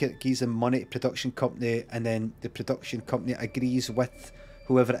company to make it, gives them money to production company, and then the production company agrees with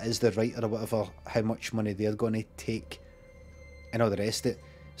whoever it is, the writer or whatever, how much money they're going to take and all the rest of it.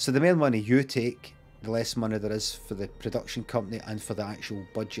 So the more money you take, the less money there is for the production company and for the actual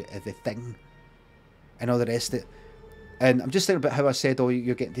budget of the thing and all the rest of it. And I'm just thinking about how I said, oh,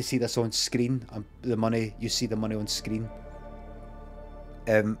 you're getting to see this on screen, and the money, you see the money on screen.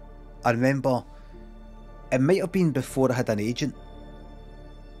 I remember it might have been before I had an agent,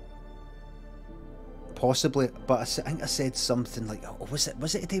 possibly, but I think I said something like, oh, was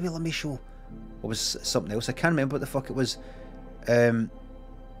it a David Limmy show, or was something else? I can't remember what the fuck it was. And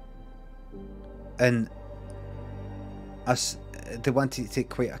they wanted to take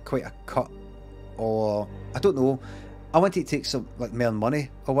quite a cut, or I don't know. I wanted to take some like more money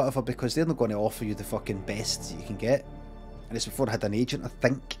or whatever, because they're not going to offer you the fucking best that you can get. And it's before I had an agent, I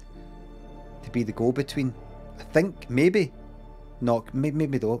think, to be the go-between. I think, maybe. No,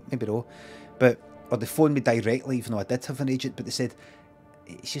 maybe no. But, or they phoned me directly, even though I did have an agent, but they said,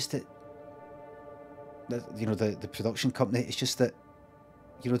 it's just that, you know, the production company, it's just that,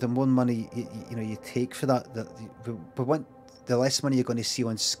 you know, the more money, you know, you take for that, we want, the less money you're going to see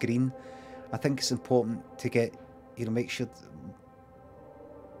on screen. I think it's important to get, you know, make sure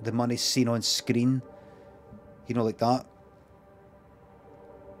the money's seen on screen, you know, like that.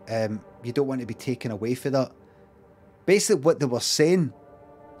 You don't want to be taken away for that. Basically what they were saying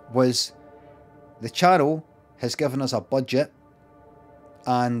was the channel has given us a budget,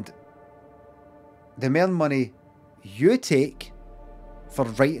 and the more money you take for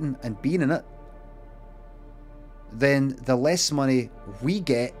writing and being in it, then the less money we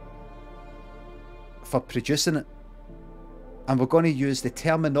get for producing it. And we're going to use the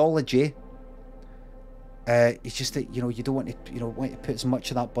terminology. It's just that, you know, you don't want to, you know, want to put as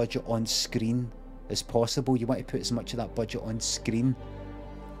much of that budget on screen as possible. You want to put as much of that budget on screen.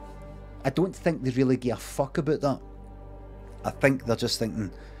 I don't think they really give a fuck about that. I think they're just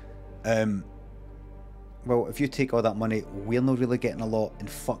thinking, well, if you take all that money, we're not really getting a lot, and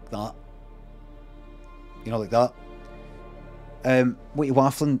fuck that. You know, like that. What are you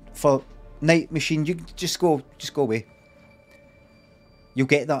waffling for? Night Machine, you just go away. You'll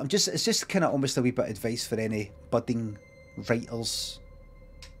get that. It's just kind of almost a wee bit of advice for any budding writers,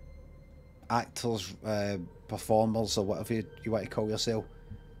 actors, performers, or whatever you want to call yourself.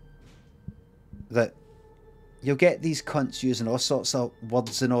 That you'll get these cunts using all sorts of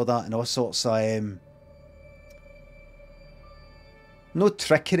words and all that, and all sorts of no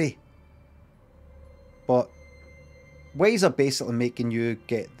trickery, but ways of basically making you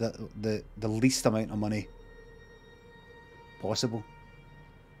get the least amount of money possible.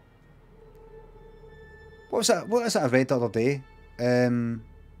 What was that I read the other day? The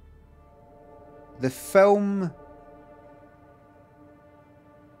film,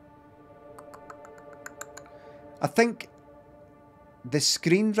 I think the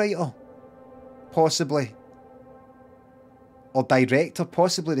screenwriter, possibly, or director,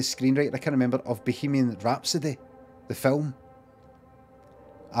 possibly the screenwriter, I can't remember, of Bohemian Rhapsody, the film.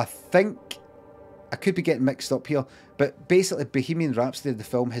 I think, I could be getting mixed up here, but basically Bohemian Rhapsody, the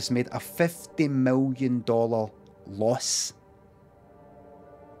film, has made a $50 million loss.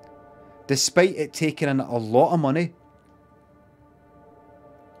 Despite it taking in a lot of money.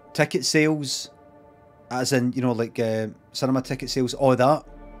 Ticket sales, as in, you know, like cinema ticket sales, all that.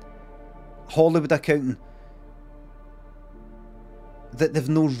 Hollywood accounting. That they've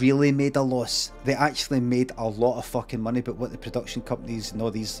not really made a loss. They actually made a lot of fucking money, but what the production companies and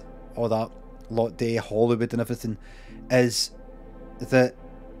all that lot day, Hollywood and everything, is that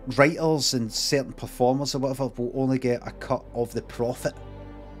writers and certain performers or whatever will only get a cut of the profit.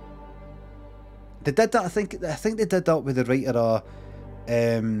 They did that, I think they did that with the writer of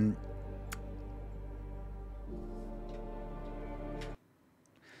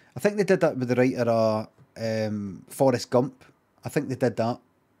I think they did that with the writer of Forrest Gump. I think they did that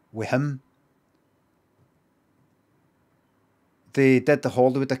with him. They did the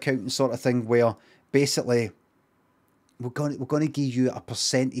Hollywood accounting sort of thing where basically we're going to give you a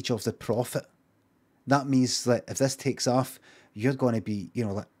percentage of the profit. That means that if this takes off, you're going to be, you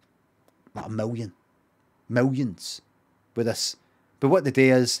know, like a millions with this. But what they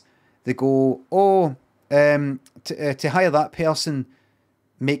do is they go, oh, to hire that person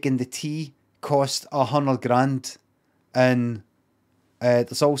making the tea cost $100,000, and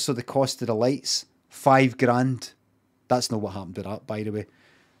there's also the cost of the lights, $5,000. That's not what happened with that, by the way.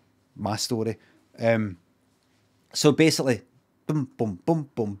 My story. So basically, boom, boom, boom,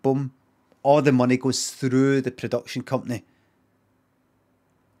 boom, boom. All the money goes through the production company.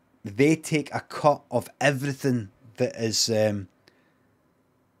 They take a cut of everything that is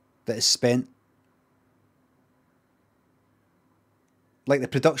spent. Like the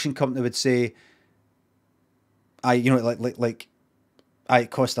production company would say, it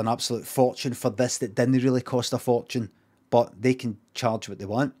cost an absolute fortune for this that didn't really cost a fortune, but they can charge what they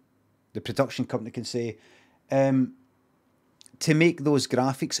want. The production company can say, to make those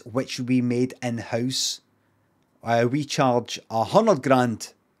graphics, which we made in-house, we charge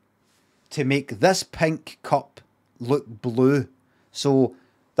 $100,000 to make this pink cup look blue. So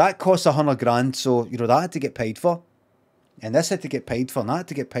that costs $100,000. So, you know, that had to get paid for. And this had to get paid for, and that had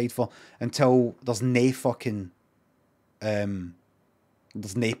to get paid for, until there's no fucking,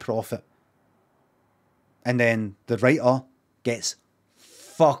 there's no profit. And then the writer gets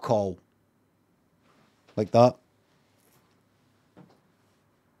fuck all. Like that.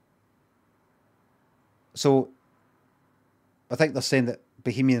 So, I think they're saying that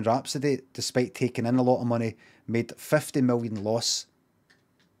Bohemian Rhapsody, despite taking in a lot of money, made 50 million loss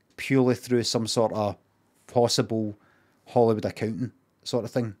purely through some sort of possible Hollywood accounting sort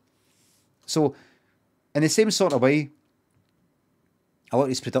of thing. So, in the same sort of way, a lot of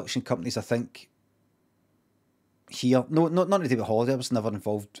these production companies, I think, here, not to do with Hollywood, I was never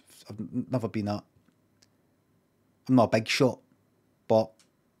involved, I've never been that. I'm not a big shot, but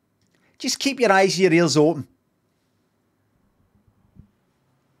just keep your eyes, your ears open.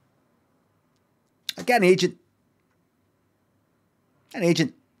 Get an agent. Get an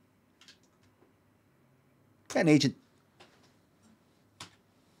agent. Get an agent.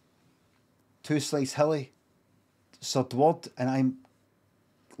 Two Slice Hilly, Sir Dward, and I'm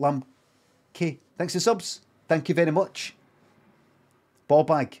Lam K. Thanks for the subs. Thank you very much.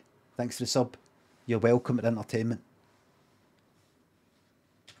 Ballbag, thanks for the sub. You're welcome at entertainment.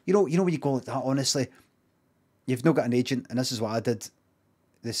 You know when you go like that, honestly, you've not got an agent, and this is what I did.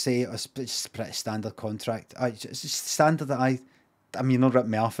 They say it's just a pretty standard contract. It's just standard that I mean, you're not ripping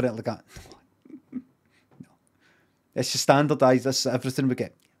me off for it like that. No. It's just standardised, this everything we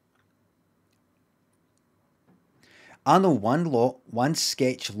get. I know one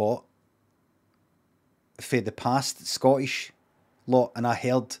sketch lot for the past Scottish lot, and I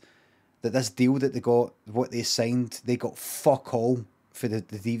heard that this deal that they got, what they signed, they got fuck all for the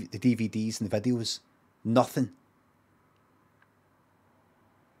DVDs and the videos. Nothing.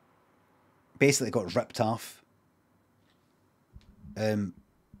 Basically got ripped off.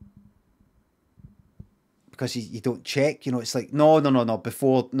 Because you don't check, you know, it's like, no,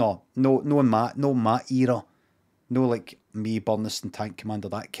 before, no in my era. No, like me, Burniss and Tank Commander,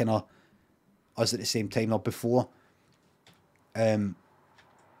 that kind of us at the same time, or before.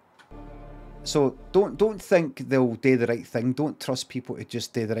 So don't think they'll do the right thing. Don't trust people to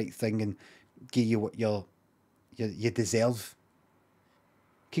just do the right thing and give you what you deserve.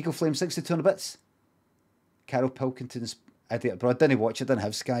 Kiko Flame 62 and bits. Carol Pilkington's Idiot, bro. I didn't watch it. I didn't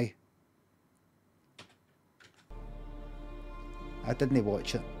have Sky. I didn't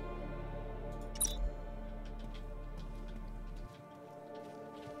watch it.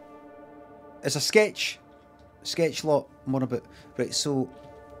 It's a sketch lot. More about right. So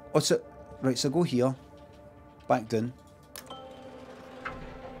what's it? Right. So go here, back down.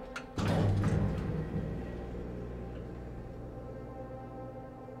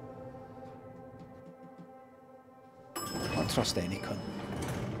 Don't trust any cunt.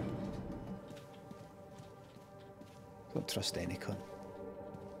 Don't trust any cunt.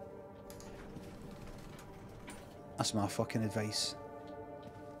 That's my fucking advice.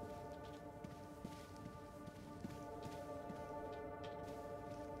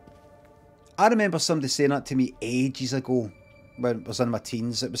 I remember somebody saying that to me ages ago when I was in my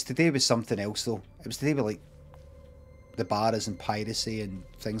teens. It was to do with something else though. It was to do with like the bars and piracy and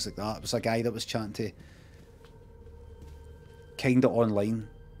things like that. It was a guy that was chatting to kind of online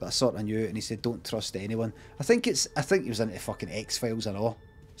that I sort of knew, and he said don't trust anyone. I think he was into fucking X-Files and all.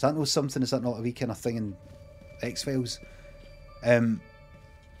 Is that not something? Is that not a wee kind of thing in X-Files? And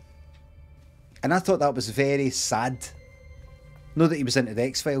I thought that was very sad. Not that he was into the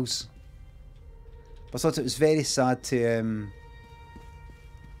X-Files, but I thought it was very sad to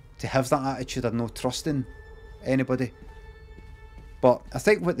have that attitude of no trusting anybody. But I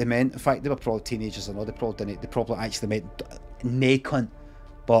think what they meant, in fact, they were probably teenagers and all. They probably actually meant nay cunt.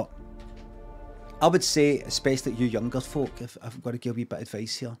 But I would say, especially you younger folk, if I've got to give you a bit of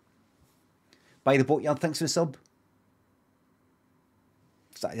advice here. By the Boatyard, thanks for the sub.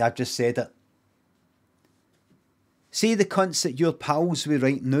 I've just said it. See the cunts that you're pals with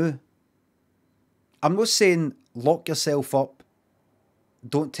right now. I'm not saying lock yourself up.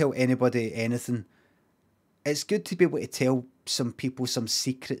 Don't tell anybody anything. It's good to be able to tell some people some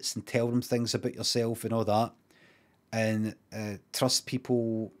secrets and tell them things about yourself and all that. And trust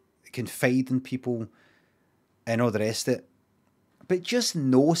people, confide in people and all the rest of it. But just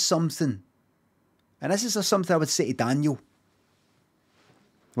know something. And this is something I would say to Daniel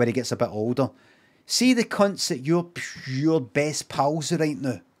when he gets a bit older. See the cunts that you're pure best pals with right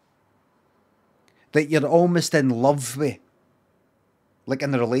now. That you're almost in love with. Like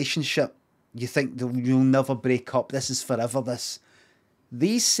in a relationship. You think you'll never break up. This is forever, this.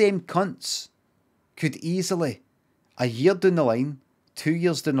 These same cunts could easily, a year down the line, 2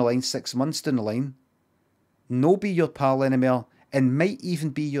 years down the line, 6 months down the line, no be your pal anymore and might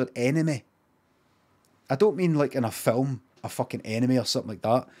even be your enemy. I don't mean like in a film, a fucking enemy or something like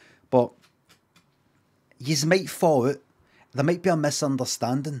that, but yous might fall out. There might be a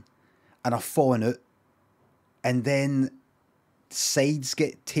misunderstanding and a falling out, and then sides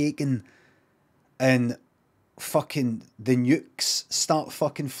get taken and fucking the nukes start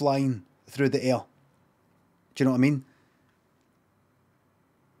fucking flying through the air. Do you know what I mean?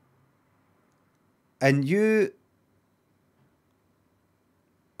 And you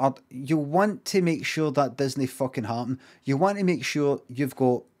want to make sure that doesn't fucking happen. You want to make sure you've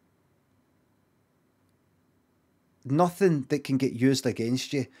got nothing that can get used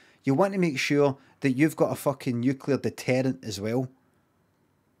against you. You want to make sure that you've got a fucking nuclear deterrent as well.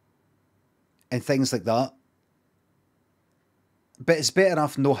 And things like that. But it's better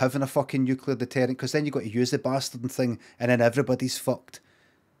off not having a fucking nuclear deterrent, because then you've got to use the bastard thing and then everybody's fucked.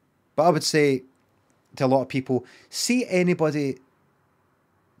 But I would say to a lot of people, see anybody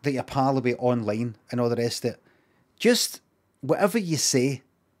that you're pal with online and all the rest of it, just whatever you say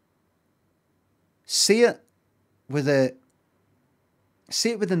it with the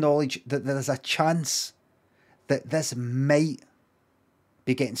knowledge that there is a chance that this might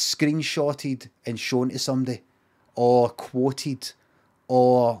be getting screenshotted and shown to somebody, or quoted,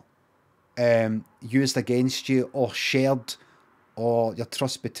 or used against you, or shared, or your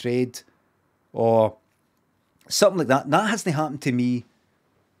trust betrayed, or something like that. That hasn't happened to me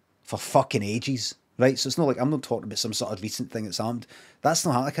for fucking ages, right? So it's not like I'm not talking about some sort of recent thing that's happened. That's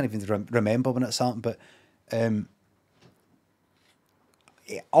not how I can't even remember when it's happened. But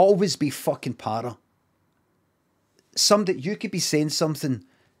always be fucking para. Somebody, you could be saying something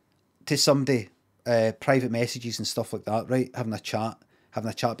to somebody, private messages and stuff like that, right? Having a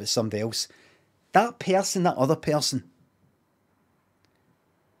chat with somebody else. That person, that other person,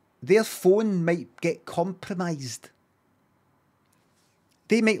 their phone might get compromised.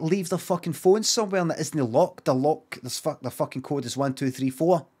 They might leave their fucking phone somewhere and it isn't locked. The fucking code is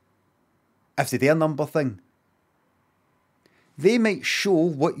 1234. If they their number thing. They might show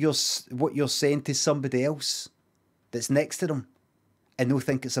what you're saying to somebody else that's next to them, and they'll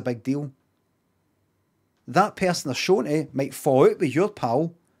think it's a big deal. That person they're showing to might fall out with your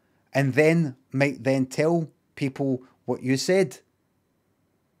pal, and then might then tell people what you said.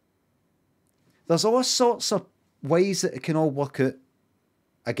 There's all sorts of ways that it can all work out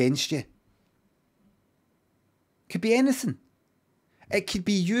against you. Could be anything. It could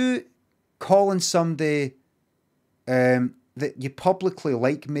be you calling somebody that you publicly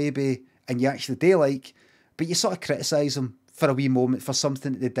like maybe, and you actually do like, but you sort of criticise them for a wee moment for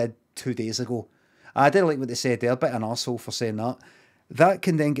something that they did 2 days ago. I didn't like what they said there, a bit of an arsehole for saying that. That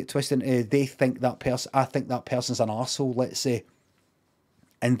can then get twisted into I think that person's an arsehole, let's say.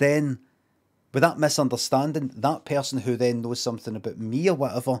 And then, with that misunderstanding, that person who then knows something about me or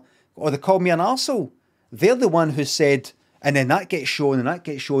whatever, or they call me an arsehole, they're the one who said, and then that gets shown, and that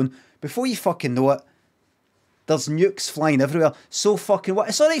gets shown. Before you fucking know it, There's nukes flying everywhere. So fucking what?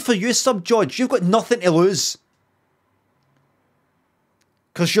 It's alright for you, Sub George. You've got nothing to lose.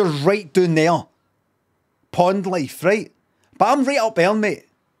 Because you're right down there. Pond life, right? But I'm right up there, mate.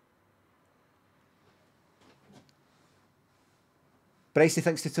 Brycey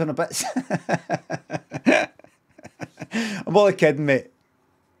thinks to 200 bits. I'm only kidding, mate.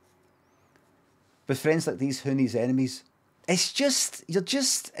 With friends like these, who needs enemies? It's just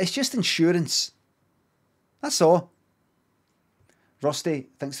insurance. That's all. Rusty,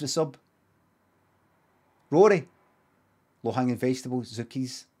 thanks for the sub. Rory, low-hanging vegetables,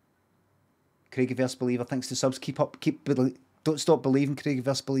 Zookies. Craigieverse Believer, thanks to subs. Don't stop believing,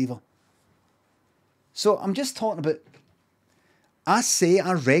 Craigieverse Believer. So I'm just talking about, I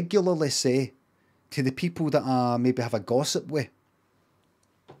regularly say to the people that I maybe have a gossip with,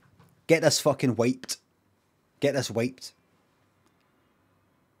 get this fucking wiped. Get this wiped.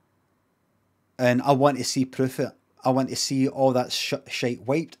 And I want to see proof of it. I want to see all that shite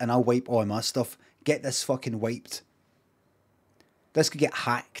wiped, and I'll wipe all my stuff. Get this fucking wiped. This could get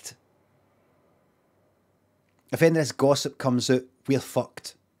hacked. If any of this gossip comes out, we're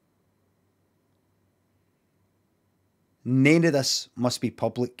fucked. None of this must be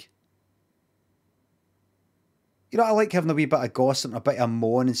public. You know, I like having a wee bit of gossip and a bit of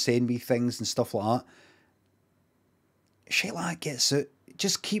moan and saying wee things and stuff like that. Shit like that gets out.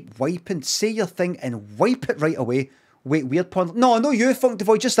 Just keep wiping. Say your thing and wipe it right away. Wait, weird porn. No, no, you, Funk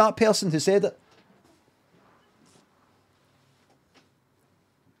Devoid, just that person who said it.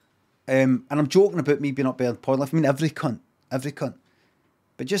 And I'm joking about me being up there in porn life. I mean, every cunt. Every cunt.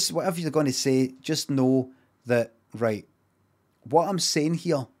 But just whatever you're going to say, just know that, right, what I'm saying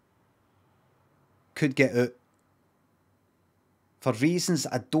here could get out for reasons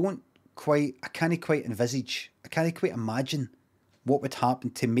I can't quite envisage. I can't quite imagine what would happen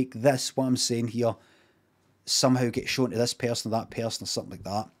to make this, what I'm saying here, somehow get shown to this person or that person or something like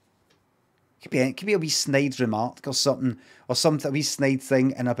that. It could be a wee snide remark or something, a wee snide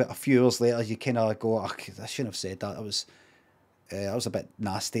thing, and about a few years later you kind of go, oh, I shouldn't have said that. That was a bit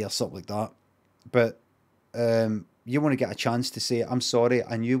nasty or something like that. But you want to get a chance to say, I'm sorry,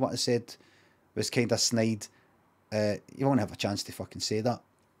 I knew what I said was kind of snide. You won't have a chance to fucking say that.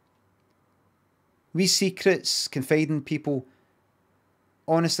 Wee secrets, confiding people.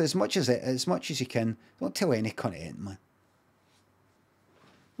 Honestly, as much as you can, don't tell any cunt it ain't, man.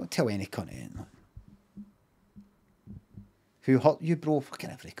 Don't tell any cunt it ain't, man. Who hurt you, bro? Fucking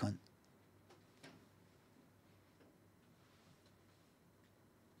every cunt.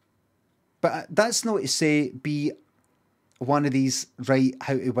 But that's not to say be one of these, right,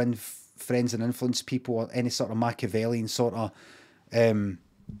 how to win friends and influence people, or any sort of Machiavellian sort of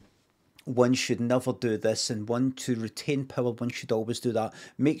one should never do this, and one to retain power, one should always do that.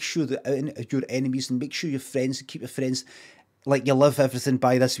 Make sure that your enemies, and make sure your friends, and keep your friends, like you live everything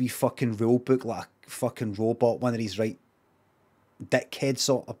by this wee fucking rule book, like a fucking robot, one of these, right, dickhead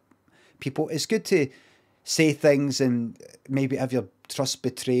sort of people. It's good to say things and maybe have your trust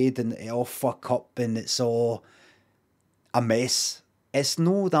betrayed and it all fuck up and it's all a mess. It's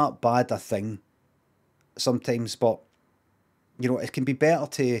no that bad a thing sometimes, but you know, it can be better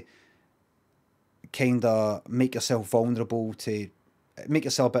to kind of make yourself vulnerable, to make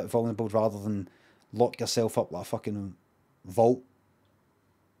yourself a bit vulnerable rather than lock yourself up like a fucking vault.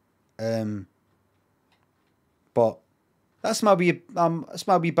 But that's my wee bit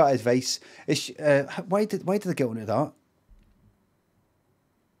of advice. Why did I get onto that?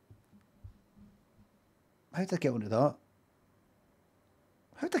 How did I get onto that?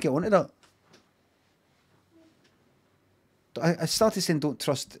 How did I get onto that? I started saying don't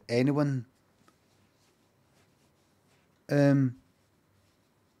trust anyone. How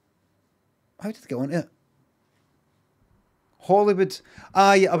did I get onto it? Hollywood.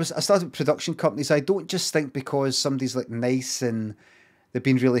 I started with production companies. I don't just think because somebody's like nice and they've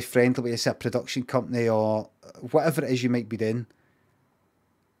been really friendly with a production company or whatever it is you might be doing.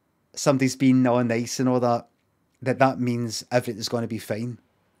 Somebody's been all nice and all that. That means everything's going to be fine.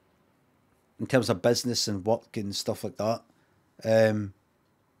 In terms of business and work and stuff like that.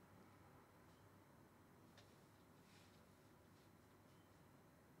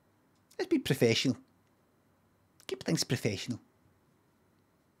 Let's be professional. Keep things professional.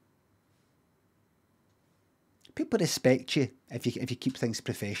 People respect you if you keep things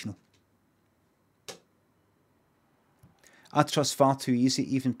professional. I trust far too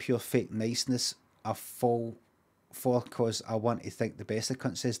easy, even pure fake niceness I fall for because I want to think the best of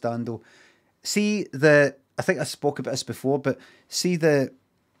cunt, says Dando. See I think I spoke about this before, but see there's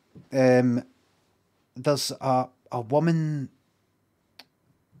a woman,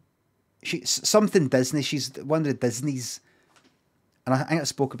 something Disney. She's one of the Disneys, and I think I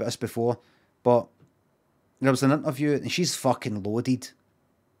spoke about this before, but there was an interview, and she's fucking loaded,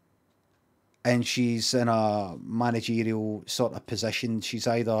 and she's in a managerial sort of position. She's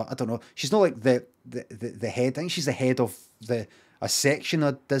either, I don't know, she's not like the head. I think she's the head of a section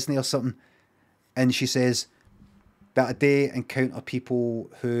of Disney or something, and she says that I do encounter people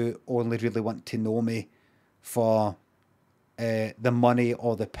who only really want to know me for the money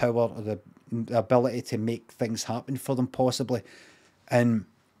or the power or the ability to make things happen for them, possibly. And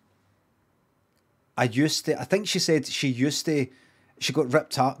I think she said she got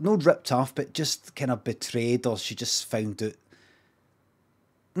ripped off, not ripped off, but just kind of betrayed, or she just found out.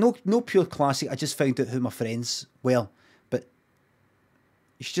 No pure classic, I just found out who my friends were. But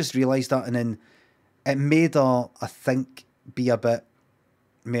she just realised that, and then it made her, I think, be a bit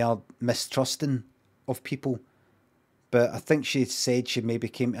more mistrusting of people. But I think she said she maybe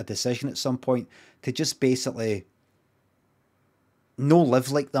came to a decision at some point to just basically no live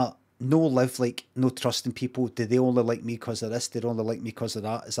like that. No live like no trusting people. Do they only like me because of this? Do they only like me because of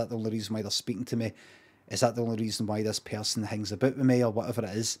that? Is that the only reason why they're speaking to me? Is that the only reason why this person hangs about with me, or whatever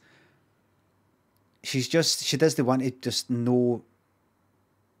it is? She doesn't want to just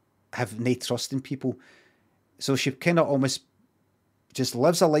have no trust in people. So she kind of almost just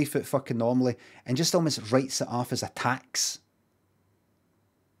lives her life out fucking normally and just almost writes it off as a tax.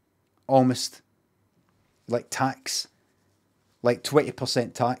 Almost. Like tax. Like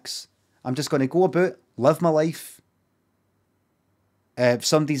 20% tax. I'm just going to go about, live my life. If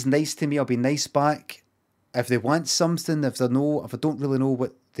somebody's nice to me, I'll be nice back. If they want something, if I don't really know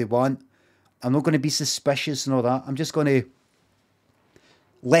what they want, I'm not going to be suspicious and all that. I'm just going to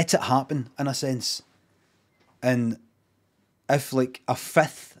let it happen, in a sense. And if like a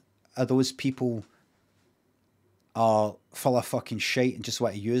fifth of those people are full of fucking shite and just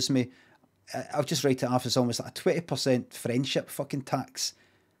want to use me, I'll just write it off as almost like a 20% friendship fucking tax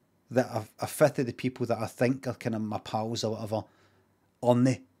that a fifth of the people that I think are kind of my pals or whatever on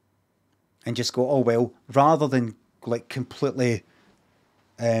me, and just go, oh well, rather than like completely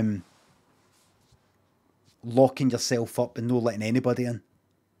locking yourself up and not letting anybody in,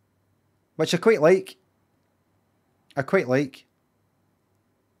 which I quite like. I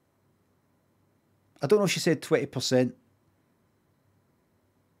don't know if she said 20%,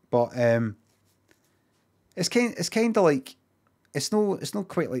 but it's kind of like it's not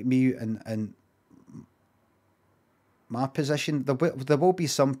quite like me and my position. There will be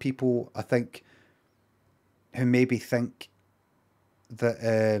some people, I think, who maybe think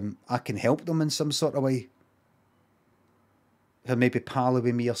that I can help them in some sort of way. Who maybe pally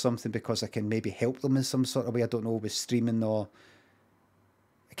with me or something because I can maybe help them in some sort of way. I don't know, with streaming, or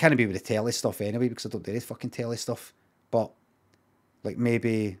it can't be with the telly stuff anyway, because I don't do any fucking telly stuff. But like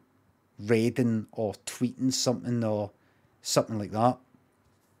maybe raiding or tweeting something or something like that.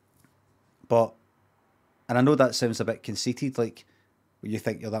 And I know that sounds a bit conceited, like when you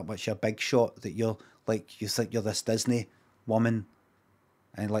think you're that much a big shot, that you think you're this Disney woman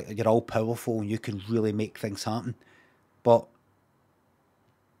and like you're all powerful and you can really make things happen. But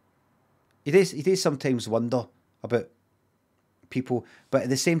you do sometimes wonder about people, but at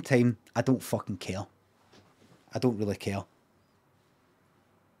the same time, I don't fucking care. I don't really care.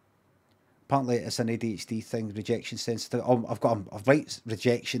 Apparently, it's an ADHD thing, rejection sensitive. I've right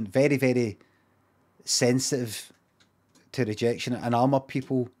rejection, very, very sensitive to rejection, and I'm a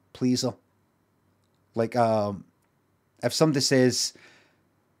people pleaser. Like, if somebody says,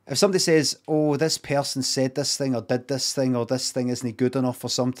 oh, this person said this thing or did this thing or this thing isn't good enough or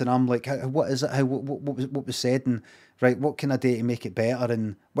something, I'm like, what is it? What was said? And right, what can I do to make it better?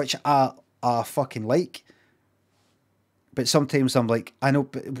 And which I fucking like. But sometimes I'm like, I know,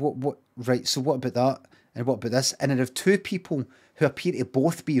 but what? Right, so what about that? And what about this? And then if two people who appear to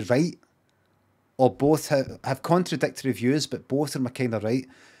both be right, or both have contradictory views, but both of them are kind of right,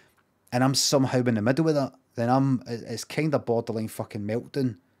 and I'm somehow in the middle of that, then it's kind of borderline fucking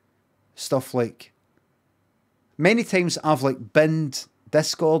meltdown. Stuff like, many times I've like binned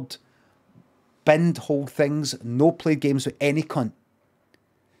Discord, binned whole things, no played games with any cunt,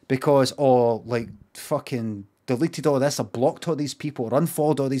 because, or like fucking deleted all this, or blocked all these people, or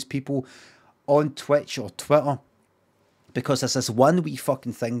unfollowed all these people on Twitch or Twitter, because there's this one wee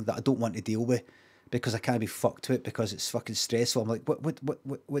fucking thing that I don't want to deal with, because I can't be fucked to it, because it's fucking stressful. I'm like, what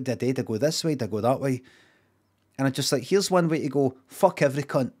did I do? Did I go this way? Did I go that way? And I'm just like, here's one way to go, fuck every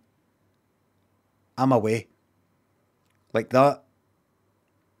cunt. I'm away. Like that.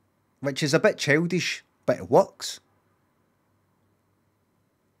 Which is a bit childish, but it works.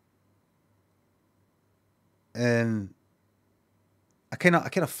 I kind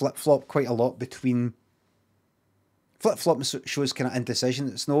of flip flop quite a lot between. Flip flop shows kind of indecision.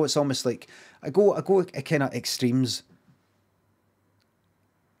 It's almost like I go at kind of extremes.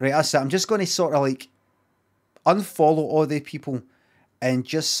 Right, that's it. I'm just going to sort of like unfollow all the people and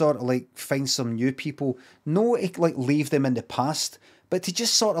just sort of like find some new people. No, like leave them in the past, but to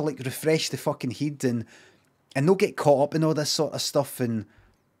just sort of like refresh the fucking head and not get caught up in all this sort of stuff and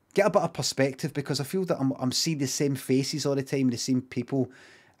get a bit of perspective, because I feel that I'm seeing the same faces all the time, the same people,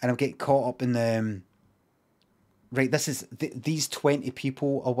 and I'm getting caught up in right, this is these 20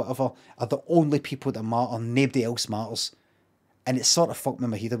 people or whatever are the only people that matter. Nobody else matters, and it sort of fucked me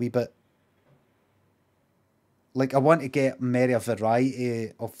in my head a wee bit. Like, I want to get a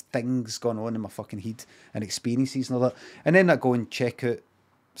variety of things going on in my fucking head and experiences and all that, and then I go and check out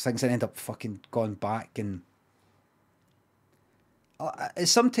things and end up fucking going back, and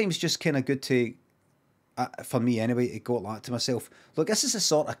it's sometimes just kind of good to, for me anyway, to go like to myself, look, this is the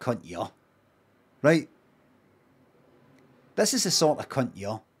sort of cunt you're, right? This is the sort of cunt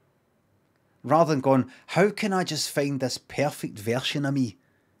you're. Rather than going, how can I just find this perfect version of me?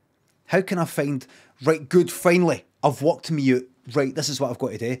 How can I find, right, good, finally, I've worked me out, right, this is what I've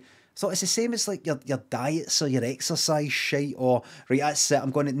got to do. So it's the same as like your diets or your exercise shite, or, right, that's it,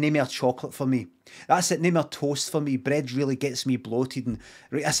 I'm going to name me a chocolate for me. That's it, name me a toast for me. Bread really gets me bloated, and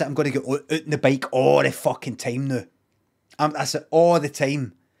right, that's it, I'm going to go out on the bike all the fucking time now. That's it, all the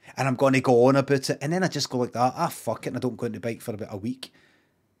time. And I'm going to go on about it. And then I just go like that, fuck it, and I don't go on the bike for about a week.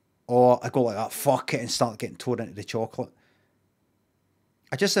 Or I go like that, fuck it, and start getting torn into the chocolate.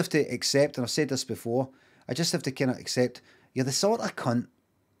 I just have to accept, and I've said this before, I just have to kind of accept, you're the sort of cunt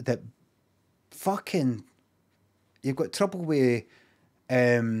that fucking, you've got trouble with,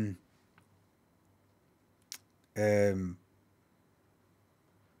 kind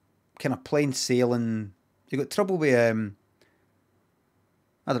of plain sailing, you've got trouble with,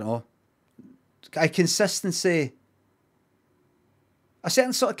 I don't know, a consistency, a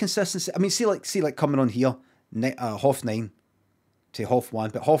certain sort of consistency. I mean, see like coming on here, 9:30 to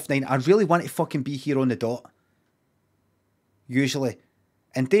 1:30, but 9:30, I really want to fucking be here on the dot. Usually.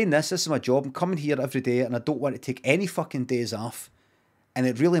 And doing this is my job. I'm coming here every day and I don't want to take any fucking days off. And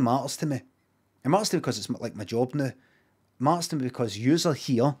it really matters to me. It matters to me because it's like my job now. It matters to me because yous are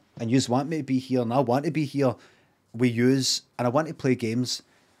here and yous want me to be here and I want to be here with yous and I want to play games.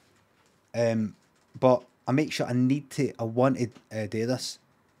 But I make sure I want to do this.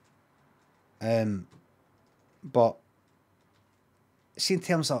 But see, in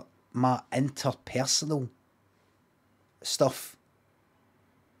terms of my interpersonal stuff,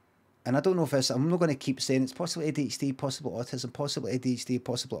 and I don't know if I'm not going to keep saying it's possibly ADHD, possible autism, possibly ADHD,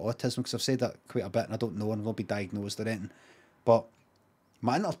 possibly autism, because I've said that quite a bit and I don't know and will be diagnosed or anything. But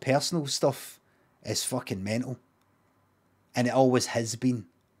my interpersonal stuff is fucking mental. And it always has been.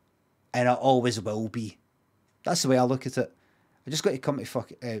 And it always will be. That's the way I look at it. I just got to come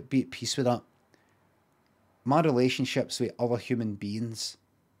to be at peace with that. My relationships with other human beings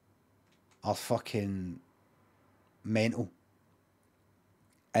are fucking mental.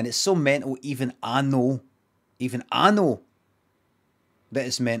 And it's so mental, even I know that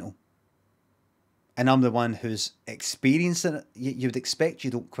it's mental. And I'm the one who's experiencing it. You would expect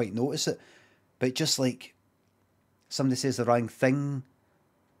you don't quite notice it. But just like somebody says the wrong thing,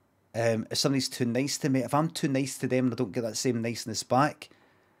 if somebody's too nice to me, if I'm too nice to them and I don't get that same niceness back,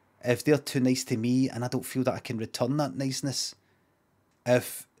 if they're too nice to me and I don't feel that I can return that niceness,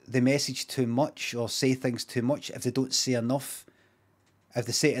 if they message too much or say things too much, if they don't say enough, if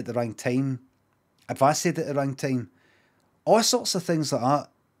they say it at the wrong time, if I said it at the wrong time, all sorts of things like that.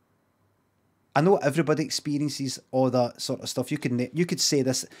 I know everybody experiences all that sort of stuff. You could say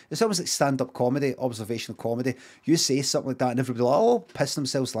this. It's almost like stand-up comedy, observational comedy. You say something like that and everybody like, oh, piss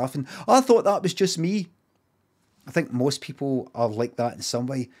themselves laughing. Oh, I thought that was just me. I think most people are like that in some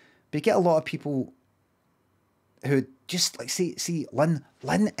way. But you get a lot of people who just like, see, Lynn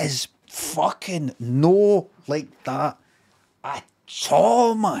is fucking no like that at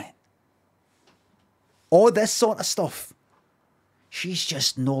all, man. All this sort of stuff. She's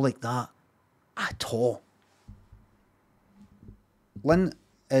just no like that at all. Lynn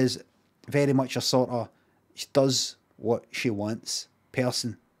is very much a sort of, she does what she wants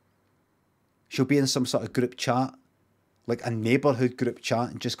person. She'll be in some sort of group chat, like a neighbourhood group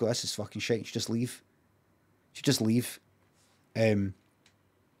chat, and just go, this is fucking shit. She just leave.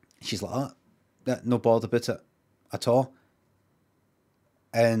 She's like that. No bothered about it at all.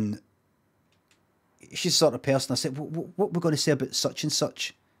 And she's the sort of person I said, what we're going to say about such and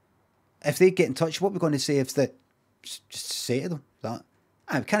such? If they get in touch, what we're going to say if they just say to them that?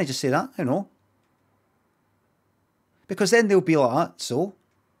 Can I just say that? I don't know. Because then they'll be like that, so.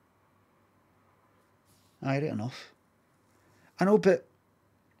 Aye, right enough. I know, but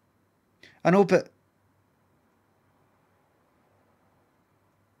I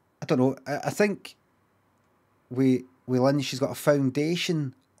don't know. I think with Lynn, she's got a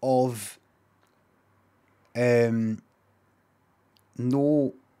foundation of no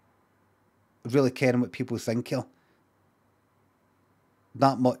really caring what people think of her.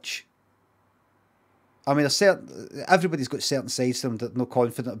 That much. I mean, everybody's got certain sides to them that they're not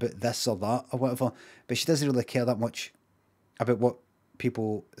confident about this or that or whatever, but she doesn't really care that much about what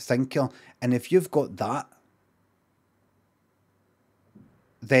people think of her. And if you've got that,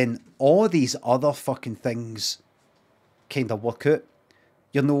 then all these other fucking things kind of work out.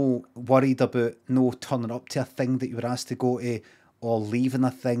 You're no worried about no turning up to a thing that you were asked to go to, or leaving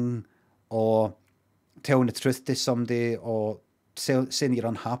a thing, or telling the truth to somebody, or saying you're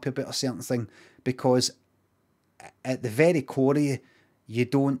unhappy about a certain thing, because at the very core of you, you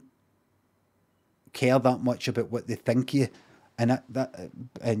don't care that much about what they think of you, and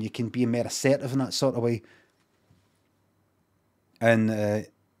and you can be more assertive in that sort of way, and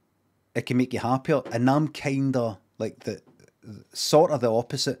it can make you happier. And I'm kind of like the sort of the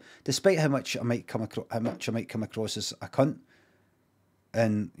opposite, despite how much I might come across as a cunt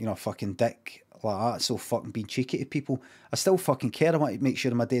and, you know, fucking dick like that, so fucking being cheeky to people. I still fucking care. I want to make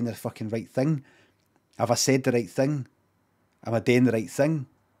sure am I doing the fucking right thing? Have I said the right thing? Am I doing the right thing?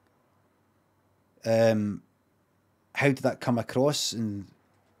 How did that come across and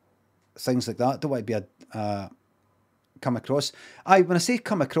things like that? Don't want to be a come across. When I say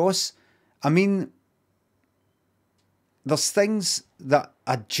come across, I mean there's things that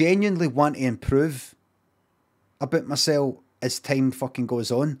I genuinely want to improve about myself as time fucking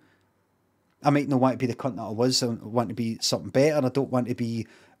goes on. I might not want to be the cunt that I was. I want to be something better. I don't want to be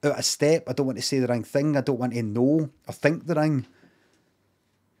out of step. I don't want to say the wrong thing. I don't want to know or think the wrong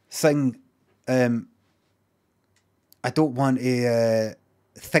thing. I don't want to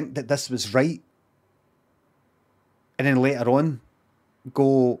think that this was right. And then later on,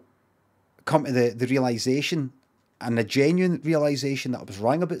 come to the realisation, and the genuine realisation that I was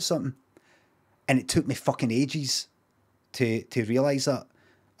wrong about something. And it took me fucking ages to realise that.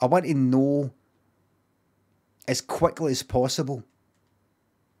 I want to know as quickly as possible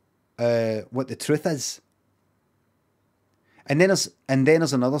what the truth is. And then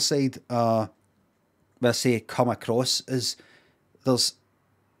there's another side where I say come across is there's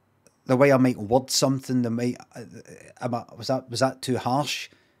the way I might word something. Was that too harsh?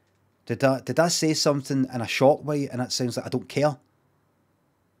 Did I say something in a short way and it sounds like I don't care?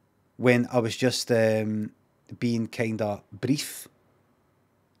 When I was just being kind of brief.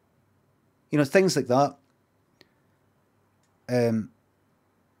 You know, things like that.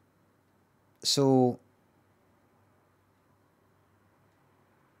 So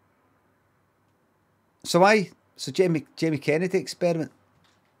Jamie Kennedy experiment.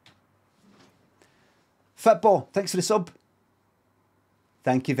 Football, thanks for the sub.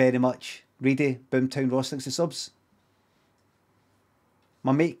 Thank you very much. Reedy, Boomtown Ross, thanks for the subs.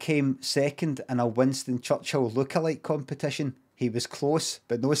 My mate came second in a Winston Churchill lookalike competition. He was close,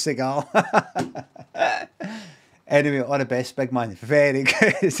 but no cigar. Anyway, all the best, big man. Very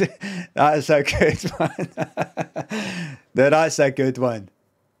good. That is a good one. No, that's a good one.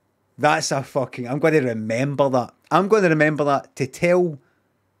 That's a fucking... I'm going to remember that. I'm going to remember that to tell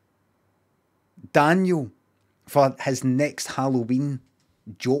Daniel for his next Halloween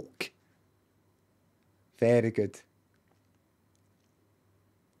joke. Very good.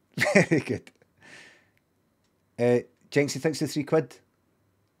 Very good. Jenksy, thanks for the £3.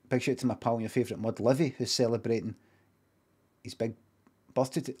 Big shout out to my pal and your favourite mud, Livy, who's celebrating his big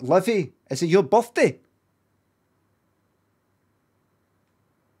birthday. Livy, is it your birthday?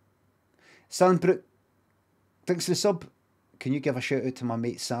 Sandbrook, thanks for the sub. Can you give a shout out to my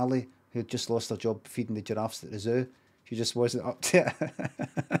mate Sally, who had just lost her job feeding the giraffes at the zoo? She just wasn't up to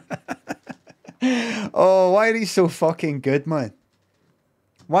it. Oh, why are these so fucking good, man?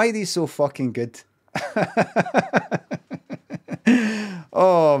 Why are these so fucking good?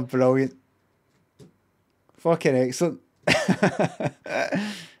 Oh, brilliant. Fucking excellent.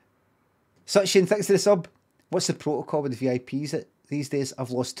 Sachin, thanks for the sub. What's the protocol with the VIPs these days?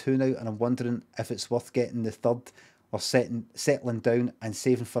 I've lost 2 now and I'm wondering if it's worth getting the third or settling down and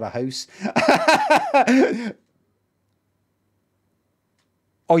saving for a house.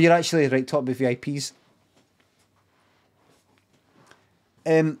 Oh, you're actually right, talking about VIPs.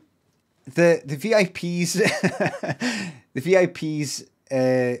 The VIPs, the VIPs,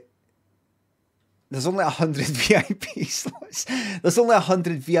 there's only 100 VIP slots. There's only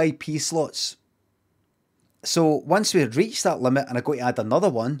 100 VIP slots So once we reach that limit and I go to add another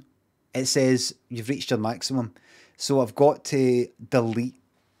one, it says you've reached your maximum. So I've got to delete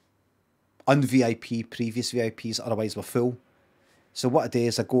un-VIP previous VIPs, otherwise we're full. So what I do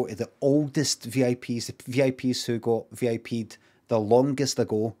is I go to the oldest VIPs, the VIPs who got VIP'd the longest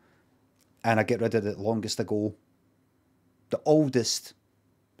ago, and I get rid of the longest ago. The oldest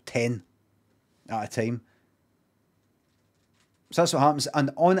 10 at a time. So that's what happens.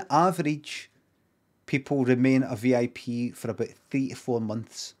 And on average, people remain a VIP for about 3 to 4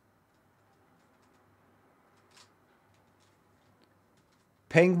 months.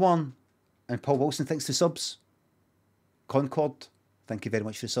 Penguin and Paul Wilson, thanks to subs. Concord, thank you very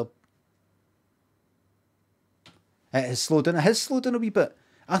much for the sub. It has slowed down. It has slowed down a wee bit.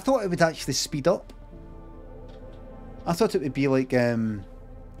 I thought it would actually speed up. I thought it would be like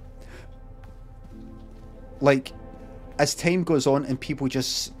as time goes on and people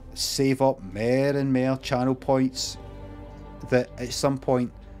just save up more and more channel points, that at some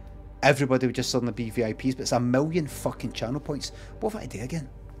point everybody would just suddenly be VIPs, but it's 1 million fucking channel points. What have I do again?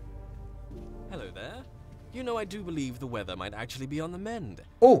 Hello there. You know, I do believe the weather might actually be on the mend.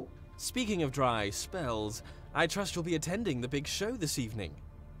 Oh! Speaking of dry spells, I trust you'll be attending the big show this evening.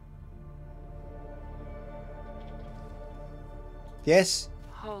 Yes.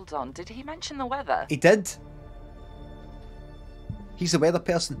 Hold on, did he mention the weather? He did. He's the weather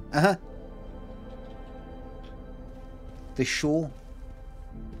person. Uh-huh. The show.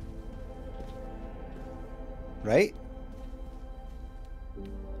 Right?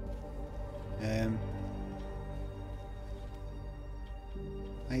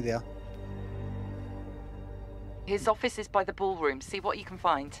 Hi there. His office is by the ballroom. See what you can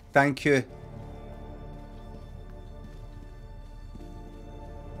find. Thank you.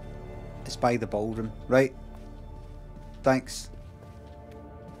 It's by the ballroom. Right. Thanks.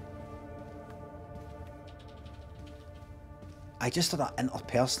 I just thought that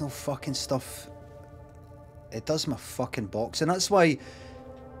interpersonal fucking stuff, it does my fucking box. And that's why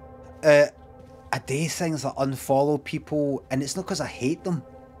I do things like unfollow people, and it's not because I hate them.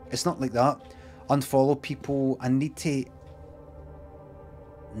 It's not like that. Unfollow people. I need to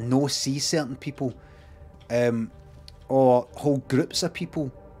no see certain people, or whole groups of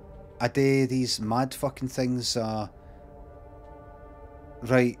people. I do these mad fucking things.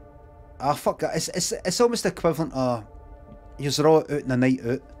 Right. Ah, fuck it. It's almost equivalent of you're all out on a night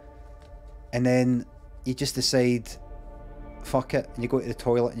out, and then you just decide, fuck it, and you go to the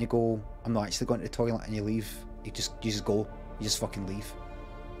toilet and you go, I'm not actually going to the toilet, and you leave. You just go. You just fucking leave.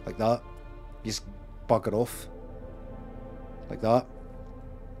 Like that. You just bugger off. Like that.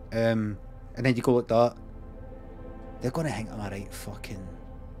 And then you go like that. They're going to think I'm a right fucking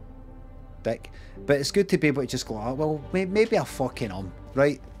dick. But it's good to be able to just go, oh, well, maybe I fucking am,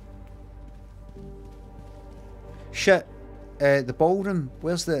 right? Shit. The ballroom.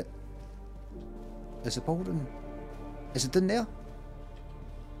 Where's the... Is the ballroom? Is it in there?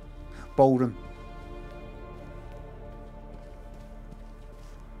 Ballroom.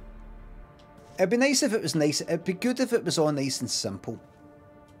 It'd be nice if it was nice. It'd be good if it was all nice and simple.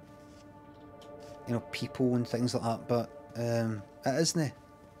 You know, people and things like that, but it isn't.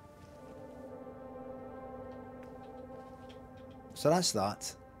 So that's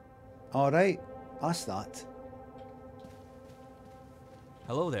that. Alright, that's that.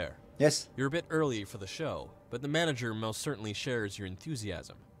 Hello there. Yes? You're a bit early for the show, but the manager most certainly shares your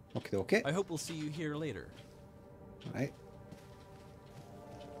enthusiasm. Okay, okay. I hope we'll see you here later. Alright.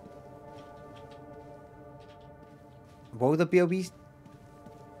 Will there be a wee...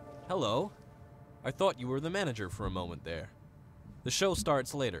 Hello. I thought you were the manager for a moment there. The show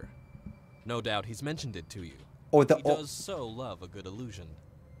starts later. No doubt he's mentioned it to you. Oh, he does so love a good illusion.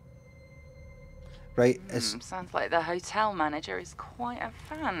 Right. Sounds like the hotel manager is quite a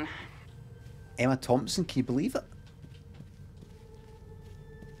fan. Emma Thompson, can you believe it?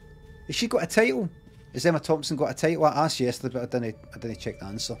 Has she got a title? Has Emma Thompson got a title? I asked yesterday, but I didn't check the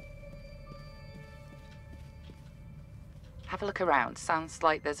answer. Have a look around. Sounds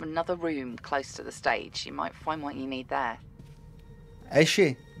like there's another room close to the stage. You might find what you need there. Is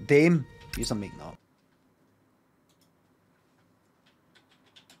she? Dame? You're making that up.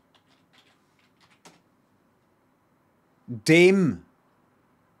 Dame.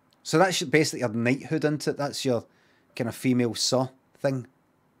 So that's basically your knighthood, isn't it? That's your kind of female saw thing.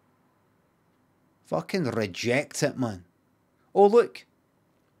 Fucking reject it, man. Oh, look.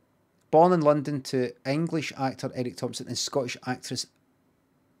 Born in London to English actor Eric Thompson and Scottish actress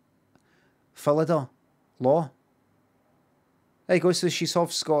Phillida Law. There you go, so she's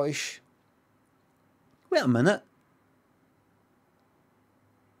half Scottish. Wait a minute.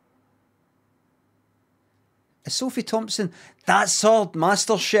 Sophie Thompson. That's her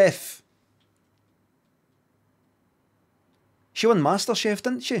MasterChef. She won MasterChef,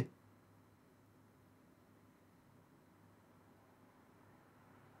 didn't she?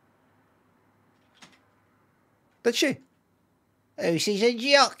 Did she? Oh, she's a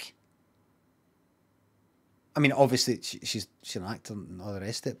jock. I mean, obviously, she's an actor and all the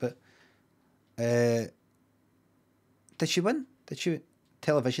rest of it, but... did she win? Did she...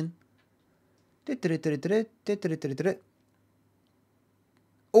 Television?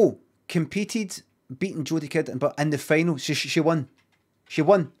 Oh, competed, beaten Jodie Kidd, but in the final, she won. She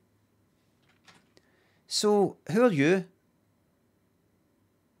won. So, who are you?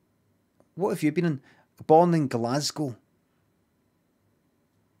 What have you been in? Born in Glasgow.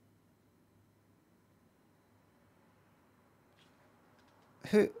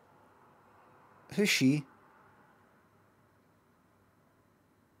 Who's she?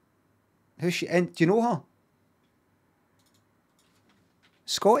 Who's she? And do you know her?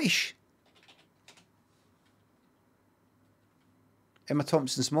 Scottish. Emma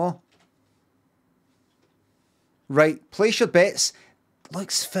Thompson-Small. Right, place your bets.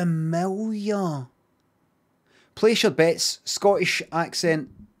 Looks familiar. Place your bets. Scottish accent,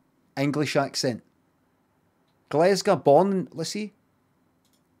 English accent. Glasgow, born, let's see.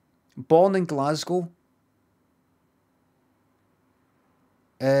 Born in Glasgow.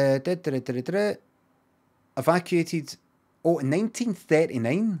 Evacuated. Oh, in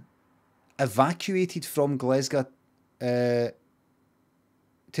 1939. Evacuated from Glasgow to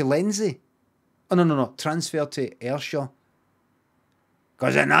Lindsay. Oh, no. Transferred to Ayrshire.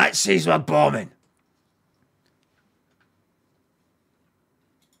 Because the Nazis were bombing.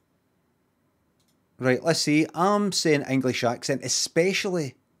 Right, let's see. I'm saying English accent,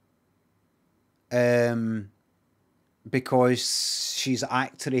 especially because she's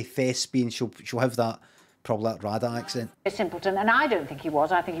actory, thespian. She'll have that probably that Rada accent. A simpleton, and I don't think he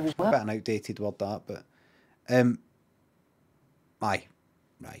was. I think he was. A bit an outdated word that, but aye,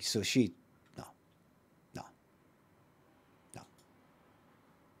 right. So she, no.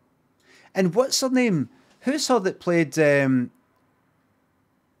 And what's her name? Who's her that played?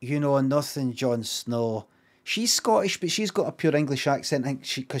 You know nothing, Jon Snow. She's Scottish, but she's got a pure English accent. I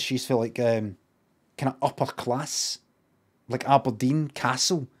think because she's feel like kind of upper class, like Aberdeen,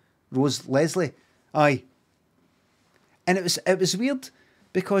 Castle, Rose Leslie. Aye. And it was weird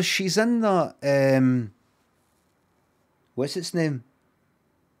because she's in that what's its name?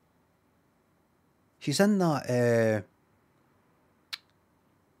 She's in that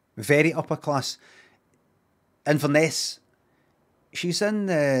very upper class Inverness. She's in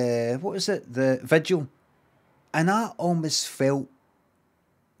what is it? The Vigil. And I almost felt,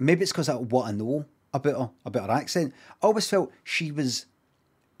 maybe it's because of what I know about her accent, I always felt she was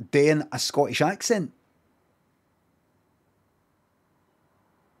doing a Scottish accent.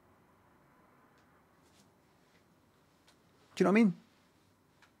 Do you know what I mean?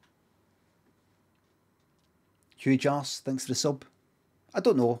 Huge arse, thanks for the sub. I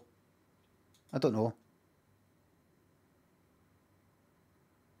don't know.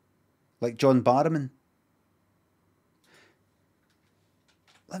 Like John Barrowman.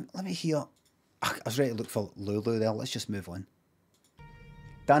 Let me hear. I was ready to look for Lulu there. Let's just move on.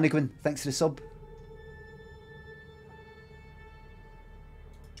 Danny Gwyn, thanks for the sub.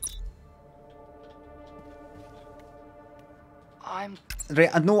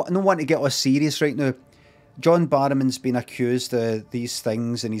 Right, I don't want to get all serious right now. John Barrowman's been accused of these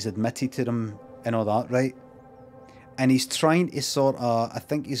things and he's admitted to them and all that, right? And he's trying to sort of, I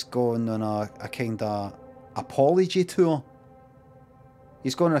think he's going on a kind of apology tour.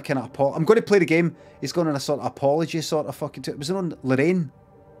 He's going on a kind of I'm going to play the game. He's going on a sort of apology sort of fucking tour. Was it on Lorraine?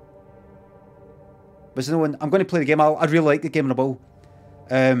 Was it on? I'm going to play the game. I really like the game on the ball.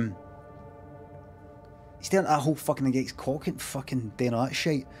 He's doing that whole fucking thing. He's cocking fucking doing all that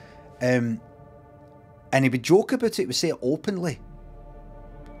shit. And he would joke about it. He would say it openly.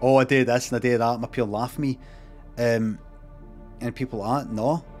 Oh, I did this and I did that. My people laugh at me. And people are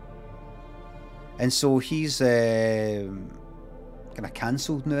no. And so he's kind of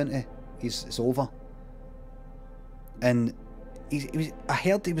cancelled now, isn't he? It's over. And I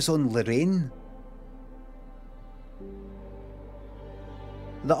heard he was on Lorraine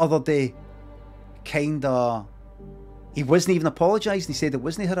the other day. Kinda, he wasn't even apologising. He said it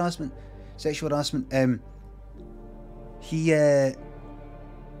wasn't harassment, sexual harassment. He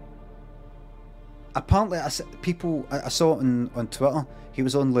apparently I saw it on Twitter. He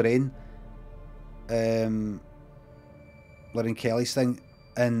was on Lorraine, Lorraine Kelly's thing,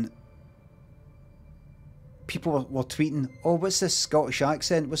 and people were tweeting, oh, what's this Scottish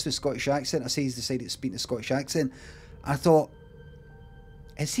accent? What's the Scottish accent? I say he's decided to speak in a Scottish accent. I thought,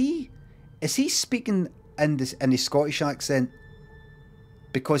 is he speaking in the Scottish accent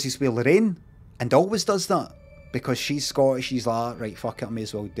because he's with Lorraine and always does that? Because she's Scottish, he's like, right, fuck it, I may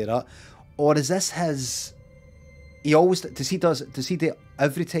as well do that. Or is this his... He always... Does he do it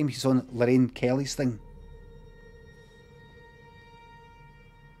every time he's on Lorraine Kelly's thing?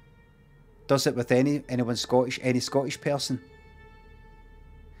 Does it with anyone Scottish, any Scottish person?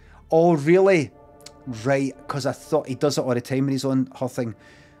 Oh, really? Right, because I thought he does it all the time when he's on her thing.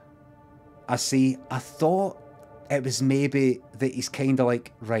 I see. I thought it was maybe that he's kind of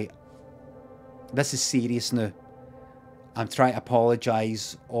like, right, this is serious now. I'm trying to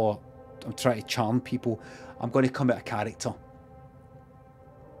apologise, or I'm trying to charm people. I'm going to come out of character.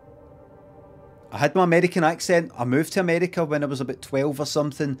 I had my American accent. I moved to America when I was about 12 or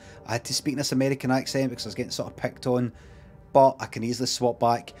something. I had to speak in this American accent because I was getting sort of picked on. But I can easily swap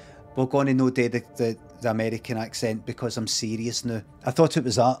back. We're going to no day the American accent because I'm serious now. I thought it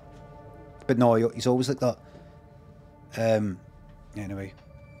was that. But no, he's always like that. Anyway.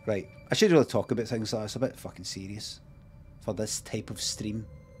 Right. I should really talk about things like that. It's a bit fucking serious for this type of stream.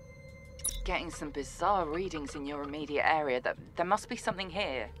 Getting some bizarre readings in your immediate area. There must be something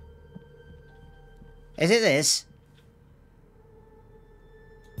here. Is it this?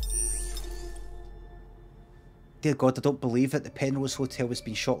 Dear God, I don't believe it. The Penrose Hotel has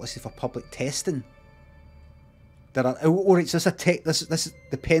been shortlisted for public testing. There are... Oh, it's just a tech... This is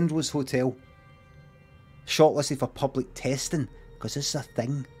the Penrose Hotel. Shortlisted for public testing. Because this is a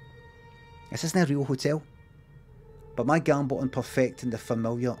thing. This isn't a real hotel. But my gamble on perfecting the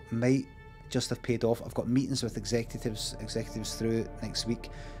familiar might just have paid off. I've got meetings with executives through next week.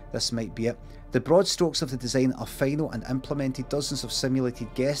 This might be it. The broad strokes of the design are final and implemented. Dozens of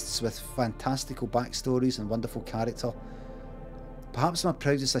simulated guests with fantastical backstories and wonderful character. Perhaps my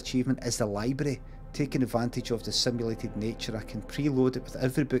proudest achievement is the library. Taking advantage of the simulated nature, I can preload it with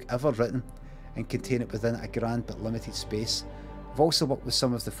every book ever written and contain it within a grand but limited space. I've also worked with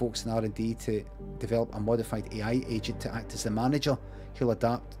some of the folks in R&D to develop a modified AI agent to act as the manager. He'll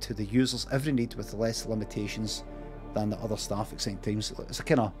adapt to the user's every need with less limitations than the other staff. Exciting times. It's a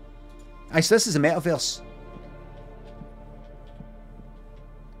kind of... So this is a metaverse.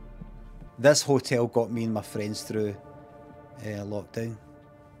 This hotel got me and my friends through lockdown.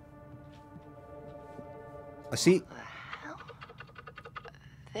 I see. What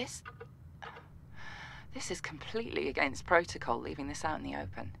the hell? This is completely against protocol, leaving this out in the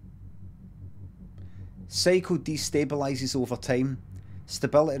open. Cycle destabilizes over time.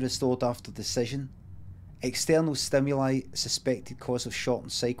 Stability restored after decision. External stimuli suspected cause of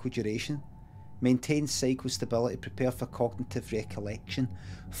shortened cycle duration. Maintain cycle stability. Prepare for cognitive recollection.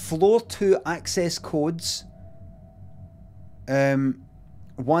 Floor 2 access codes.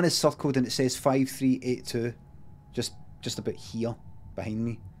 One is circled and it says 5382. Just about here, behind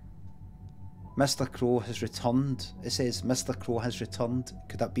me. Mr. Crow has returned. It says Mr. Crow has returned.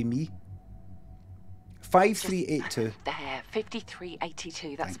 Could that be me? 5382. There,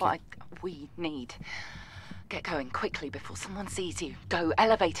 5382. That's what we need. Get going quickly before someone sees you. Go,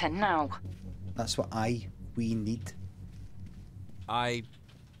 elevator now. That's what we need. I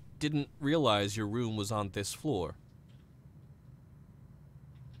didn't realize your room was on this floor.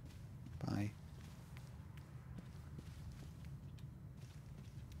 Bye.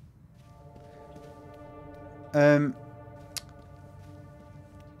 Um,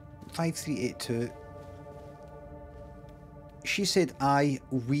 5382. She said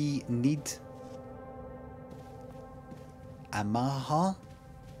we need Amaha,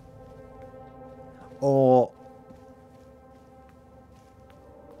 or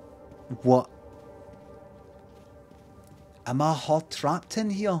what? Am I hot trapped in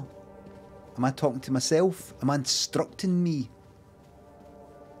here? Am I talking to myself? Am I instructing me?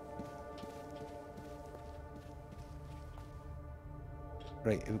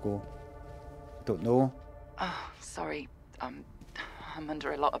 Right, here we go. Don't know. Oh, sorry. I'm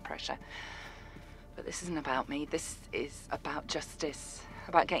under a lot of pressure. But this isn't about me. This is about justice.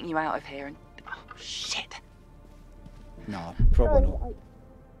 About getting you out of here and... Oh, shit. No, probably not.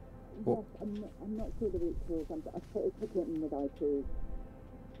 What? I'm not sure the root cause. I've put a ticket in with IT.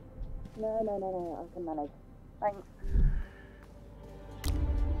 No, I can manage. Thanks.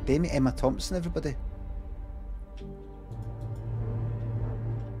 Damn it, Emma Thompson, everybody.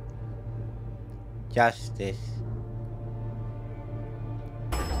 Justice.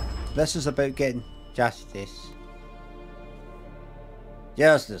 This is about getting justice.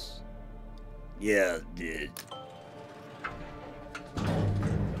 Justice. Yeah, dude.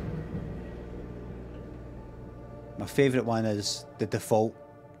 My favourite one is the default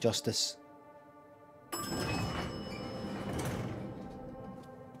justice.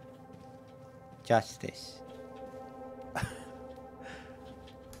 Justice.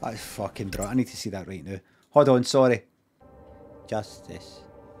 That's fucking brilliant. I need to see that right now. Hold on, sorry. Justice.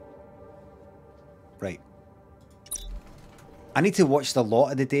 Right. I need to watch the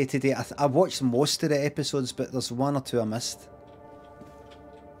lot of the day today. I watched most of the episodes, but there's one or two I missed.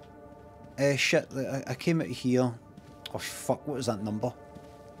 Shit, I came out here. Oh fuck, what was that number?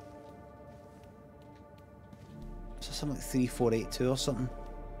 Is it something like 3482 or something?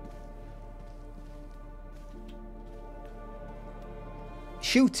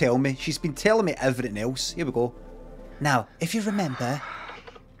 She'll tell me. She's been telling me everything else. Here we go. Now, if you remember...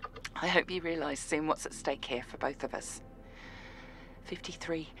 I hope you realise soon what's at stake here for both of us.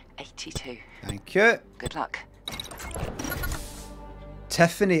 5382. Thank you. Good luck.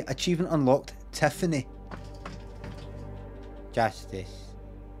 Tiffany. Achievement unlocked. Tiffany. Justice.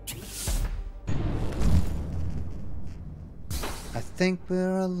 I think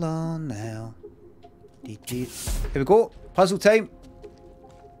we're alone now. Here we go. Puzzle time.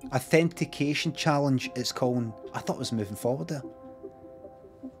 Authentication challenge, it's called. I thought it was moving forward there.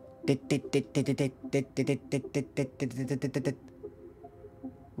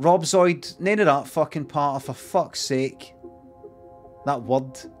 Robzoid, none of that fucking part, for fuck's sake. That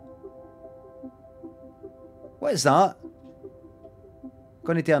word. What is that?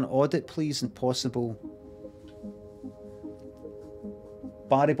 Gonna do an audit, please, and possible.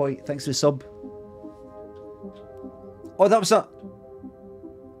 Barry Boy, thanks for the sub. Oh, that was a...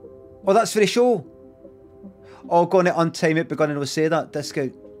 Oh, that's for the show. Oh, gonna untime it, but gonna say that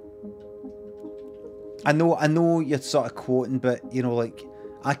discount. I know you're sort of quoting, but you know, like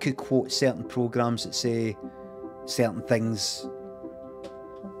I could quote certain programs that say certain things. Do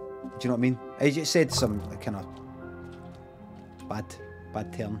you know what I mean? I just said some kind of bad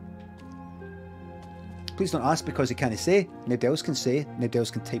term. Please don't ask because he can't say. Nobody else can say. Nobody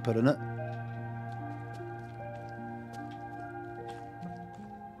else can type around it.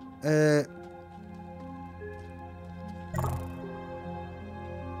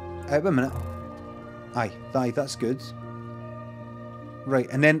 Wait a minute. Aye, that's good. Right,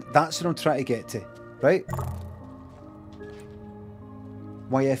 and then that's what I'm trying to get to, right?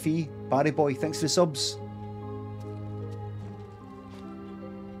 YFE, Barry Boy, thanks for the subs.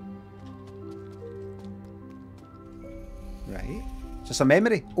 Right, just a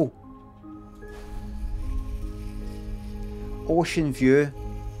memory. Oh. Ocean View.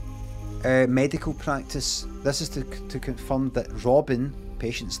 Medical practice. This is to confirm that Robin,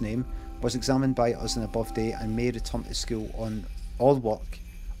 patient's name, was examined by us on above day and may return to school on all work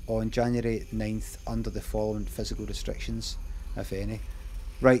on January 9th under the following physical restrictions, if any.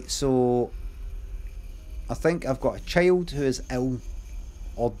 Right, so I think I've got a child who is ill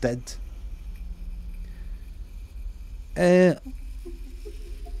or did.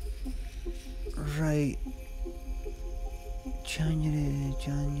 Right. January,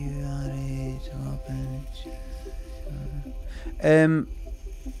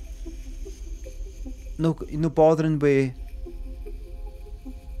 no bothering with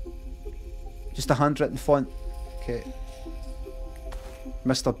just a handwritten font. Okay.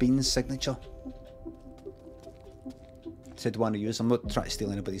 Mr. Bean's signature. Said one to use. I'm not trying to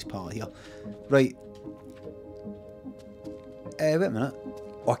steal anybody's part here. Right. Wait a minute.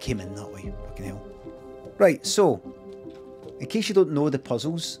 Oh, I came in that way. Fucking hell. Right, so in case you don't know the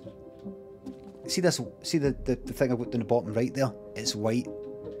puzzles, see this? See the thing I've got down the bottom right there? It's white.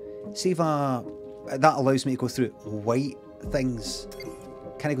 See if that allows me to go through white things.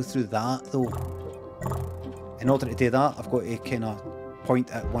 Can I go through that though? In order to do that, I've got to kind of point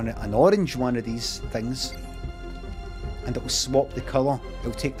at an orange one of these things, and it will swap the colour. It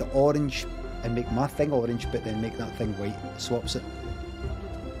will take the orange and make my thing orange, but then make that thing white. It swaps it.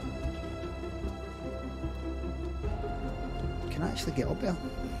 Can I actually get up there?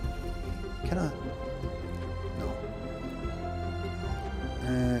 Can I? No.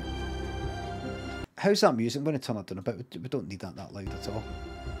 How's that music? I'm going to turn it down a bit. We don't need that loud at all.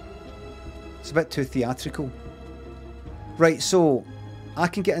 It's a bit too theatrical. Right, so I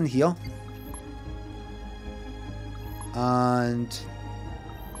can get in here and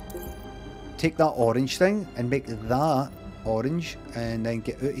take that orange thing and make that orange, and then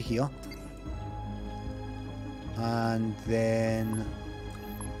get out of here. And then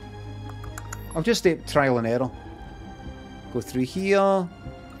I'll just do trial and error. Go through here,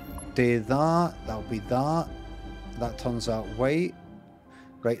 do that, that'll be that. That turns out white.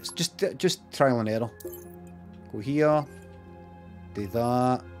 Right, it's just trial and error. Go here, do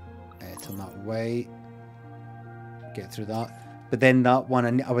that, turn that white. get through that. But then that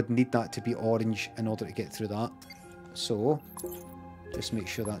one, I would need that to be orange in order to get through that. So, just make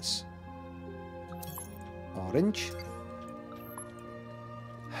sure that's orange.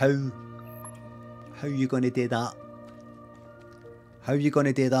 How are you going to do that? How are you going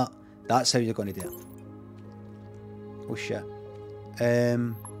to do that? That's how you're going to do it. Oh shit.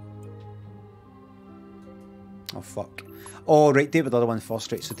 Oh fuck. Oh right, do the other one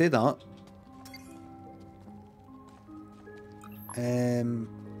first, right? So do that.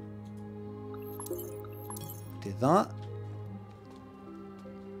 Do that.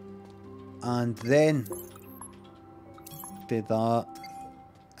 And then do that.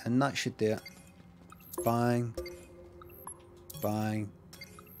 And that should do it. Bang. Bang.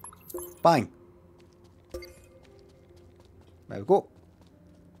 Bang. There we go.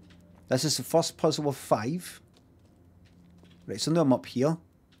 This is the first puzzle of 5. Right, so now I'm up here.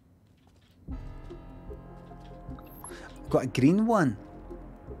 I've got a green one.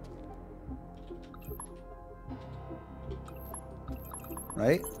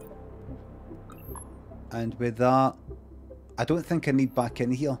 Right. And with that, I don't think I need back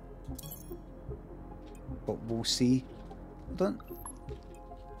in here. But we'll see. Hold on.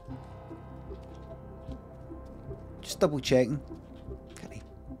 Just double checking. Can I?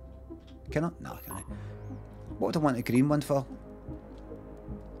 Can I? No, can I? What would I want a green one for?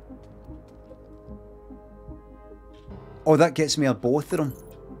 Oh, that gets me a both of them.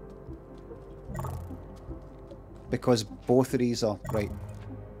 Because both of these are... Right.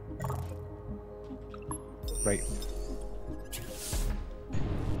 Right.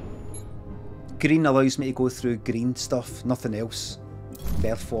 Green allows me to go through green stuff, nothing else.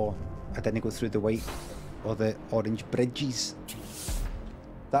 Therefore, I didn't go through the white or the orange bridges.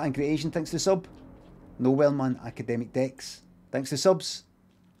 That and Great Asian, thanks to the sub. Noel Man, Academic Dex, thanks to the subs.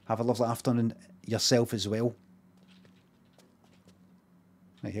 Have a lovely afternoon yourself as well.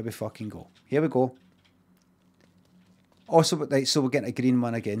 Right, here we fucking go. Here we go. Also, right, so we're getting a green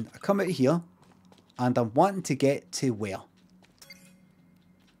one again. I come out of here, and I'm wanting to get to where?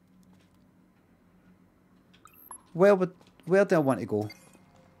 Where do I want to go?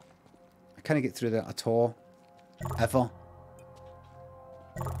 I can't get through that at all. Ever.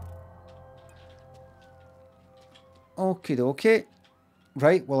 Okay, okay.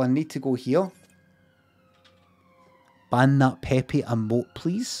 Right, well I need to go here. Ban that Pepe emote,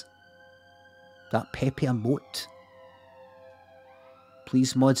 please. That Pepe emote.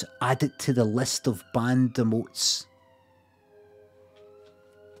 Please, mods, add it to the list of banned emotes.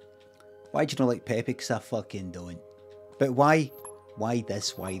 Why do you not like Pepe? Because I fucking don't. But why? Why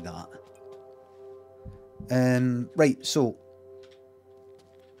this? Why that? Right, so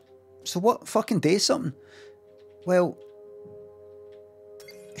what? Fucking do something. Well,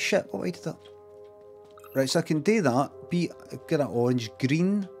 shit, what way did that? Right, so I can do that. Get an orange,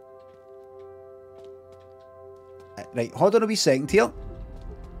 green. Right, hold on a wee second here.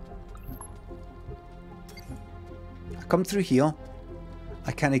 I come through here.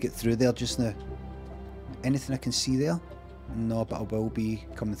 I can't get through there just now. Anything I can see there? No, but I will be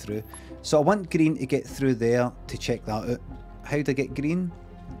coming through. So I want green to get through there to check that out. How do I get green?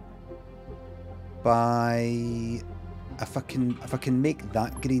 By if I can make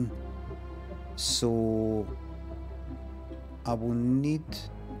that green. So I will need.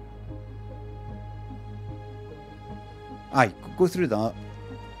 Aye, go through that.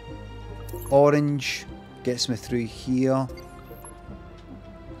 Orange gets me through here.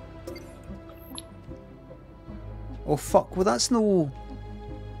 Oh fuck, well that's no...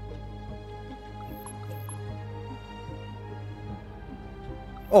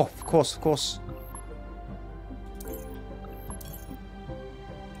 Oh, of course, of course.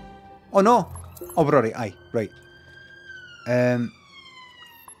 Oh no! Oh, we're alright, aye, right. Have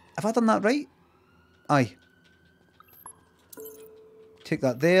I done that right? Aye. Take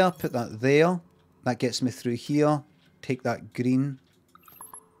that there, put that there. That gets me through here. Take that green.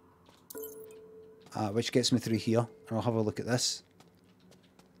 Which gets me through here. And I'll have a look at this.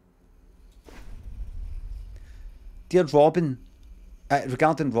 Dear Robin,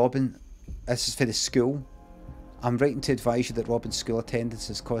 regarding Robin, this is for the school. I'm writing to advise you that Robin's school attendance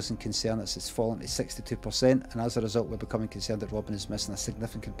is causing concern as it's fallen to 62%, and as a result we're becoming concerned that Robin is missing a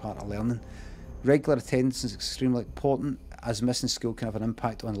significant part of learning. Regular attendance is extremely important, as missing school can have an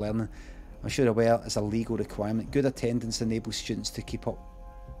impact on learning. I'm sure you're aware it's a legal requirement. Good attendance enables students to keep up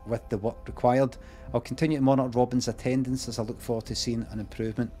with the work required. I'll continue to monitor Robin's attendance as I look forward to seeing an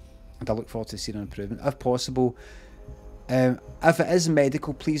improvement. If possible. If it is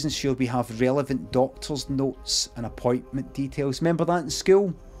medical, please ensure we have relevant doctor's notes and appointment details. Remember that in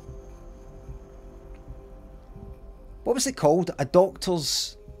school? what was it called? A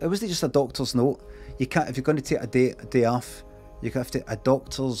doctor's, it wasn't just a doctor's note. You can't, if you're going to take a day off, you have to, a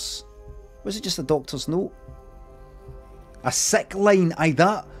doctor's, was it just a doctor's note? A sick line, aye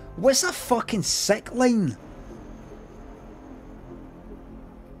that. What's a fucking sick line?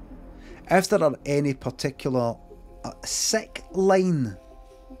 If there are any particular sick line,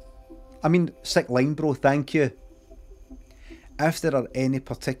 I mean sick line bro, thank you. If there are any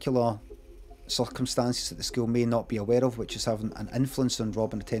particular circumstances that the school may not be aware of which is having an influence on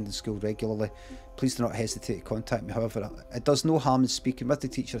Robin attending school regularly, please do not hesitate to contact me. However, it does no harm in speaking with the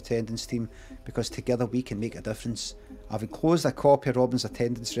teacher attendance team because together we can make a difference. I've enclosed a copy of Robin's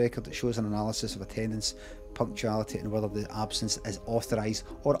attendance record that shows an analysis of attendance, punctuality and whether the absence is authorised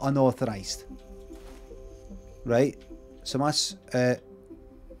or unauthorised. Right, so that's that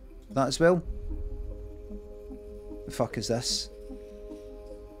as well. The fuck is this?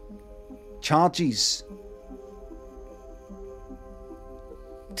 Charges.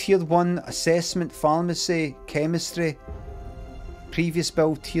 Tier 1 assessment, pharmacy, chemistry. Previous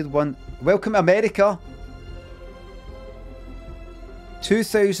bill, tier 1. Welcome to America.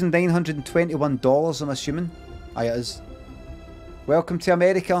 $2,921, I'm assuming. Aye, it is. Welcome to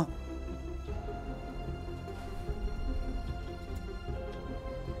America.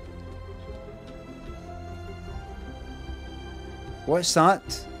 What's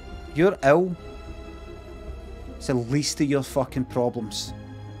that? You're ill. It's the least of your fucking problems.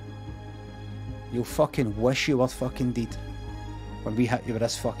 You'll fucking wish you were fucking dead when we hit you with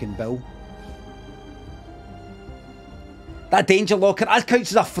this fucking bill. That danger locker, that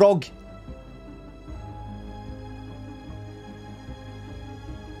counts as a frog.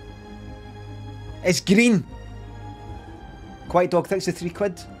 It's green. Quiet Dog, thanks for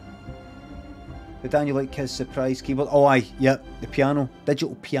 £3. The Daniel like his surprise keyboard. Oh aye, yep, the piano.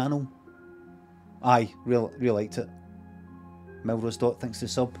 Digital piano. Aye, real liked it. Melrose Dot, thanks for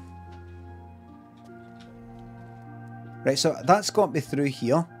the sub. Right, so that's got me through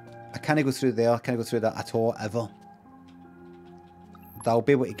here. I can't go through there, I can't go through that at all, ever. I'll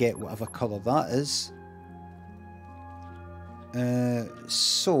be able to get whatever colour that is.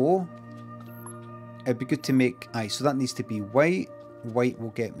 So it'd be good to make, aye, so that needs to be white. White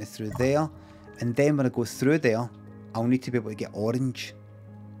will get me through there. And then when I go through there, I'll need to be able to get orange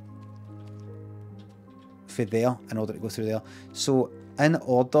for there in order to go through there. So in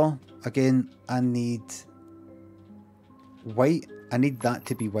order, again, I need white. I need that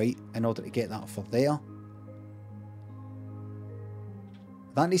to be white in order to get that for there.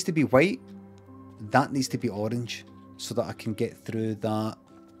 That needs to be white. That needs to be orange so that I can get through that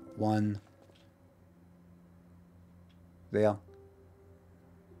one there.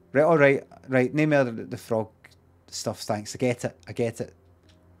 Right, alright, right, name me the frog stuff, thanks. I get it.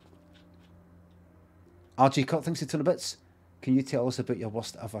 RG Cut, thanks for 200 bits. Can you tell us about your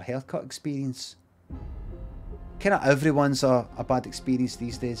worst ever haircut experience? Kinda everyone's a bad experience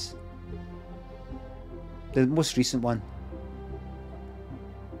these days. The most recent one.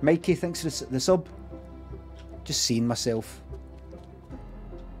 Mikey, thanks for the sub. Just seeing myself.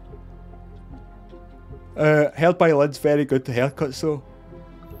 Held by Lid's very good to haircuts though.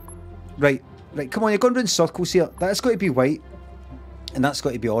 Right, come on, you're going round circles here. That's got to be white. And that's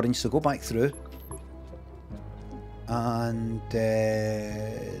got to be orange, so go back through. And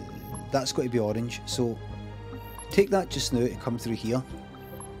that's got to be orange. So take that just now to come through here.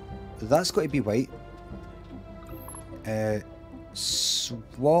 That's got to be white.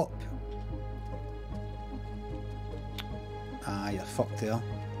 Swap. Ah, you're fucked there.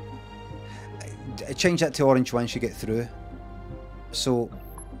 Change that to orange once you get through. So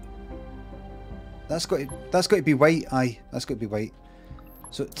that's got to be white. Aye, that's got to be white.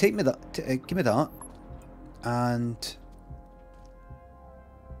 So take me that. Give me that. And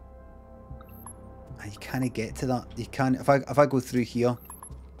you can't get to that. You can't. If I go through here,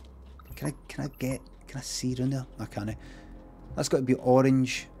 can I see around there? I can't. That's got to be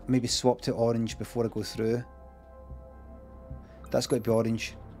orange. Maybe swap to orange before I go through. That's got to be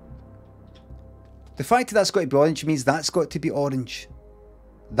orange. The fact that that's got to be orange means that's got to be orange.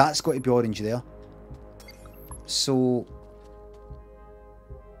 That's got to be orange there. So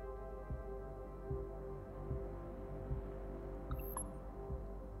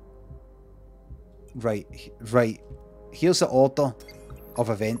right. Here's the order of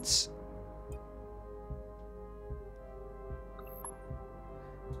events.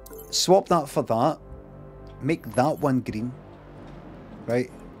 Swap that for that. Make that one green.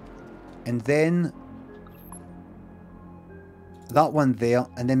 Right? And then that one there,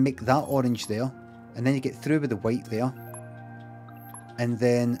 and then make that orange there. And then you get through with the white there. And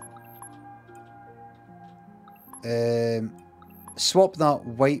then Swap that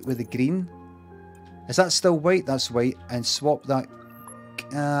white with the green. Is that still white? That's white. And swap that...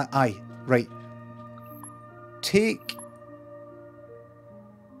 aye, right. Take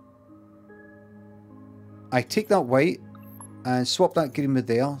that white and swap that green with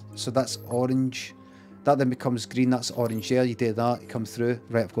there. So that's orange. That then becomes green. That's orange there. You do that. It comes through.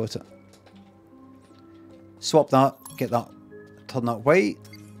 Right, I've got it. Swap that. Get that. Turn that white.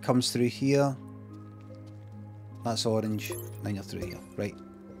 Comes through here. That's orange. Then you're through here. Right.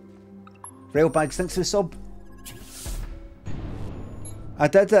 Railbags, thanks for the sub. I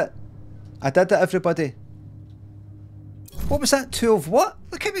did it. I did it, everybody. What was that? 2 of what?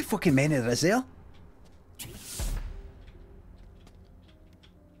 Look how many fucking many there is there.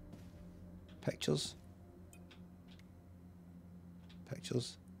 Pictures.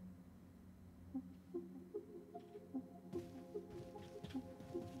 Pictures.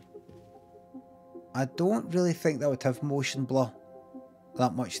 I don't really think that would have motion blur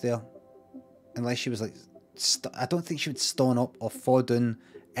that much there. Unless she was like... I don't think she would stone up or fall down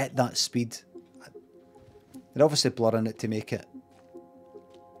at that speed. They're obviously blurring it to make it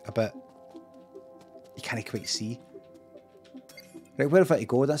a bit... You can't quite see. Right, where have I to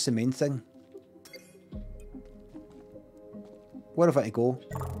go? That's the main thing. Where have I to go?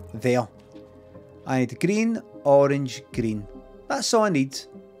 There. I need green, orange, green. That's all I need.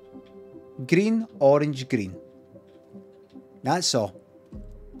 Green, orange, green. That's all.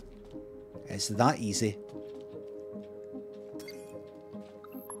 It's that easy.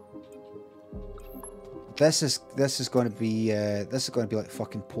 This is going to be like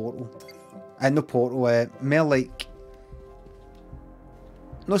fucking Portal. No Portal. More like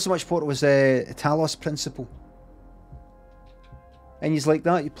not so much Portal as Talos Principle. And he's like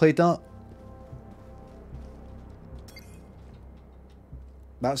that. You played that.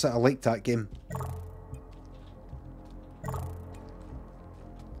 That's it. I liked that game.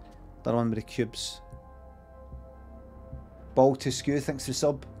 That one with the cubes. Ball to Skew, thanks for the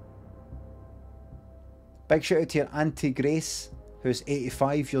sub. Big shout out to your Auntie Grace, who's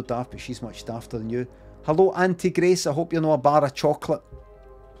 85. You're daft, but she's much dafter than you. Hello, Auntie Grace. I hope you know a bar of chocolate.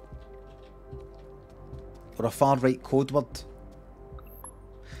 Or a far right code word.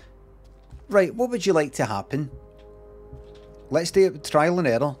 Right, what would you like to happen? Let's do it with trial and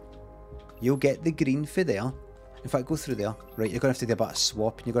error. You'll get the green for there. In fact, go through there. Right, you're going to have to do a bit of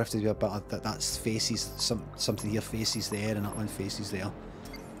swap. And you're going to have to do a bit of... That's faces. Something here faces there and that one faces there.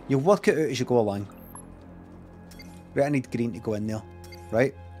 You'll work it out as you go along. Right, I need green to go in there.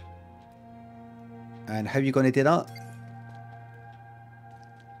 Right? And how are you going to do that?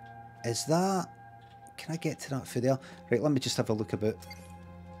 Is that... Can I get to that for there? Right, let me just have a look about.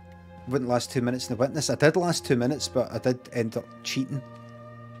 Wouldn't last 2 minutes in the witness. I did last 2 minutes, but I did end up cheating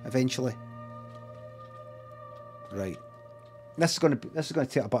eventually. Right. This is going to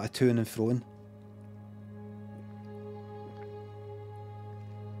take about a to-ing and fro-ing.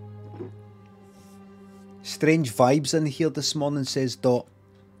 Strange vibes in here this morning, says Dot.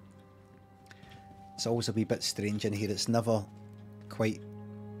 It's always a wee bit strange in here. It's never quite...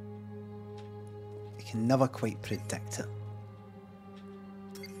 You can never quite predict it.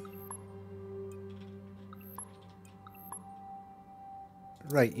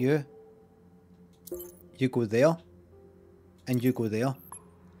 Right, you go there, and you go there.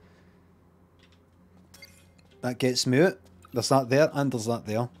 That gets me out. There's that there, and there's that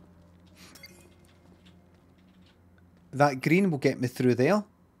there. That green will get me through there.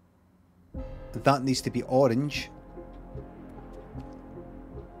 That needs to be orange.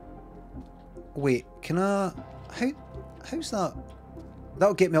 Wait, can I... How's that?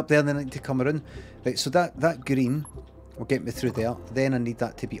 That'll get me up there, and then I need to come around. Right, so that green will get me through there. Then I need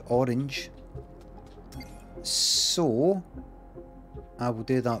that to be orange. So I will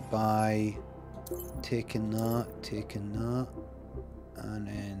do that by taking that, and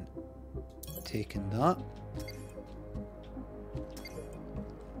then taking that.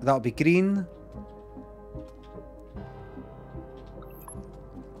 That'll be green.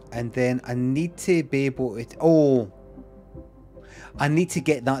 And then I need to be able to... Oh! I need to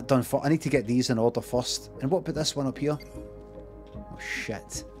get that done first. I need to get these in order first. And what about this one up here? Oh,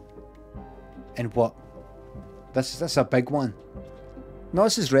 shit. And what? This is a big one. No,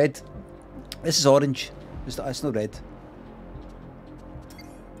 this is red. This is orange. It's not red.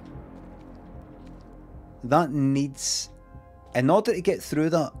 That needs... In order to get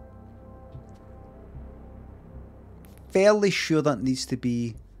through that... Fairly sure that needs to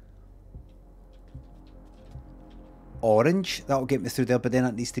be... orange. That'll get me through there, but then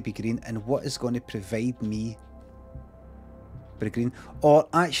it needs to be green. And what is going to provide me with green? Or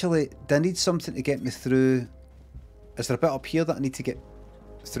actually, do I need something to get me through Is there a bit up here that I need to get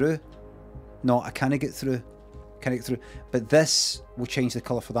through? No, I can't get through. Can't get through. But this will change the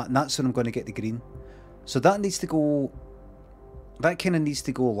colour for that, and that's when I'm going to get the green. So that needs to go... That kind of needs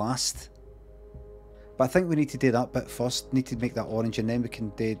to go last. But I think we need to do that bit first. Need to make that orange, and then we can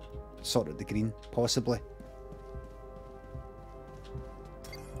do sort out the green, possibly.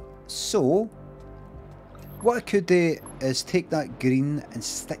 So, what I could do is take that green and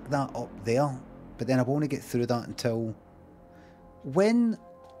stick that up there. But then I won't get through that until... When...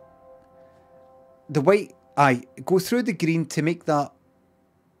 The white... Aye, go through the green to make that...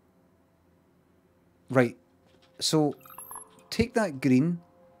 Right. So, take that green...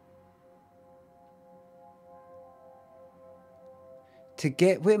 To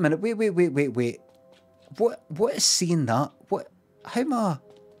get... Wait a minute. Wait. What is saying that? What... How am I...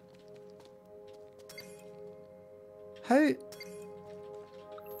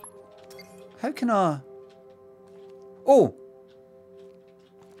 How can I... Oh!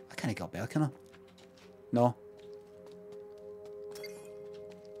 I can't get up there, can I? No.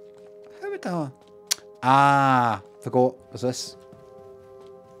 How would I... Ah! Forgot. What's this?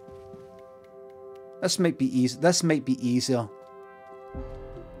 This might be easy. This might be easier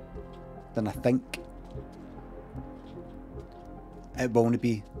than I think. It won't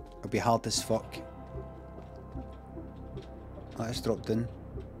be. It'll be hard as fuck. Let's drop down.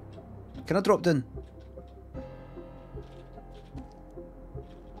 Can I drop down?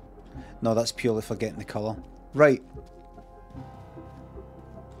 No, that's purely for getting the colour. Right.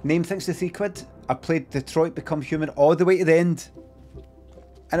 Name thanks to £3. I played Detroit Become Human all the way to the end.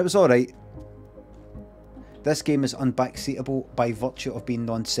 And it was alright. This game is unbackseatable by virtue of being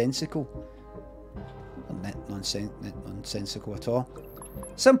nonsensical. Not nonsensical at all.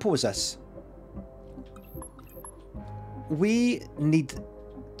 Simple as this. We need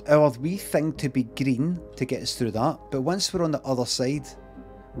our wee thing to be green to get us through that. But once we're on the other side,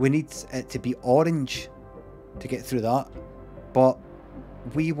 we need it to be orange to get through that. But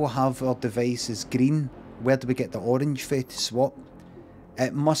we will have our devices green. Where do we get the orange for to swap?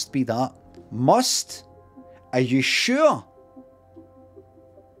 It must be that. Must? Are you sure?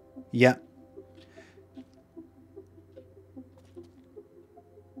 Yeah.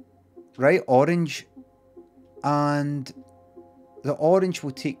 Right, orange. And the orange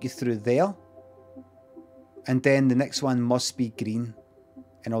will take you through there. And then the next one must be green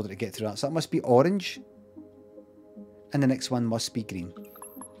in order to get through that. So that must be orange. And the next one must be green.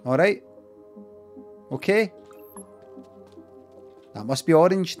 Alright? Okay? That must be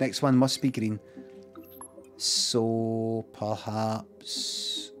orange. Next one must be green. So,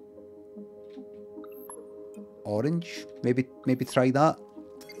 perhaps... Orange? Maybe try that.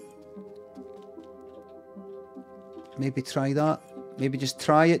 Maybe try that. Maybe just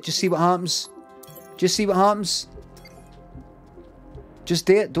try it. Just see what happens. Just see what happens. Just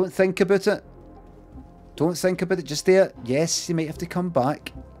do it. Don't think about it. Don't think about it. Just do it. Yes, you might have to come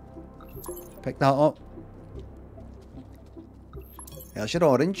back. Pick that up. There's your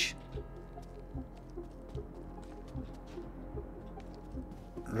orange.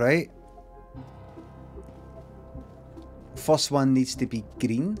 Right. First one needs to be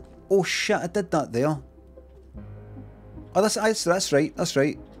green. Oh shit, I did that there. Oh, that's right. That's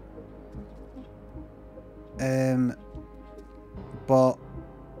right. But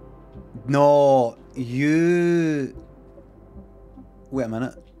no, you. Wait a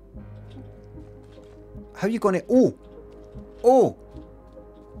minute. How are you gonna? Oh.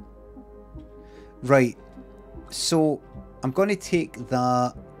 Right. So I'm gonna take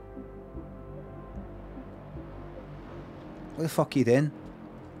that. What the fuck are you doing?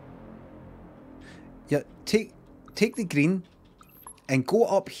 Yeah, take the green and go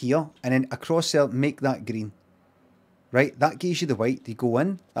up here and then across there, make that green. Right, that gives you the white. You go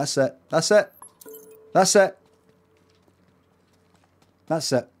in. That's it. That's it. That's it.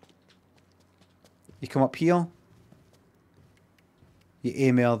 That's it. You come up here. You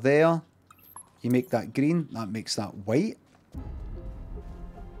aim her there. You make that green. That makes that white.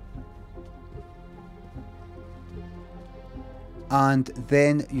 And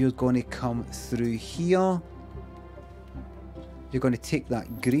then you're going to come through here. You're going to take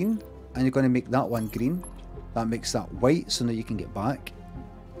that green and you're going to make that one green. That makes that white, so now you can get back.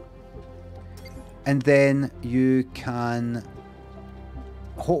 And then you can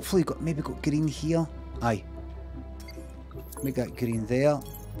hopefully maybe got green here. Aye. Make that green there.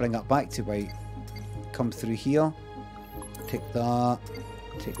 Bring that back to white. Come through here. Take that.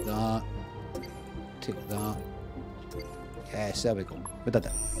 Take that. Take that. Yes, there we go. We did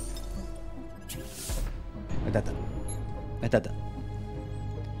it. We did it. We did it.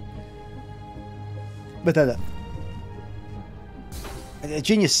 We did it. A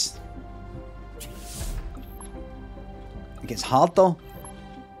genius. It gets harder.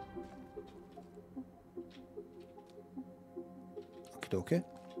 Okay.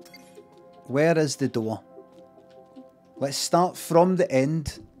 Where is the door? Let's start from the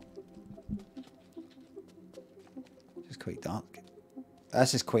end. It's quite dark.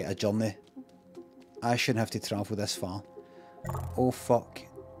 This is quite a journey. I shouldn't have to travel this far. Oh fuck.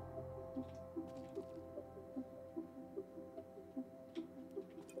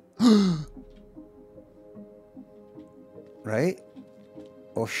 Right?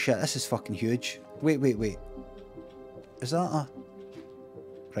 Oh shit, this is fucking huge. Wait. Is that a...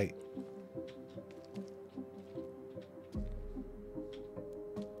 Right.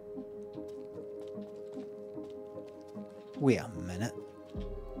 Wait a minute.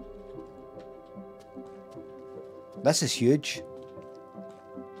 This is huge.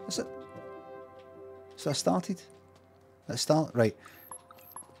 Is it? So I started? Let's start. Right.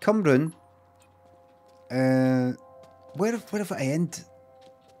 Come round. Where if I end?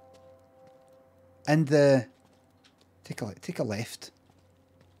 And take a left.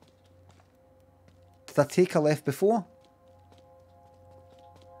 Did I take a left before?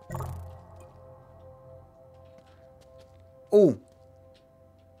 Oh.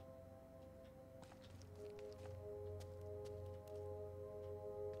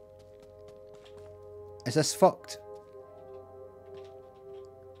 Is this fucked?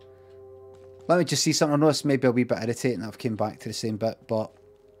 Let me just see something. I know this may be a wee bit irritating that I've came back to the same bit, but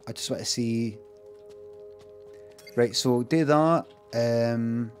I just want to see. Right, so do that.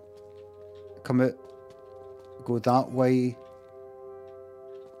 Come out. Go that way.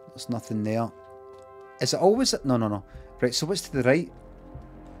 There's nothing there. Is it always... No. Right, so what's to the right?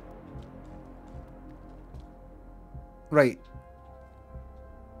 Right.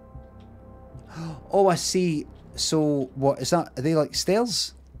 Oh, I see. So, what is that? Are they like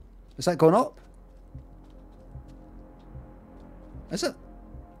stairs? Is that going up? Is it?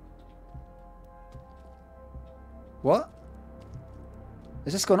 What?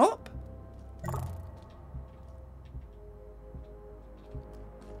 Is this going up?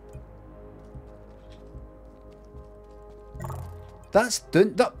 That's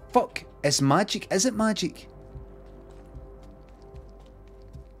done. That fuck is magic. Is it magic?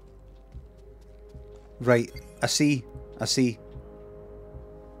 Right. I see.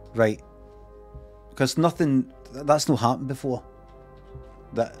 Right. Because nothing. That's not happened before.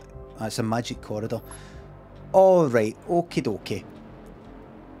 That's a magic corridor. All right. Okie dokie.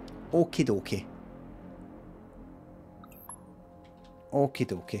 Okie dokie. Okie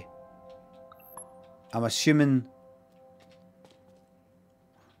dokie. I'm assuming.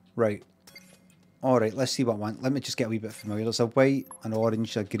 Right. Alright, let's see what I want. Let me just get a wee bit familiar. There's a white, an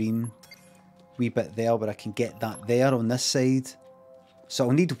orange, a green wee bit there, but I can get that there on this side. So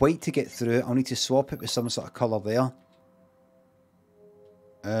I'll need white to get through it. I'll need to swap it with some sort of colour there.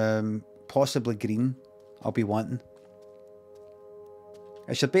 Possibly green. I'll be wanting.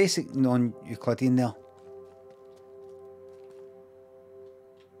 It's a basic non-Euclidean there.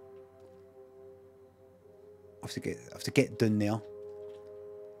 I have to get down there.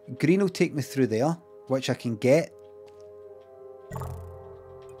 Green will take me through there, which I can get.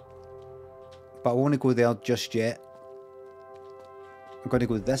 But I won't go there just yet. I'm going to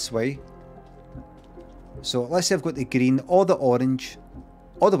go this way. So let's say I've got the green or the orange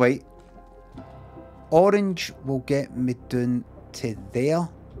or the white. Orange will get me down to there.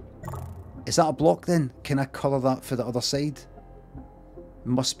 Is that a block then? Can I colour that for the other side?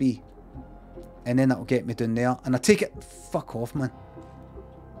 Must be. And then that'll get me down there. And I take it... Fuck off, man.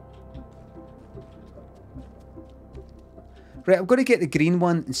 Right, I'm going to get the green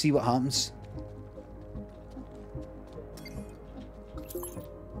one and see what happens.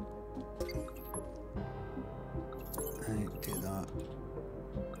 Right, do that.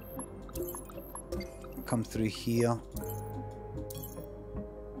 Come through here.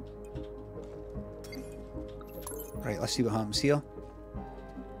 Right, let's see what happens here.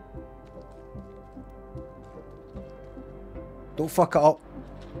 Don't fuck it up.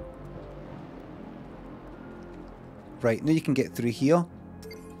 Right, now you can get through here.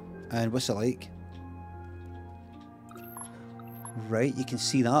 And what's it like? Right, you can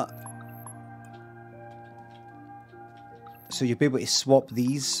see that. So you'll be able to swap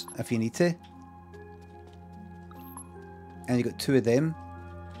these if you need to. And you got two of them.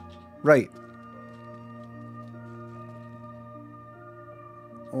 Right.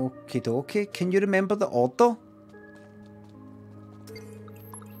 Okie dokie. Can you remember the order?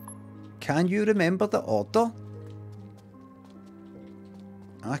 Can you remember the order?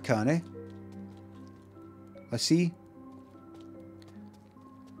 I can't. Let's see.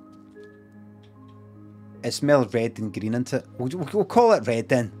 It's more red than green, isn't it? We'll call it red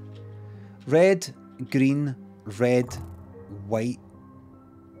then. Red, green, red, white.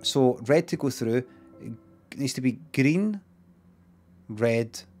 So red to go through, it needs to be green,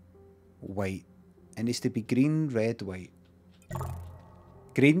 red, white. It needs to be green, red, white.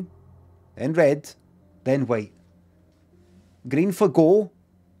 Green, then red, then white. Green for go,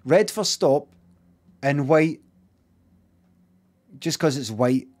 red for stop, and white just because it's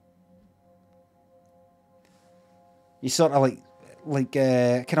white. You sort of like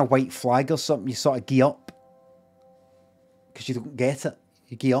kind of white flag or something. You sort of gee up because you don't get it.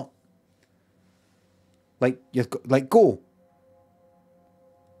 You gee up. Like go.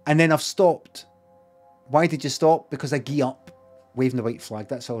 And then I've stopped. Why did you stop? Because I gee up, waving the white flag.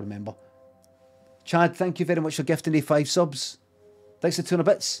 That's all I remember. Chad, thank you very much for gifting me 5 subs. Thanks for 200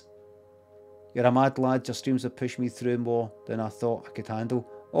 bits. You're a mad lad. Your streams have pushed me through more than I thought I could handle.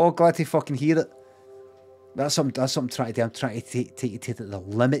 Oh, glad to fucking hear it. That's something I'm trying to do. I'm trying to take you to the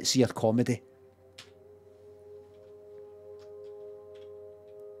limits of your comedy.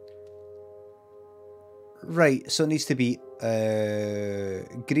 Right, so it needs to be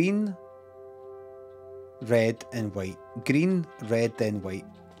green, red and white. Green, red, then white.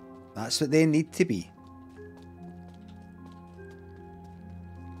 That's what they need to be.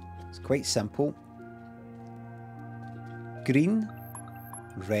 It's quite simple. Green,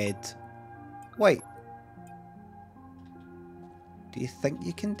 red, white. Do you think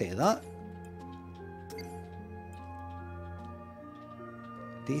you can do that?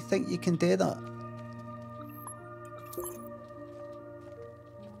 Do you think you can do that?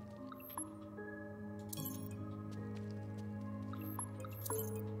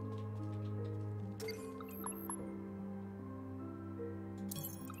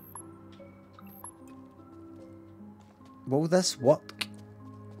 Will this work?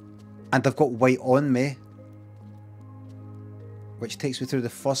 And I've got white on me. Which takes me through the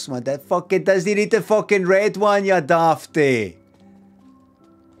first one. That fucking does he need the fucking red one, you dafty?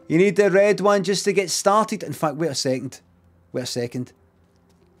 You need the red one just to get started. In fact, wait a second. Wait a second.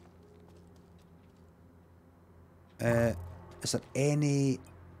 Is there any...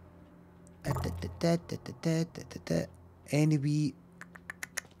 Any wee...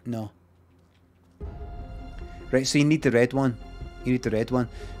 No. Right, so you need the red one. You need the red one.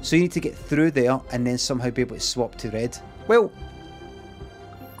 So you need to get through there and then somehow be able to swap to red. Well...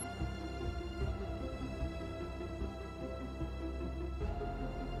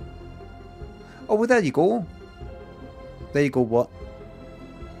 Oh, well, there you go. There you go, what?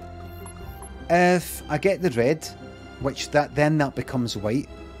 If I get the red, which then that becomes white.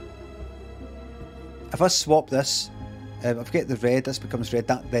 If I swap this, if I get the red, this becomes red,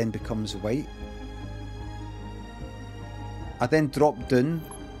 that then becomes white. I then drop down,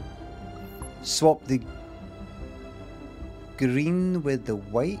 swap the green with the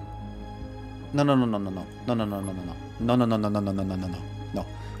white. No. No.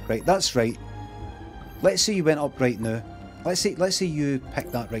 Right, that's right. Let's say you went up right now. Let's say you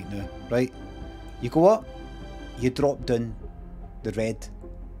picked that right now, right? You go up, you drop down the red.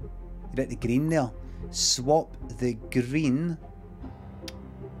 You're at the green there. Swap the green.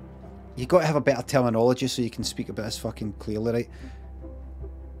 You got to have a better terminology so you can speak about this fucking clearly, right?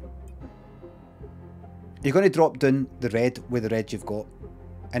 You're going to drop down the red with the red you've got,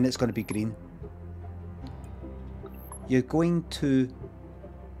 and it's going to be green. You're going to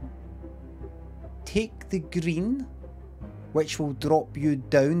take the green, which will drop you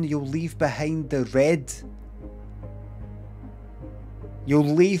down. You'll leave behind the red. You'll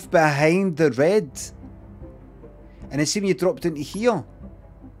leave behind the red. And then see when you drop down to here,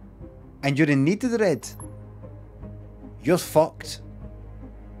 and you're in need of the red, you're fucked.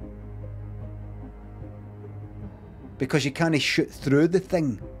 Because you can't shoot through the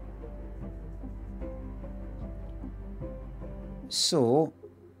thing. So...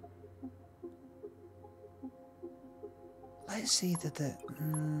 let's see that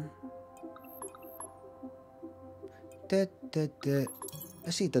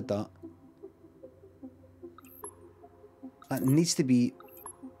let's see that needs to be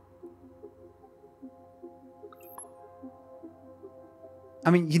I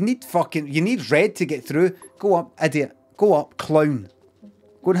mean you need red to get through. Go up, idiot. Go up, clown.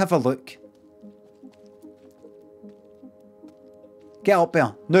 Go and have a look. Get up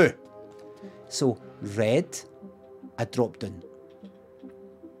there. No. So red, I drop down.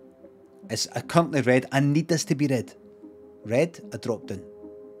 It's currently red. I need this to be red. Red, I drop down.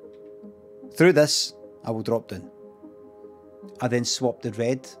 Through this, I will drop down. I then swap the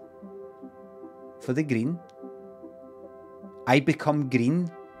red for the green. I become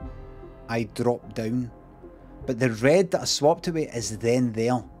green. I drop down. But the red that I swapped away is then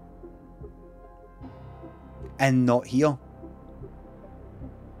there. And not here.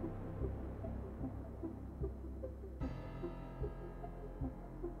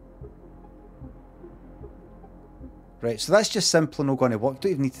 Right, so that's just simply not going to work.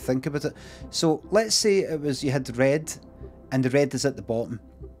 Don't even need to think about it. So let's say it was you had red, and the red is at the bottom,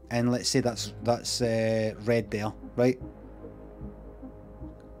 and let's say that's red there, right?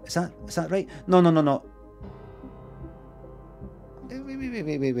 Is that right? No.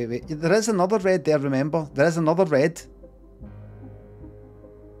 Wait. There is another red there. Remember, there is another red.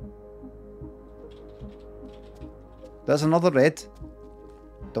 There's another red.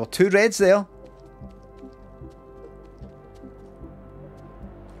 There were two reds there.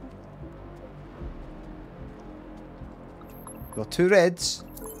 There were two reds.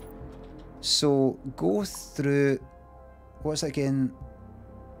 So go through. What's it again?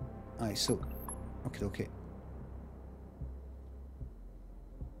 Aye, so okay.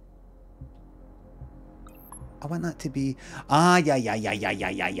 I want that to be yeah.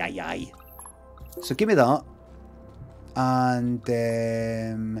 So give me that.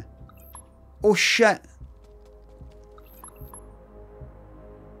 And oh shit.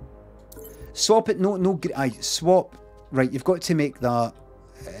 Swap it. No. Aye, swap. Right, you've got to make that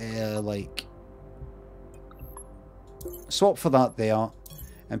like swap for that there,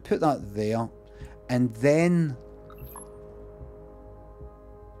 and put that there, and then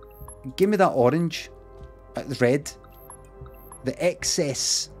give me that orange, red, the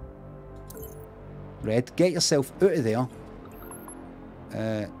excess red. Get yourself out of there,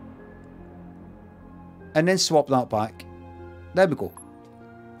 and then swap that back. There we go.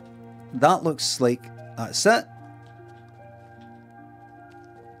 That looks like that's it.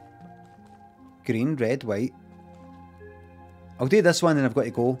 Green, red, white. I'll do this one and I've got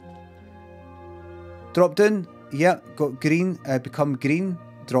to go. Drop down. Yep, got green. Become green.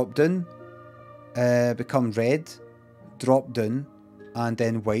 Drop down. Become red. Drop down. And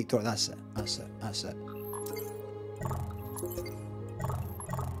then white. That's it. That's it.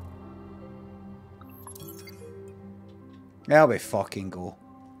 There we fucking go.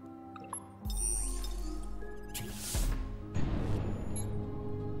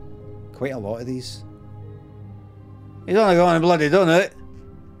 Quite a lot of these. He's only going to bloody done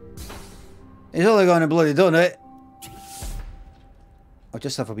it. I'll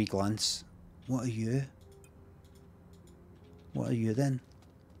just have a wee glance. What are you? What are you then?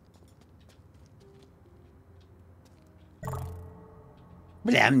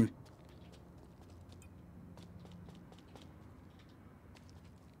 Blam.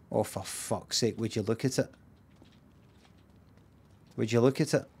 Oh, for fuck's sake, would you look at it? Would you look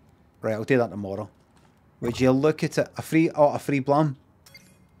at it? Right, I'll do that tomorrow. Would you look at it? A free blam.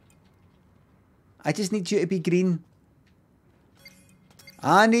 I just need you to be green.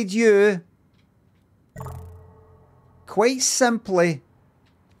 I need you, quite simply,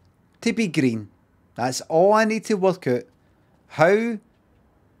 to be green. That's all I need to work out. How?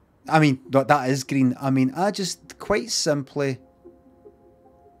 I mean, that is green. I mean, I just quite simply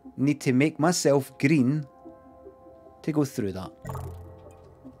need to make myself green to go through that.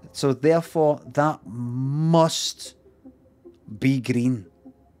 So therefore, that must be green.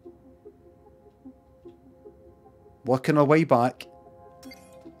 Working our way back,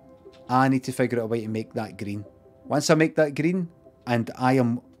 I need to figure out a way to make that green. Once I make that green, and I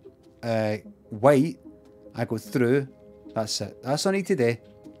am white, I go through. That's it. That's all I need to do.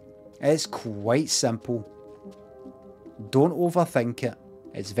 It's quite simple. Don't overthink it.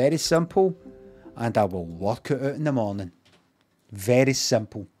 It's very simple, and I will work it out in the morning. Very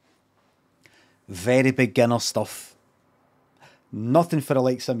simple. Very beginner stuff. Nothing for the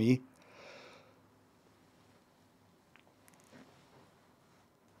likes of me.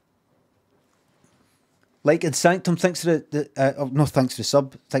 Like and Sanctum, thanks for no, thanks for the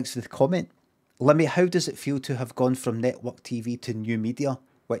sub, thanks for the comment. Limmy, how does it feel to have gone from network TV to new media?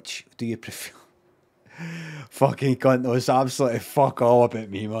 Which do you prefer? Fucking cunt knows absolutely fuck all about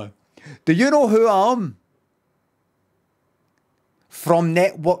me, man. Do you know who I am? From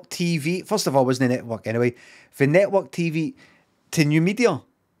network TV, first of all, I wasn't a network anyway. From network TV to new media.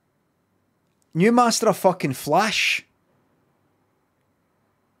 New master of fucking Flash.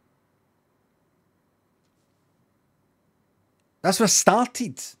 That's where I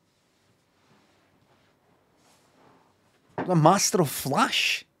started. The master of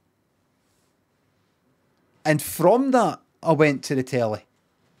Flash. And from that, I went to the telly.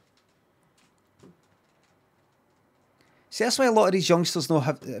 See, that's why a lot of these youngsters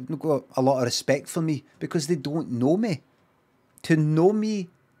have got a lot of respect for me, because they don't know me. To know me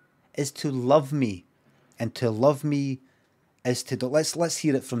is to love me. and to love me is to do. Let's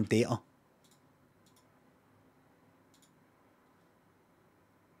hear it from Data.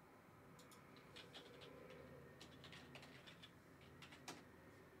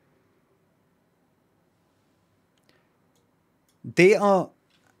 Data,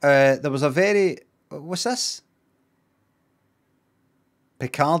 there was a very... What's this?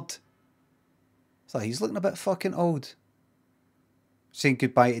 Picard. So he's looking a bit fucking old. Saying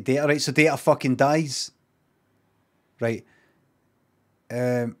goodbye to Data, right? So Data fucking dies. Right.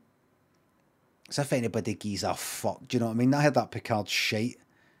 As if anybody gives a fuck, do you know what I mean? I had that Picard shite.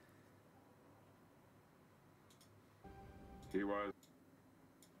 He was.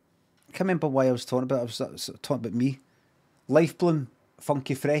 I can't remember why I was talking about it. I was talking about me. Lifebloom,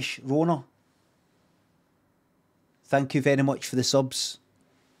 Funky Fresh, Rona. Thank you very much for the subs.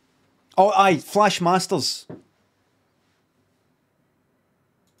 Oh, aye, Flash Masters.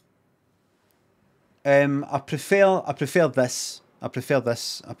 I prefer this. I prefer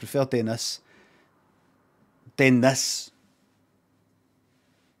this. I prefer doing this. Doing this.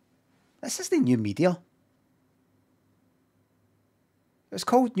 This is the new media. It was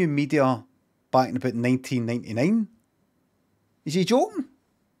called New Media back in about 1999. Is he joking?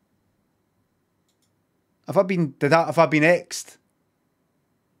 Have I been X'd?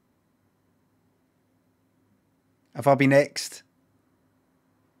 Have I been X'd?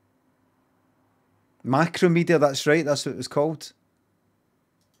 Macromedia, that's right, that's what it was called.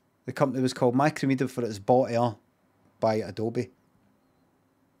 The company was called Macromedia for its bought out by Adobe.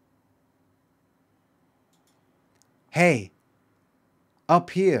 Hey,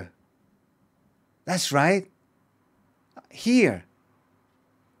 up here. That's right. Here.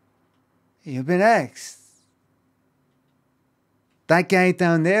 You've been X'd. That guy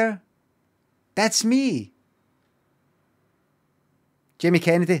down there, that's me. Jamie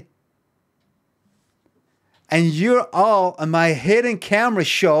Kennedy. And you're all on my hidden camera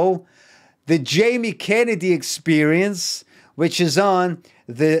show, the Jamie Kennedy Experience, which is on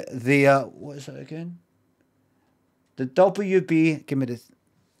the what is that again? The WB. Give me the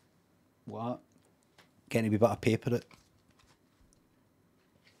what? Can't be but a paper it.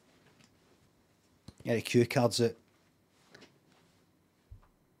 Yeah, the cue cards it.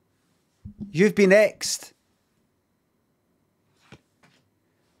 You've been X'd.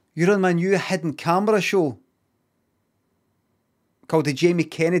 You're on my new hidden camera show called the Jamie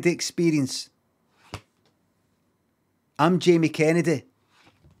Kennedy Experience. I'm Jamie Kennedy.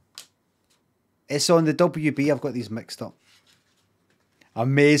 It's on the WB. I've got these mixed up.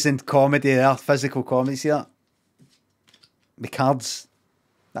 Amazing comedy there. Physical comedy. See that? The cards.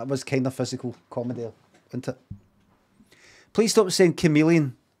 That was kind of physical comedy, wasn't it? Please stop saying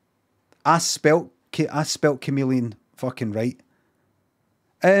chameleon. I spelt chameleon fucking right.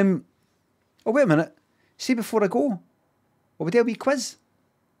 Oh, wait a minute. See, before I go, will we do a wee quiz?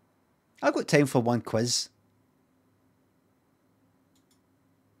 I've got time for one quiz.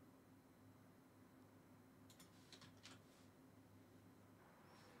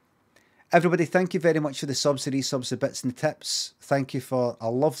 Everybody, thank you very much for the subs, the resubs, the bits and the tips. Thank you for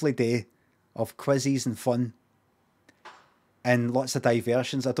a lovely day of quizzes and fun. And lots of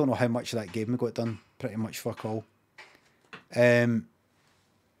diversions. I don't know how much of that gave me got done. Pretty much fuck all.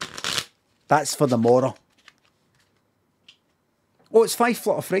 That's for the morrow. Oh, it's 5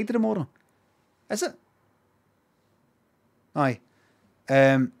 Flutter Friday tomorrow. Is it? Aye.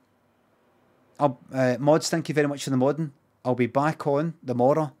 Mods, thank you very much for the modding. I'll be back on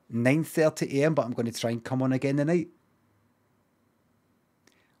tomorrow, 9:30 AM, but I'm going to try and come on again tonight.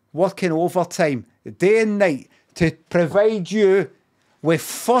 Working overtime, day and night, to provide you with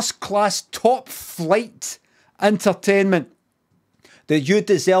first-class, top-flight entertainment that you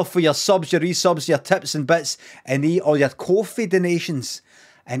deserve for your subs, your resubs, your tips and bits, and all your coffee donations.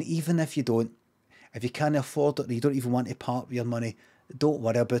 And even if you don't, if you can't afford it, or you don't even want to part with your money, don't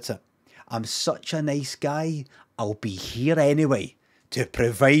worry about it. I'm such a nice guy, I'll be here anyway to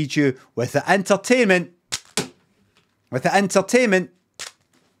provide you with the entertainment. With the entertainment.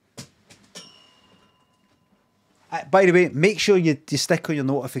 By the way, make sure you stick on your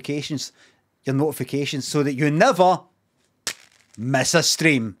notifications so that you never miss a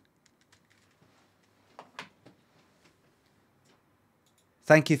stream.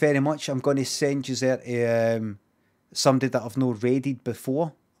 Thank you very much. I'm going to send you there somebody that I've not raided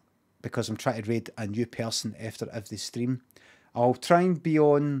before, because I'm trying to raid a new person after every stream. I'll try and be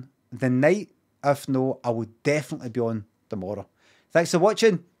on the night. If no, I will definitely be on tomorrow. Thanks for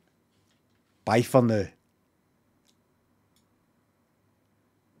watching. Bye for now.